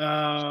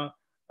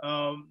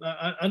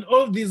 and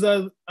all these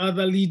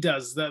other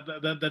leaders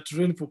that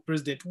run for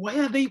president? Why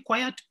are they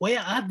quiet? Where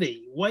are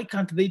they? Why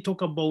can't they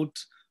talk about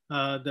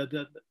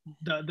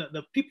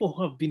the people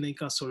who have been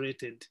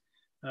incarcerated?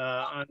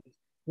 And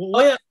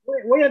why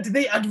aren't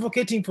they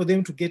advocating for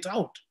them to get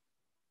out?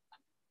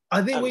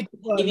 Are they waiting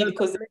for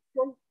because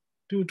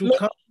to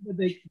come,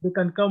 they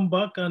can come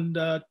back and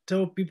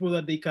tell people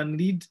that they can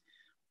lead?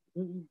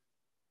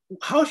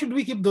 How should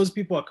we keep those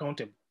people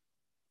accountable?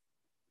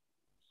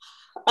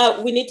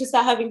 We need to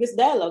start having this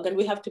dialogue, and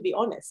we have to be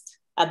honest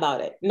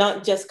about it,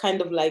 not just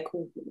kind of like,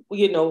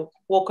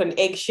 walk on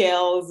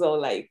eggshells or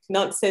like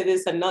not say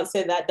this and not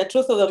say that. The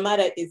truth of the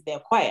matter is they're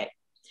quiet.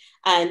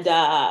 And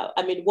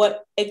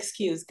what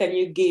excuse can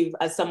you give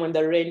as someone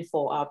that ran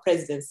for our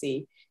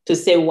presidency to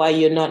say why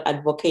you're not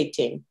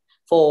advocating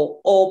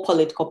for all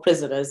political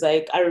prisoners?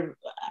 Like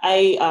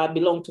I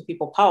belong to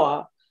People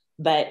Power,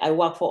 but I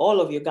work for all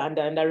of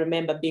Uganda. And I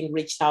remember being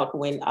reached out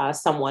when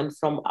someone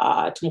from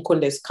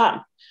Tumukunde's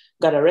camp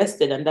got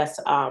arrested, and that's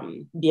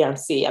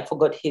BNC. I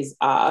forgot his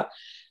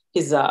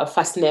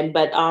first name,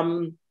 but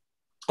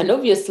and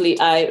obviously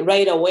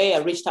right away I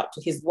reached out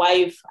to his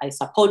wife. I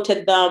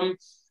supported them.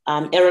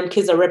 Aaron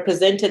Kiza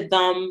represented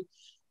them,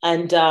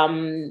 and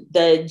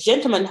the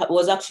gentleman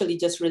was actually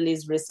just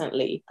released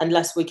recently. And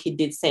last week he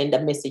did send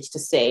a message to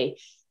say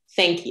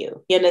thank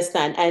you. You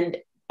understand? And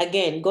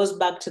again, goes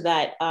back to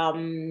that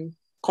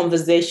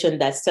conversation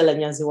that Stella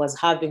Nyanzi was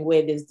having,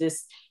 where there's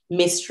this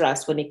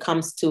mistrust when it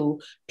comes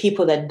to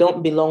people that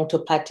don't belong to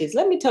parties.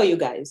 Let me tell you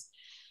guys,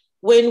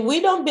 when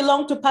we don't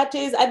belong to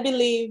parties, I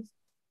believe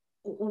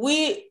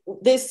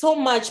there's so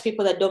much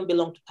people that don't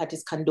belong to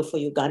parties can do for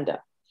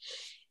Uganda.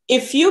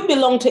 If you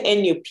belong to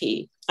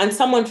NUP and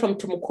someone from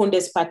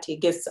Tumukunde's party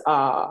gets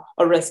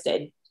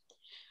arrested,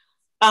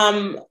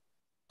 and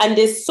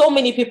there's so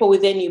many people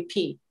with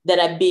NUP that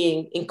are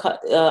being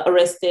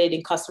arrested,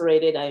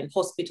 incarcerated, and in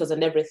hospitals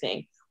and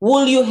everything,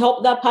 will you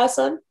help that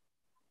person?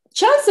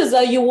 Chances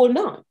are you will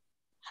not.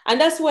 And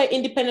that's where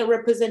independent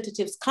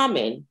representatives come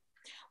in.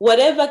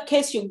 Whatever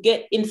case you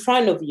get in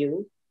front of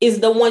you is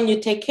the one you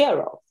take care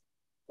of.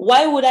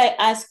 Why would I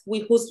ask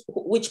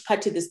which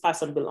party this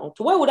person belongs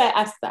to? Why would I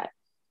ask that?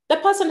 The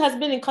person has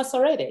been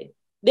incarcerated.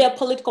 They are a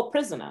political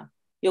prisoner.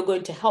 You're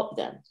going to help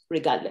them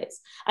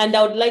regardless. And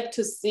I would like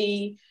to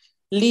see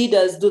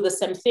leaders do the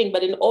same thing.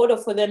 But in order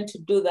for them to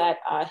do that,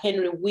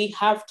 Henry, we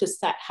have to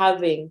start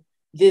having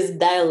these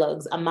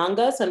dialogues among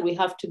us, and we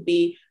have to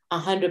be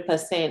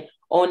 100%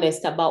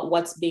 honest about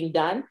what's being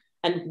done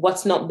and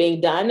what's not being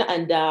done.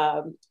 And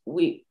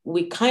we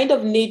kind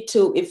of need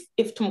to,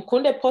 if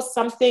Tumukunde posts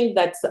something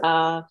that's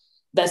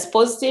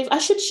positive, I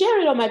should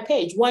share it on my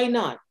page. Why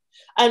not?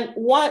 And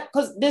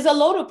because there's a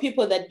lot of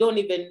people that don't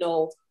even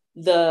know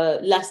the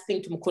last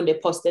thing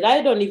Tumukunde posted.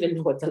 I don't even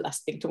know what the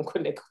last thing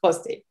Tumukunde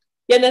posted.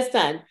 You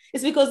understand?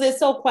 It's because they're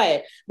so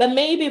quiet. But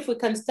maybe if we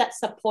can start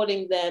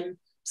supporting them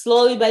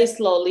slowly by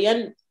slowly,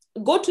 and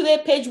go to their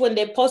page when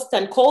they post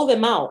and call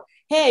them out.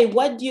 Hey,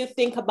 what do you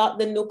think about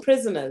the new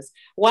prisoners?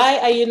 Why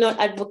are you not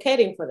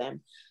advocating for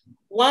them?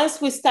 Once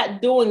we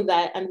start doing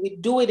that and we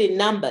do it in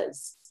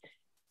numbers,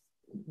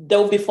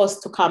 they'll be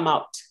forced to come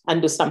out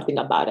and do something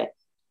about it.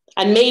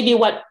 And maybe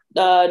what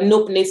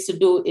NUP needs to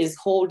do is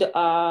hold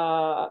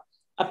a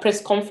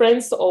press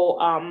conference or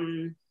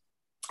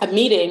a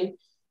meeting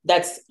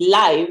that's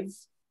live,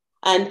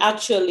 and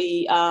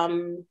actually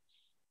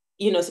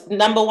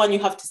number one, you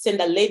have to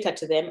send a letter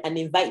to them and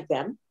invite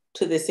them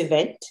to this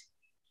event.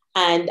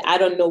 And I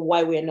don't know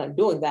why we're not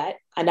doing that.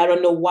 And I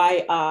don't know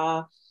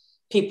why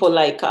people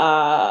like,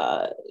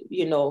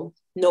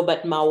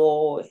 Norbert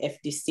Mao,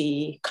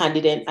 FDC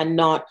candidate, and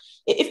not.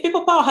 If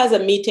People Power has a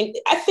meeting,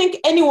 I think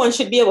anyone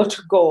should be able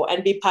to go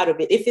and be part of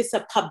it if it's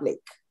a public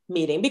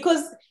meeting,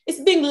 because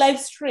it's being live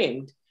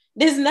streamed.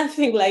 There's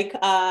nothing like,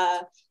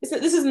 this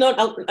is not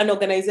an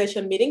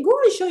organization meeting. Go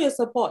and show your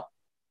support.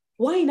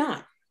 Why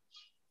not?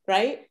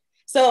 Right?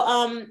 So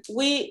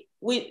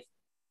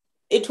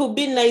it would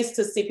be nice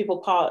to see People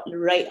Power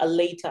write a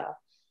letter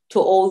to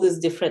all these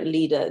different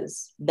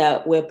leaders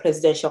that were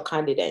presidential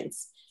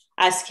candidates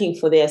asking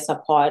for their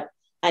support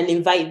and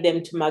invite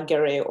them to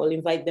Magere or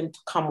invite them to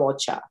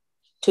Kamocha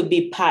to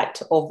be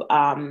part of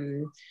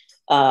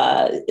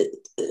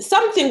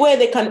something where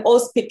they can all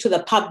speak to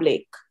the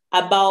public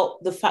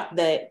about the fact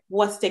that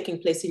what's taking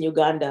place in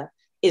Uganda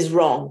is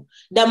wrong.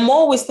 The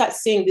more we start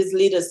seeing these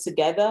leaders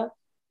together,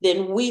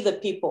 then we, the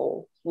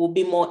people, will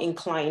be more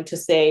inclined to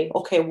say,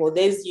 okay, well,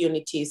 there's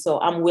unity, so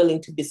I'm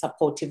willing to be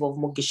supportive of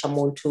Mugisha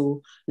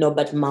Muntu,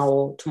 Norbert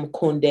Mao,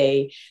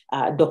 Tumukunde,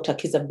 Dr.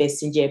 Kiza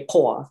Besigye,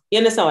 Poa. You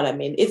understand what I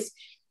mean? It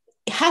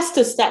has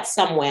to start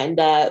somewhere, and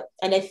I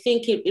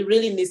think it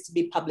really needs to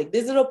be public.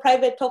 These little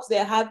private talks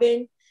they're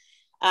having,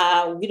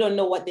 we don't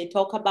know what they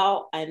talk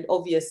about, and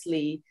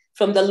obviously,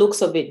 from the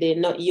looks of it, they're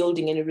not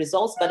yielding any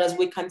results. But as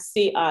we can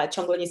see,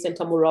 Changoni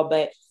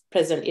Sentamurobe,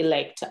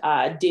 President-elect,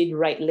 did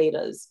write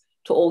letters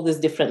to all these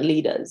different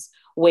leaders,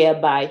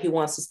 whereby he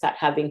wants to start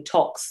having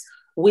talks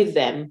with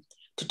them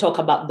to talk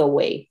about the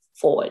way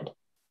forward.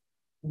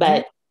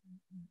 But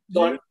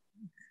do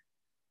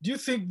you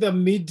think the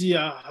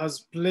media has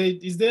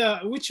played,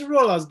 which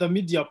role has the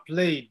media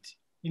played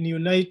in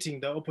uniting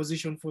the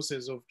opposition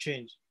forces of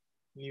change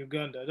in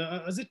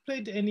Uganda? Has it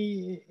played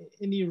any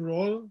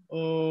role,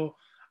 or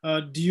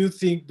do you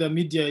think the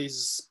media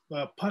is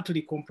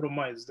partly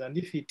compromised? And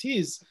if it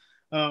is,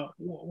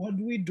 what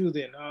do we do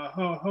then?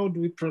 How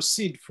do we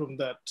proceed from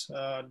that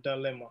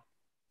dilemma?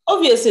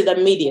 Obviously, the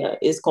media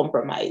is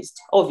compromised.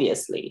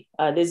 Obviously,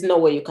 there's no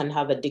way you can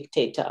have a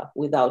dictator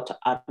without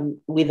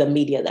with a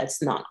media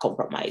that's not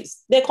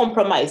compromised. They're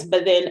compromised,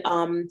 but then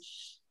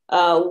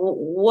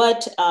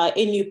what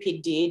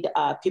NUP did,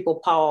 People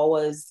Power,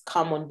 was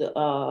come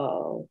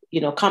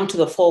to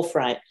the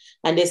forefront,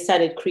 and they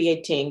started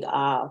creating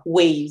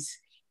ways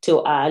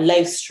to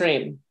live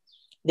stream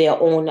their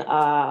own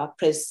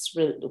press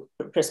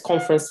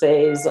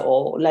conferences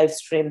or live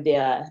stream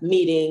their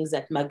meetings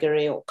at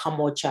Magere or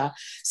Kamocha.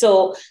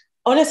 So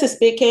honestly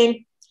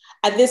speaking,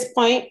 at this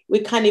point, we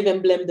can't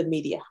even blame the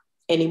media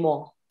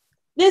anymore.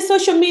 There's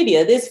social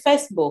media, there's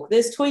Facebook,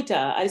 there's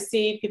Twitter. I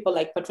see people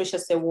like Patricia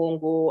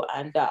Sewungu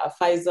and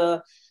Pfizer,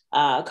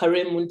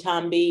 Karim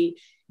Muntambi.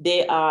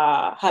 They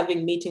are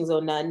having meetings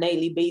on a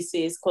nightly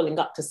basis, calling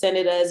up to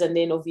senators. And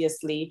then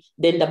obviously,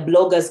 then the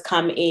bloggers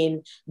come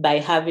in by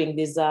having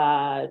these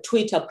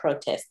Twitter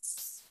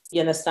protests,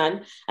 you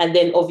understand? And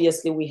then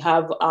obviously we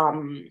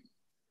also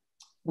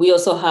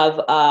have,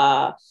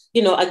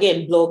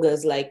 again,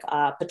 bloggers like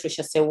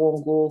Patricia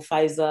Sewungu,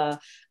 Pfizer,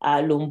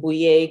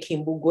 Lumbuye,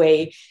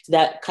 Kimbugwe,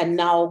 that can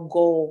now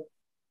go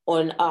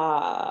on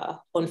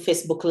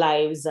Facebook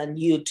Lives and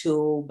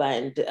YouTube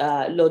and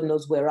Lord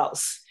knows where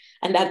else,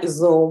 and that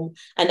Zoom,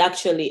 and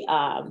actually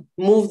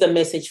move the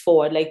message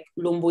forward. Like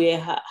Lumbuye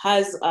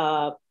has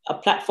a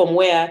platform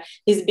where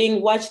he's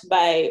being watched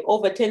by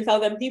over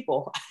 10,000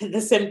 people at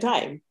the same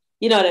time.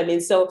 You know what I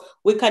mean? So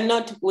we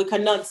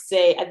cannot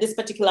say at this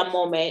particular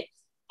moment,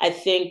 I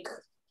think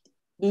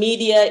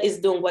media is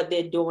doing what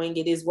they're doing.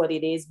 It is what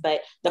it is.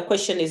 But the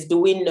question is, do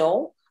we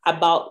know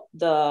about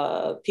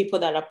the people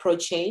that are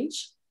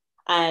pro-change,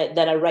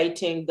 that are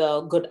writing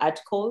the good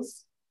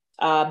articles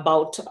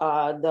about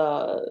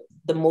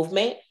the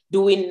movement?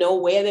 Do we know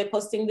where they're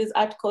posting these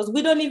articles?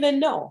 We don't even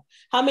know.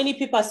 How many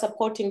people are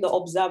supporting the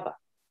Observer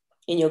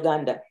in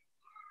Uganda?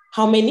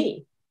 How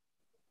many?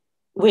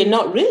 We're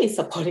not really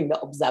supporting the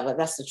Observer,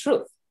 that's the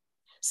truth.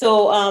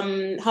 So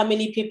how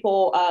many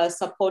people are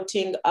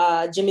supporting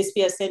Jimmy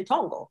Spears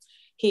Sentongo?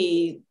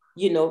 He,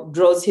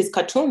 draws his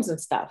cartoons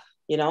and stuff,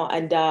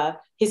 and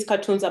his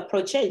cartoons are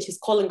pro-change. He's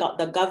calling out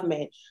the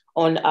government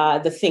on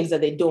the things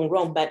that they're doing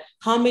wrong. But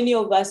how many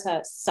of us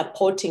are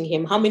supporting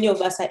him? How many of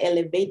us are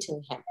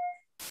elevating him?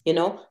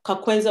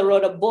 Kakwenza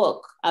wrote a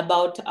book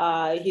about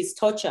his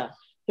torture.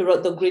 He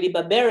wrote The Greedy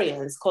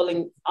Barbarians,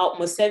 calling out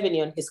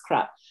Museveni on his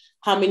crap.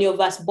 How many of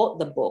us bought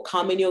the book?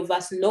 How many of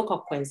us know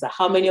Kakwenza?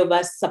 How many of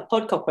us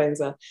support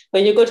Kakwenza?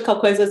 When you go to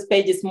Kakwenza's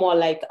page, it's more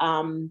like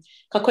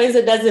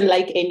Kakwenza doesn't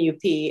like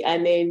NUP.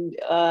 And then,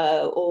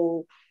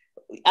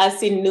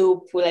 us in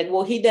NUP, we're like,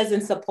 well, he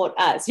doesn't support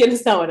us. You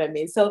understand what I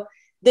mean? So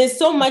there's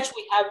so much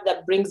we have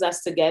that brings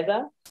us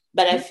together.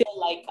 But I feel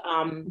like...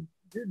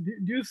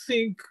 do you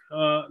think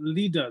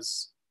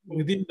leaders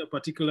within the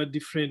particular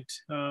different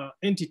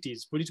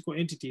entities, political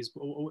entities,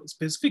 or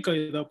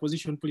specifically the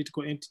opposition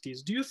political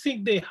entities, do you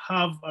think they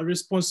have a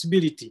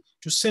responsibility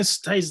to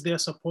sensitize their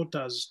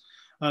supporters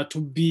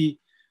to be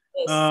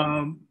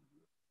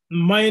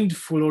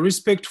mindful or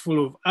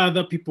respectful of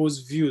other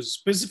people's views?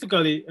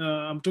 Specifically,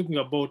 I'm talking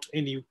about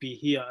NUP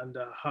here and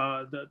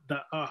how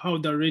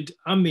the Red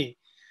Army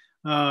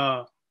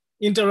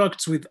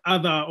interacts with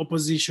other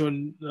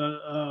opposition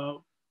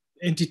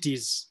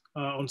entities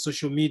on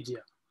social media.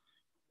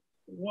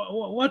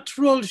 What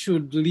role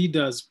should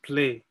leaders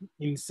play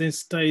in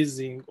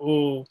sensitizing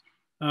or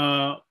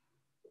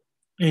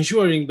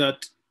ensuring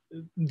that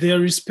their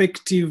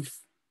respective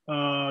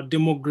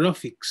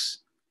demographics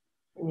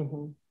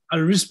are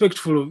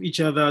respectful of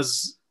each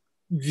other's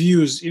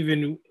views,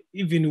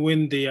 even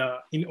when they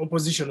are in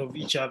opposition of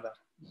each other?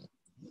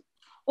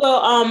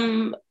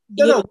 Well,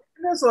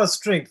 weakness or a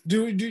strength?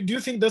 Do you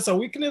think that's a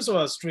weakness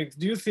or a strength?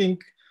 Do you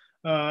think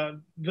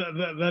that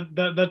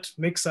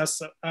makes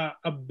us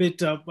a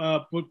better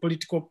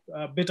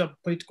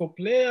political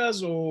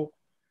players, or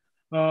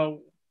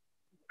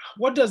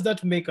what does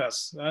that make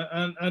us?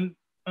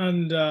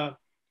 And to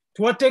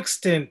what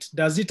extent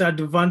does it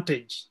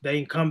advantage the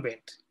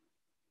incumbent?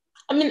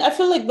 I mean, I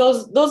feel like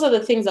those are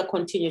the things that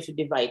continue to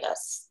divide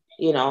us,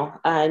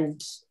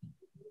 and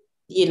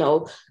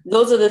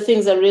those are the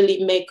things that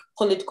really make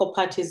political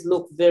parties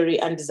look very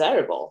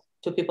undesirable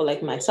to people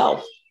like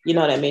myself. You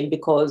know what I mean?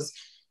 Because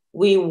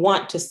we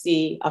want to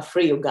see a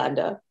free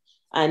Uganda,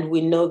 and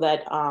we know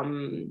that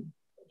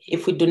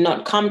if we do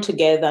not come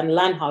together and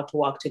learn how to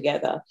work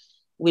together,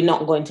 we're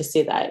not going to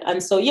see that.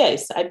 And so,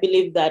 yes, I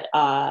believe that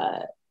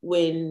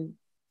when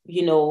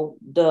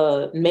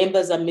the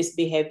members are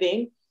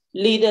misbehaving,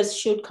 leaders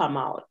should come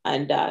out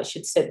and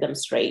should set them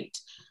straight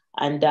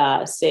and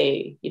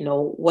say,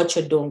 what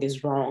you're doing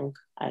is wrong,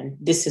 and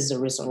this is the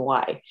reason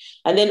why.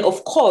 And then,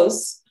 of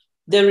course,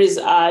 there is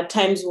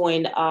times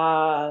when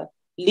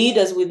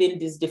leaders within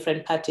these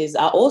different parties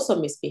are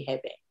also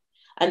misbehaving.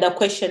 And the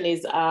question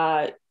is,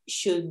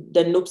 should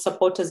the NUP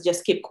supporters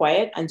just keep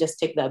quiet and just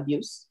take the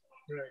abuse?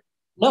 Right.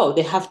 No,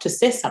 they have to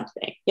say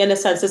something. You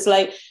understand? So it's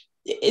like,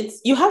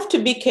 you have to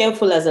be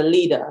careful as a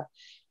leader.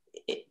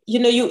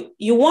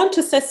 You want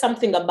to say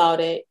something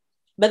about it,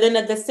 but then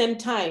at the same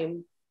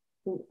time,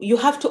 you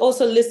have to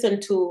also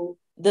listen to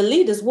the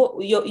leaders,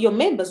 your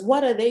members,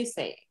 what are they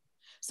saying?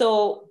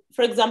 So,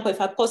 for example, if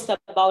I post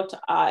about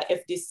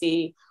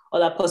FDC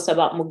or I post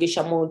about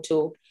Mugisha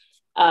Muntu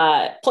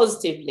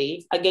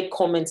positively, I get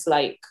comments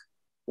like,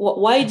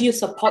 why do you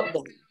support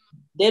them?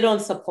 They don't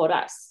support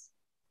us.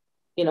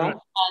 Right. And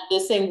they're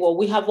saying, well,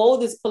 we have all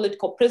these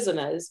political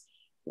prisoners.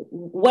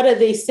 What are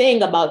they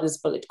saying about these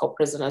political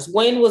prisoners?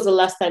 When was the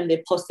last time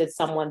they posted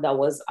someone that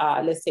was,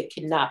 let's say,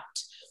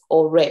 kidnapped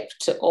or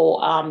raped or,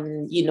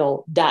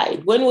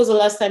 died? When was the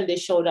last time they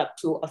showed up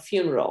to a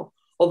funeral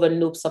of a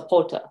NUP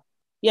supporter?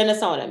 You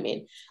understand what I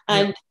mean?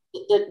 And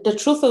the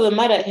truth of the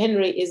matter,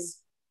 Henry, is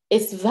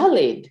it's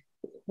valid.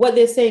 What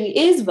they're saying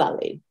is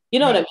valid. You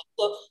know what I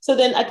mean? So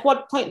then at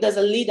what point does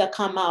a leader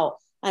come out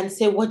and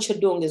say what you're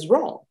doing is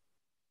wrong?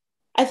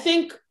 I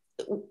think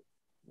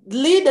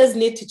leaders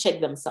need to check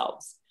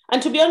themselves.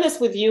 And to be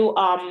honest with you,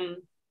 I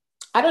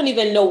don't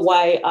even know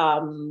why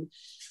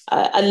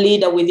a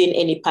leader within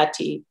any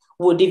party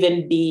would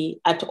even be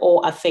at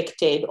all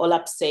affected or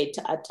upset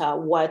at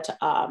what,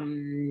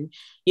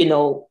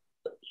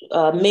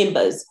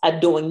 members are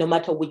doing, no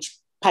matter which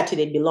party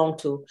they belong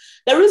to.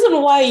 The reason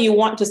why you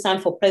want to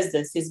stand for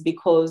presidency is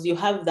because you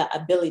have the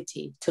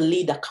ability to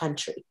lead a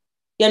country.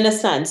 You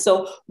understand?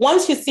 So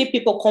once you see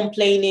people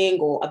complaining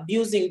or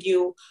abusing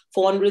you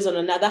for one reason or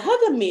another, have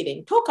a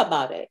meeting, talk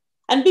about it,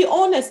 and be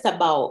honest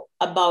about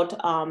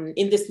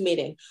in this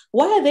meeting,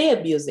 why are they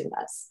abusing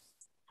us?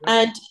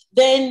 Right. And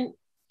then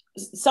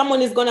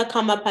someone is going to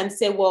come up and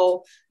say,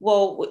 well,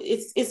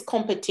 it's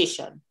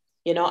competition,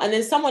 and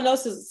then someone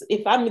else is,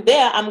 if I'm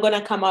there, I'm going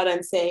to come out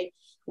and say,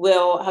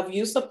 well, have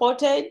you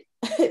supported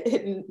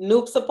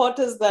NUP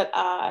supporters that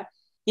are,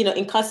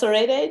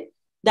 incarcerated?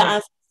 The answer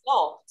is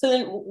no. So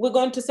then we're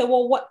going to say,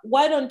 well,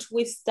 why don't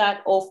we start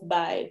off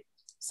by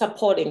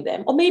supporting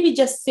them? Or maybe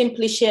just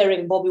simply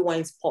sharing Bobby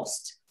Wine's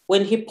post.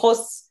 When he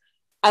posts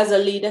as a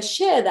leader,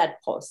 share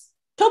that post.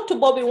 Talk to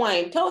Bobby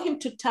Wine. Tell him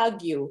to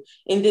tag you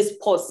in this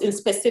post, in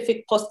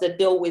specific posts that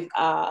deal with,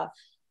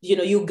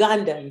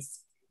 Ugandans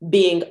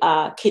being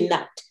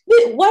kidnapped.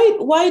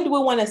 Why do we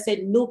want to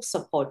say NUP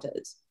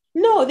supporters?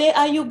 No, they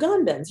are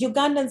Ugandans.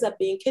 Ugandans are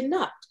being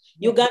kidnapped.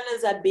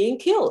 Ugandans are being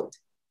killed,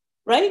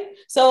 right?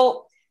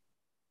 So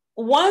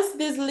once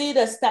these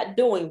leaders start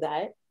doing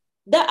that,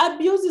 the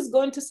abuse is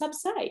going to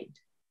subside.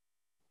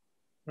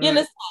 Right. You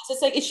understand? So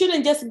it's like, it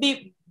shouldn't just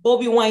be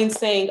Bobby Wine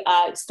saying,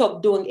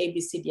 stop doing A, B,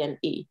 C, D, and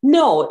E.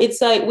 No,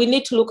 it's like, we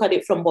need to look at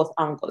it from both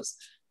angles.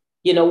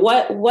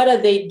 What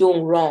are they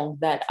doing wrong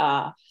that,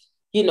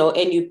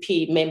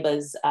 NUP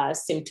members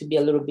seem to be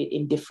a little bit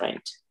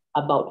indifferent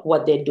about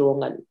what they're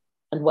doing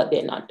and what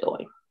they're not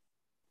doing.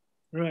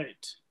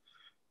 Right.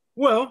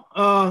 Well,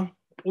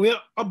 we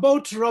are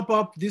about to wrap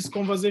up these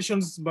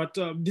conversations, but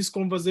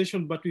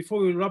before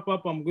we wrap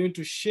up, I'm going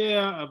to share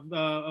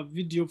a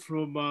video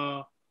from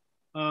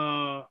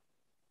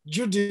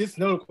Judith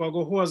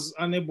Nalukwago, who was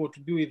unable to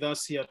be with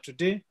us here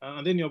today.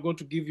 And then you're going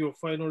to give your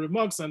final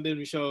remarks, and then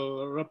we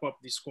shall wrap up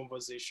this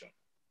conversation.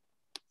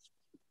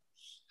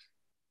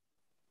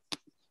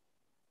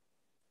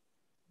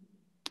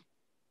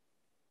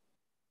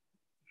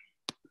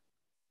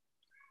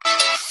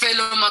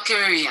 Fellow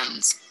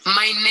Makererians,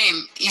 my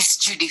name is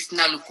Judith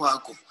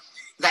Nalukwago,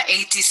 the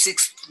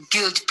 86th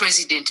Guild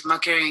President,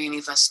 Makerere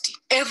University.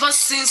 Ever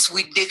since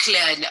we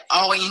declared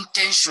our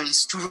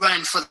intentions to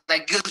run for the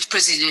Guild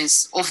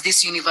Presidents of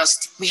this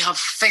university, we have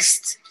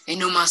faced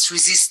enormous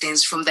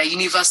resistance from the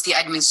university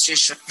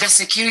administration, the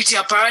security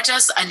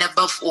apparatus, and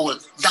above all,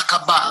 the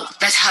cabal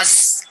that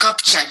has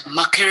captured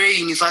Makerere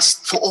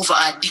University for over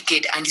a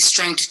decade and is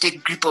trying to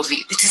take grip of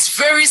it. It is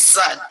very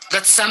sad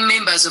that some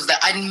members of the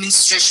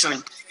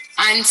administration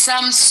And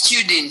some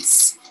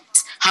students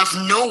have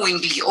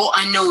knowingly or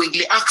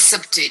unknowingly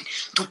accepted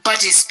to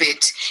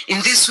participate in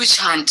this witch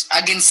hunt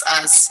against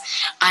us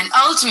and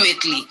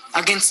ultimately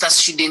against our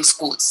students'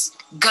 cause.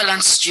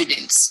 Gallant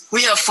students,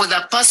 we have for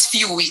the past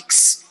few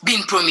weeks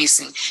been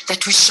promising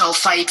that we shall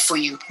fight for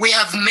you. We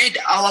have made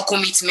our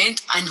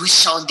commitment and we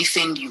shall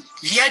defend you.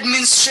 The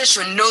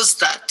administration knows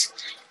that,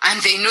 and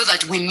they know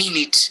that we mean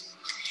it.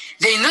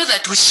 They know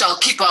that we shall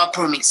keep our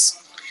promise.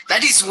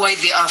 That is why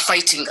they are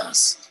fighting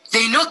us.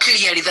 They know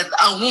clearly that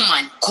a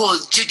woman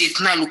called Judith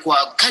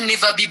Nalukwago can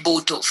never be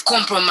bought off,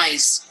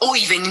 compromised, or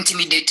even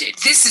intimidated.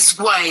 This is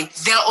why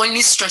their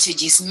only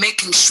strategy is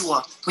making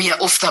sure we are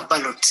off the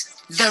ballot.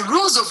 The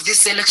rules of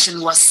this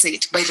election were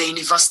set by the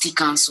University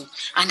Council,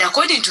 and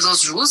according to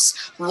those rules,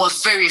 were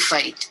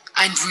verified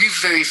and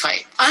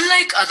re-verified.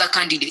 Unlike other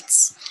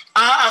candidates,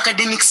 our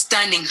academic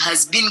standing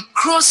has been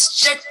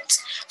cross-checked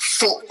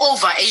for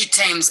over 8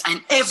 times,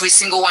 and every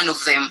single one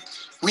of them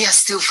we are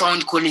still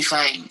found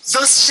qualifying.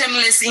 Those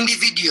shameless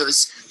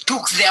individuals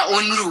took their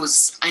own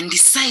rules and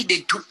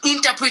decided to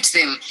interpret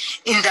them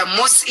in the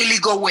most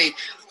illegal way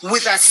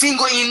with a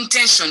single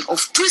intention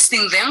of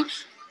twisting them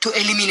to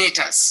eliminate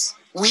us.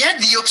 We had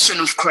the option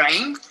of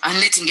crying and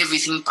letting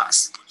everything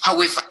pass.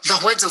 However,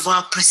 the words of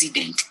our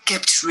president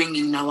kept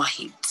ringing in our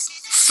heads.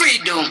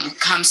 Freedom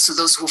comes to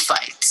those who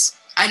fight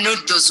and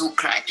not those who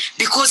cry.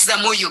 Because the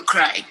more you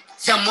cry,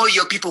 the more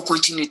your people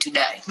continue to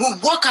die. We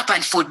woke up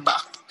and fought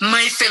back.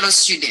 My fellow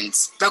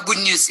students, the good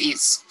news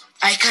is,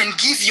 I can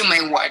give you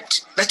my word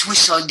that we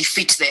shall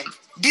defeat them.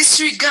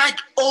 Disregard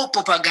all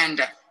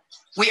propaganda.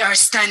 We are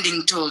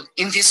standing tall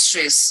in this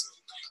race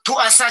to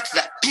assert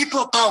that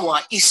people power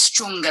is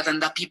stronger than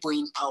the people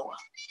in power.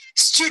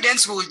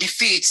 Students will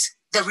defeat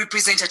the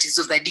representatives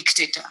of the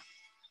dictator.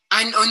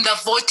 And on the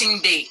voting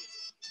day,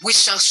 we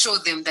shall show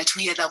them that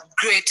we are the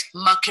great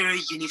Makerere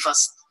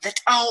University, that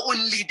our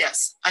own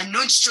leaders are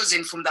not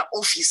chosen from the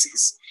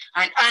offices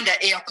and under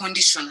air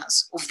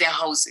conditioners of their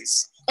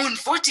houses. On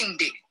voting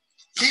day,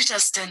 let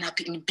us stand up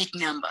in big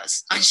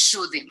numbers and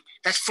show them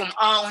that from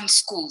our own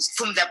schools,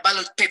 from the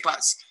ballot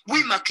papers,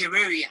 we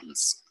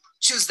Makererians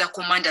choose the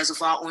commanders of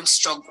our own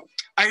struggle.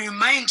 I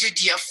remind you,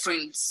 dear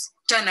friends,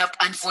 turn up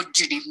and vote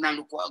Judith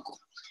Nalukwago.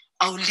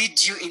 I'll lead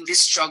you in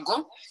this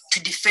struggle to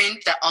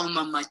defend the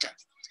alma mater.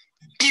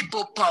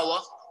 People power,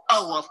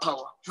 our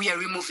power. We are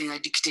removing a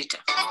dictator.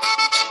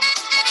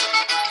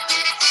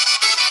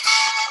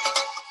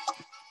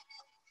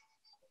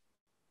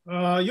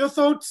 Your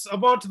thoughts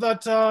about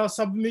that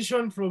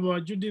submission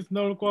from Judith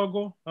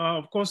Nalukwago?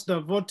 Of course, the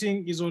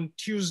voting is on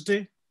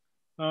Tuesday.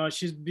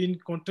 She's been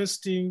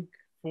contesting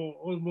for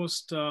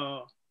almost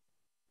 2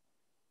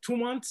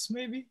 months,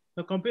 maybe.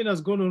 The campaign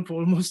has gone on for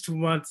almost 2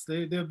 months.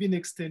 They have been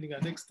extending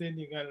and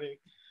extending.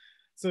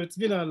 So it's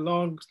been a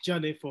long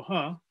journey for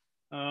her.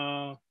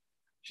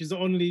 She's the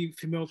only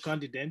female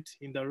candidate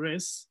in the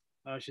race.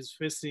 She's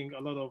facing a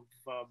lot of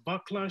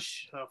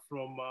backlash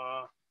from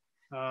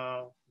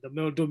the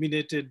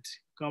male-dominated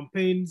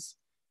campaigns.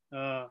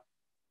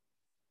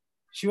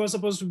 She was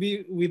supposed to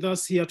be with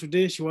us here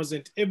today. She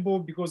wasn't able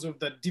because of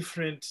the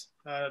different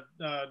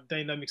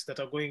dynamics that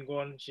are going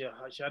on. She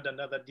had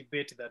another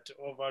debate that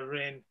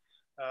overran.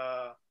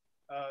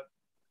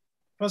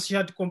 First, she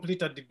had to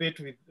complete a debate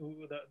with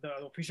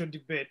the official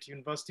debate,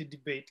 university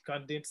debate,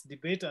 candidates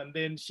debate, and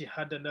then she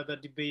had another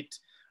debate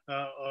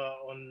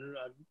on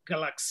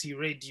Galaxy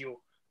Radio,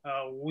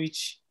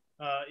 which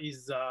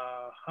is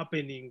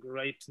happening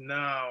right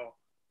now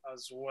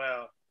as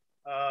well.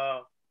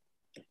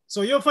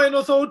 So your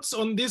final thoughts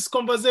on this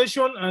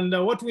conversation and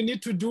what we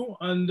need to do,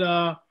 and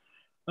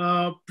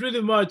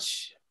pretty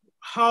much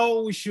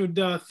how we should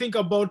think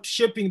about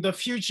shaping the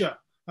future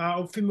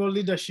of female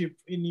leadership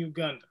in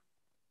Uganda.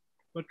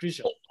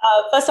 Patricia.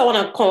 First, I want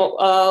to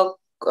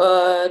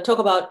talk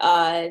about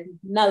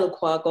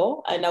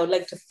Nalukwago, and I would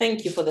like to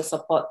thank you for the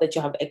support that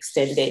you have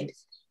extended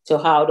to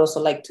her. I would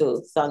also like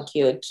to thank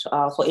you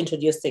for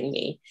introducing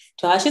me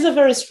to her. She's a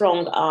very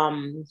strong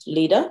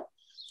leader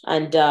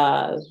and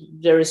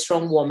very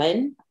strong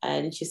woman.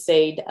 And she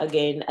said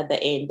again at the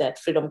end that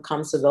freedom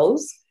comes to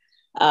those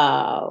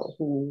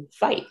who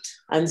fight.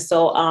 And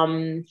so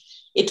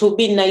it would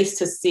be nice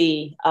to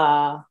see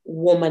a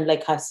woman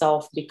like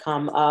herself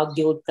become a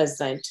guild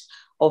president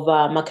of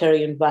Makerere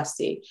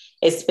University,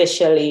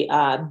 especially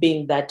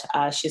being that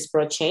she's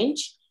pro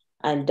change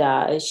and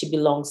she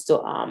belongs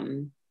to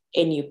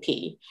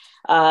NUP.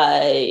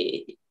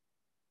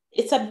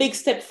 It's a big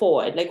step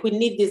forward. Like, we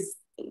need this.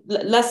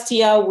 Last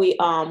year we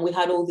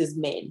had all these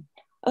men.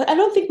 I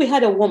don't think we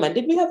had a woman.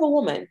 Did we have a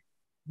woman?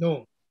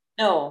 No.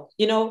 No,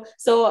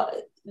 so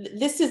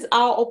this is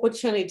our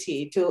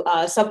opportunity to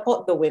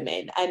support the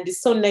women. And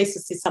it's so nice to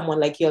see someone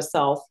like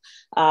yourself,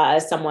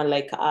 someone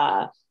like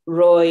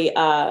Roy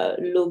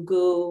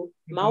Lugu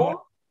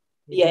Mao.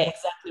 Yeah,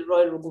 exactly.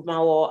 Roy Lugu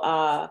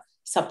Mao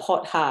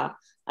support her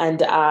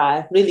and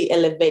really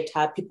elevate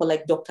her. People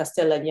like Dr.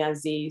 Stella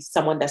Nyanzi,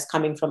 someone that's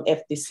coming from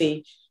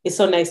FDC. It's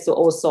so nice to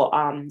also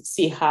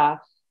see her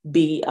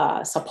be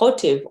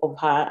supportive of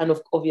her, and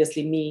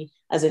obviously me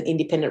as an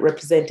independent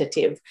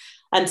representative.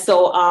 And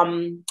so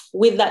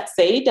with that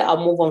said,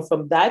 I'll move on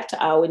from that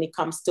when it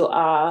comes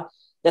to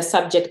the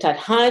subject at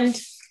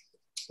hand,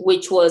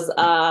 which was,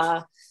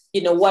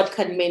 what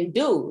can men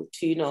do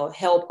to,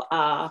 help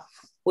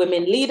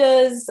women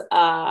leaders?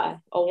 I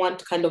want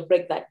to kind of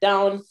break that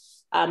down.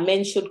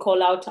 Men should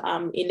call out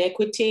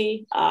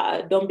inequity.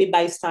 Don't be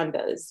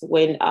bystanders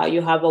when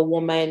you have a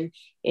woman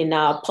in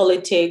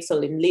politics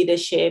or in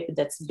leadership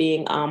that's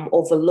being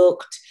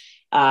overlooked,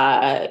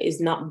 is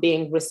not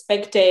being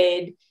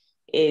respected,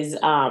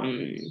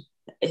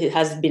 it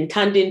has been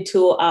turned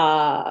into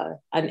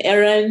an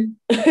errand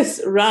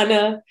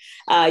runner.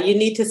 You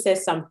need to say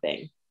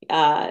something.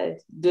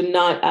 Do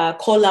not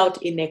call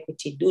out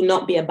inequity. Do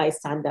not be a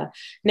bystander.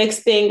 Next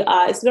thing,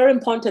 it's very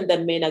important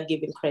that men are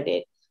giving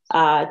credit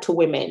to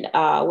women.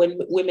 When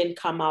women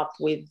come up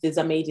with these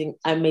amazing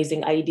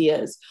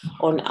ideas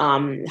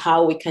on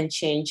how we can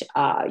change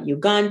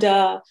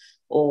Uganda,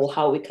 or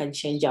how we can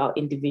change our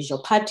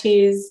individual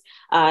parties,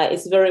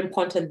 it's very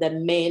important that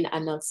men are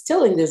not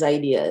stealing these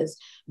ideas,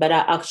 but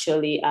are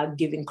actually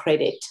giving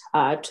credit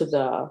to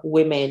the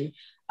women,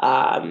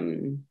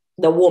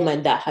 the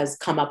woman that has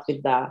come up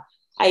with the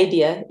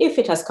idea, if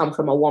it has come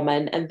from a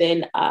woman. And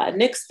then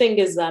next thing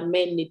is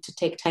men need to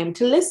take time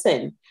to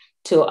listen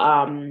to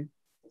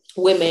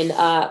women.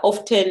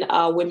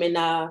 Often women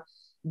are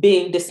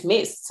being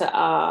dismissed,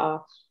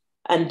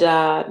 and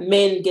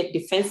men get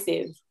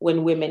defensive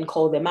when women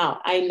call them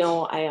out. I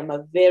know I am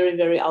a very,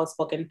 very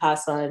outspoken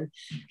person,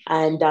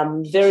 and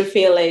I'm very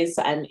fearless.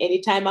 And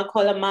anytime I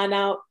call a man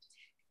out,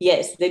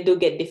 yes, they do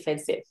get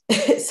defensive.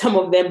 Some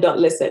of them don't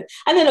listen.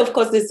 And then, of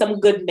course, there's some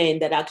good men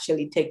that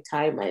actually take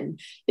time and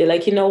they're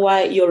like, you know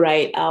what, you're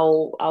right.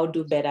 I'll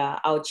do better.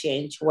 I'll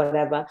change,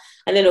 whatever.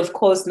 And then, of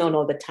course, not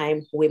all the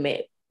time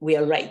we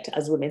are right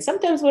as women.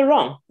 Sometimes we're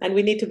wrong and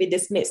we need to be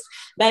dismissed.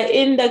 But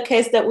in the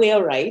case that we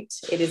are right,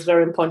 it is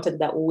very important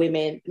that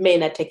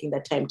men are taking the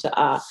time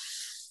to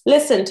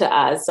listen to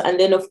us. And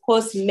then, of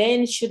course,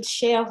 men should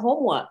share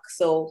homework.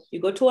 So you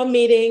go to a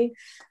meeting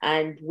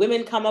and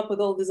women come up with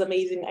all these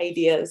amazing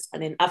ideas.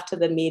 And then after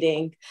the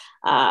meeting,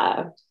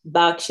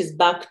 she's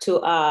back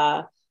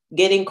to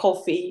getting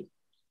coffee,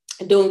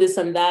 doing this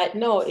and that.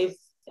 No, if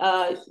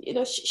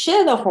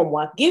share the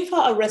homework, give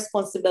her a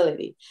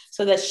responsibility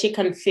so that she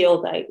can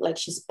feel like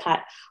she's part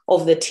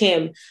of the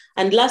team.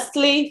 And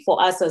lastly, for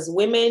us as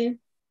women,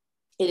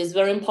 it is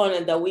very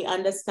important that we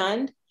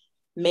understand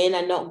men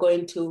are not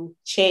going to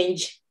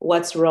change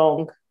what's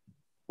wrong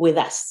with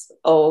us,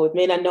 or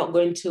men are not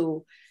going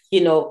to,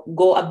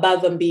 go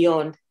above and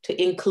beyond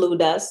to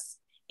include us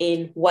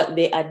in what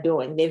they are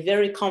doing. They're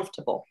very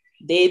comfortable.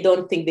 They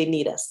don't think they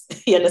need us.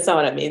 You understand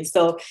what I mean?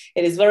 So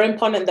it is very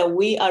important that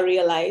we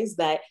realize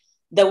that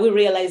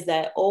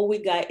all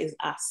we got is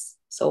us.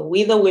 So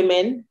we, the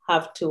women,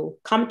 have to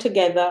come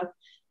together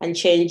and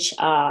change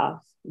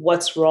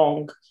what's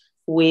wrong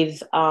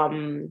with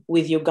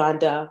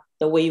Uganda,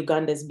 the way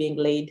Uganda is being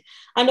led,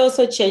 and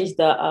also change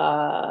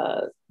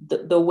the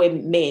way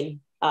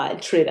men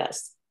treat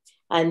us,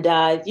 and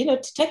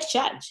to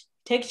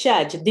take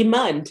charge,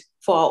 demand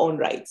for our own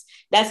rights.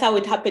 That's how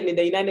it happened in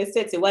the United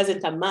States. It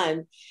wasn't a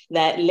man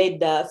that led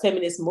the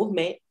feminist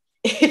movement.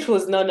 It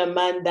was not a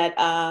man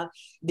that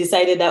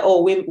decided that,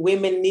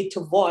 women need to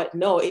vote.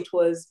 No, it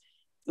was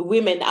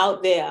women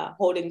out there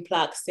holding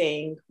plaques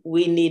saying,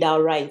 we need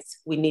our rights,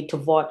 we need to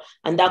vote.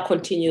 And that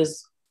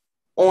continues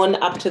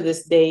on up to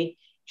this day.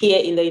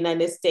 Here in the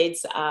United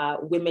States,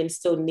 women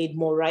still need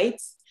more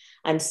rights.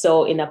 And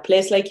so in a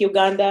place like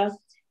Uganda,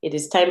 it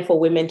is time for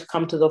women to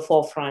come to the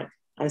forefront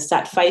and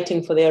start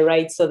fighting for their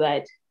rights so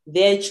that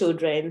their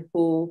children,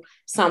 who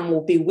some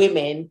will be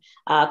women,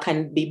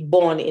 can be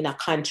born in a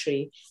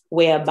country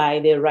whereby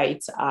their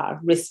rights are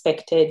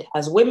respected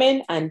as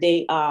women and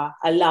they are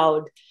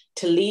allowed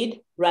to lead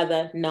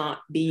rather not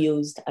be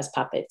used as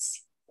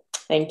puppets.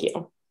 Thank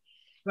you.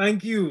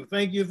 Thank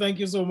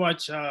you so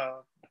much,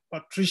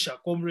 Patricia,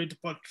 Comrade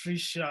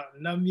Patricia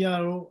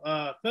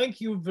Namyalo.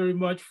 Thank you very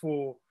much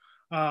for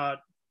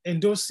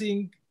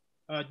endorsing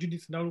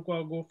Judith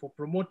Nalukwago, for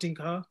promoting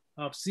her.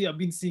 I've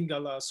been seeing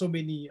so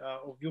many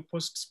of your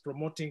posts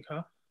promoting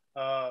her.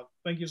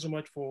 Thank you so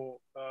much for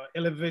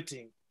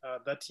elevating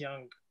that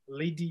young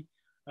lady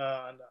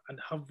and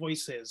her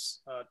voices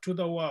to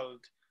the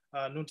world,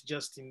 not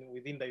just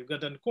within the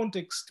Ugandan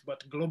context,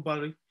 but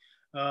globally.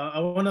 I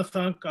want to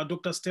thank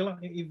Dr. Stella,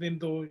 even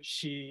though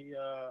she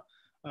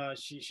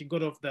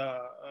got off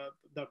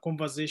the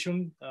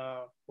conversation,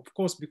 of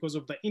course, because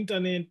of the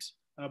internet,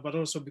 but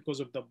also because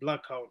of the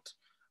blackout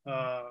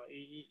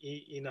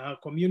in our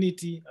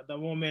community at the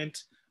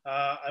moment.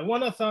 I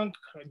want to thank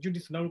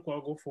Judith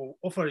Nalukwago for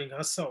offering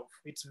herself.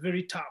 It's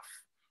very tough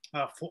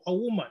for a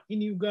woman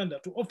in Uganda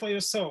to offer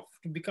yourself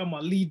to become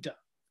a leader.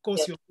 Of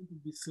course, You're going to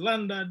be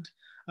slandered.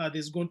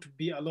 There's going to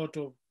be a lot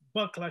of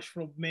backlash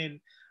from men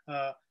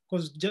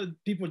because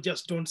people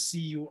just don't see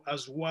you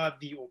as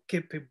worthy or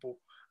capable.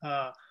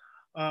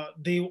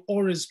 They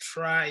always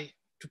try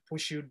to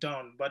push you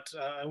down. But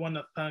I want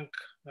to thank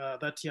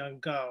that young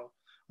girl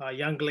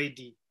young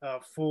lady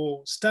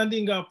for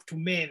standing up to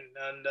men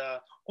and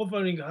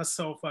offering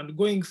herself and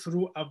going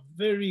through a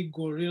very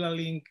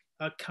guerrilla-link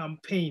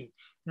campaign,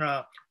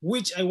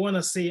 which I want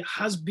to say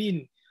has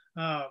been,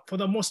 for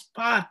the most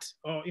part,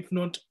 or if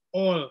not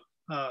all,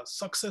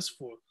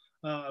 successful.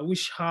 I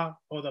wish her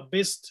all the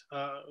best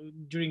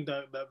during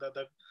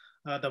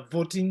the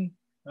voting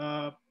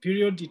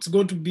period. It's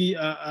going to be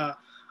a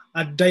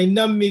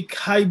dynamic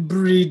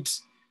hybrid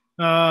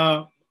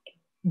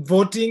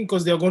voting,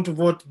 because they're going to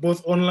vote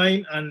both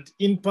online and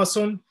in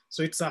person.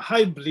 So it's a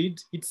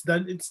hybrid. It's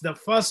the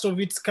first of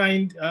its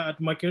kind at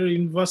Makerere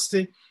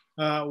University.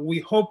 We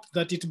hope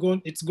that it's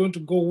going to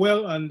go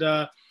well, and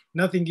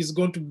nothing is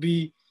going to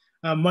be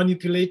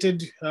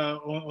manipulated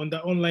on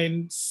the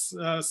online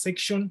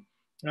section.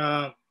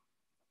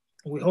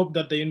 We hope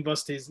that the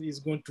university is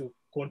going to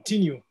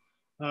continue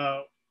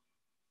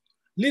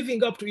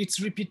living up to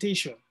its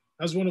reputation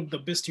as one of the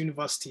best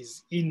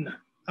universities in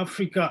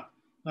Africa.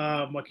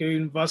 Makerere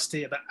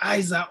University, the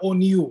eyes are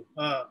on you,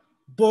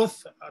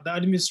 both the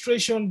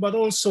administration, but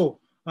also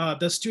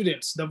the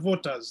students, the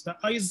voters. The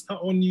eyes are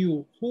on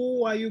you.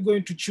 Who are you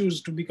going to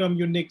choose to become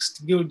your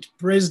next guild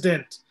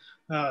president?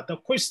 The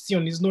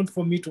question is not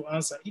for me to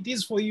answer. It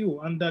is for you,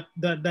 and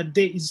that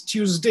day is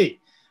Tuesday.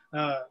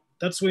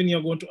 That's when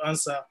you're going to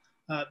answer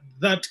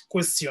that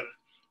question.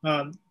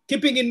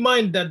 Keeping in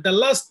mind that the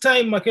last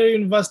time Makerere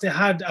University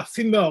had a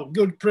female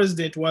guild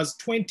president was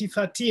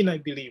 2013, I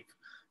believe.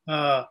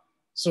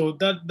 So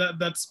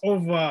that's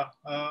over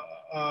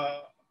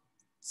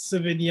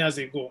 7 years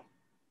ago.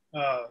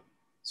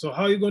 So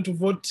how are you going to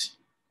vote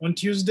on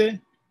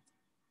Tuesday?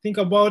 Think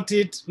about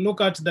it,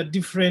 look at the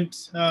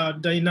different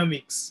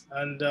dynamics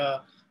and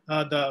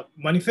the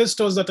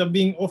manifestos that are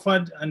being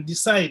offered, and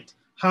decide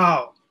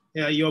how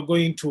you're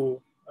going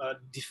to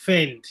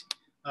defend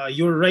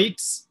your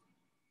rights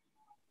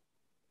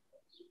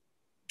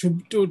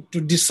to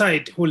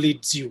decide who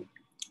leads you.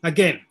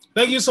 Again,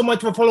 thank you so much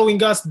for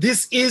following us.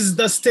 This is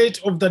the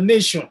State of the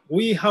Nation.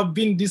 We have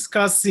been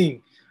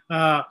discussing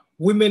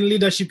women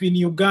leadership in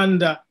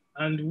Uganda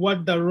and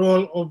what the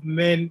role of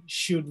men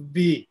should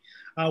be.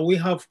 We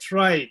have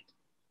tried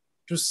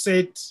to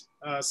set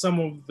some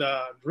of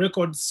the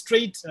records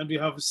straight, and we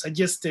have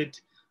suggested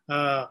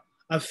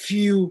a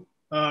few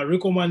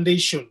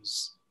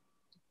recommendations.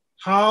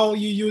 How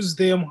you use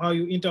them, how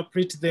you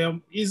interpret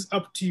them is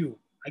up to you.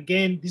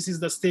 Again, this is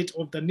the State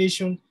of the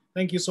Nation.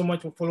 Thank you so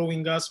much for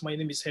following us. My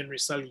name is Henry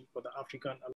Sully for the African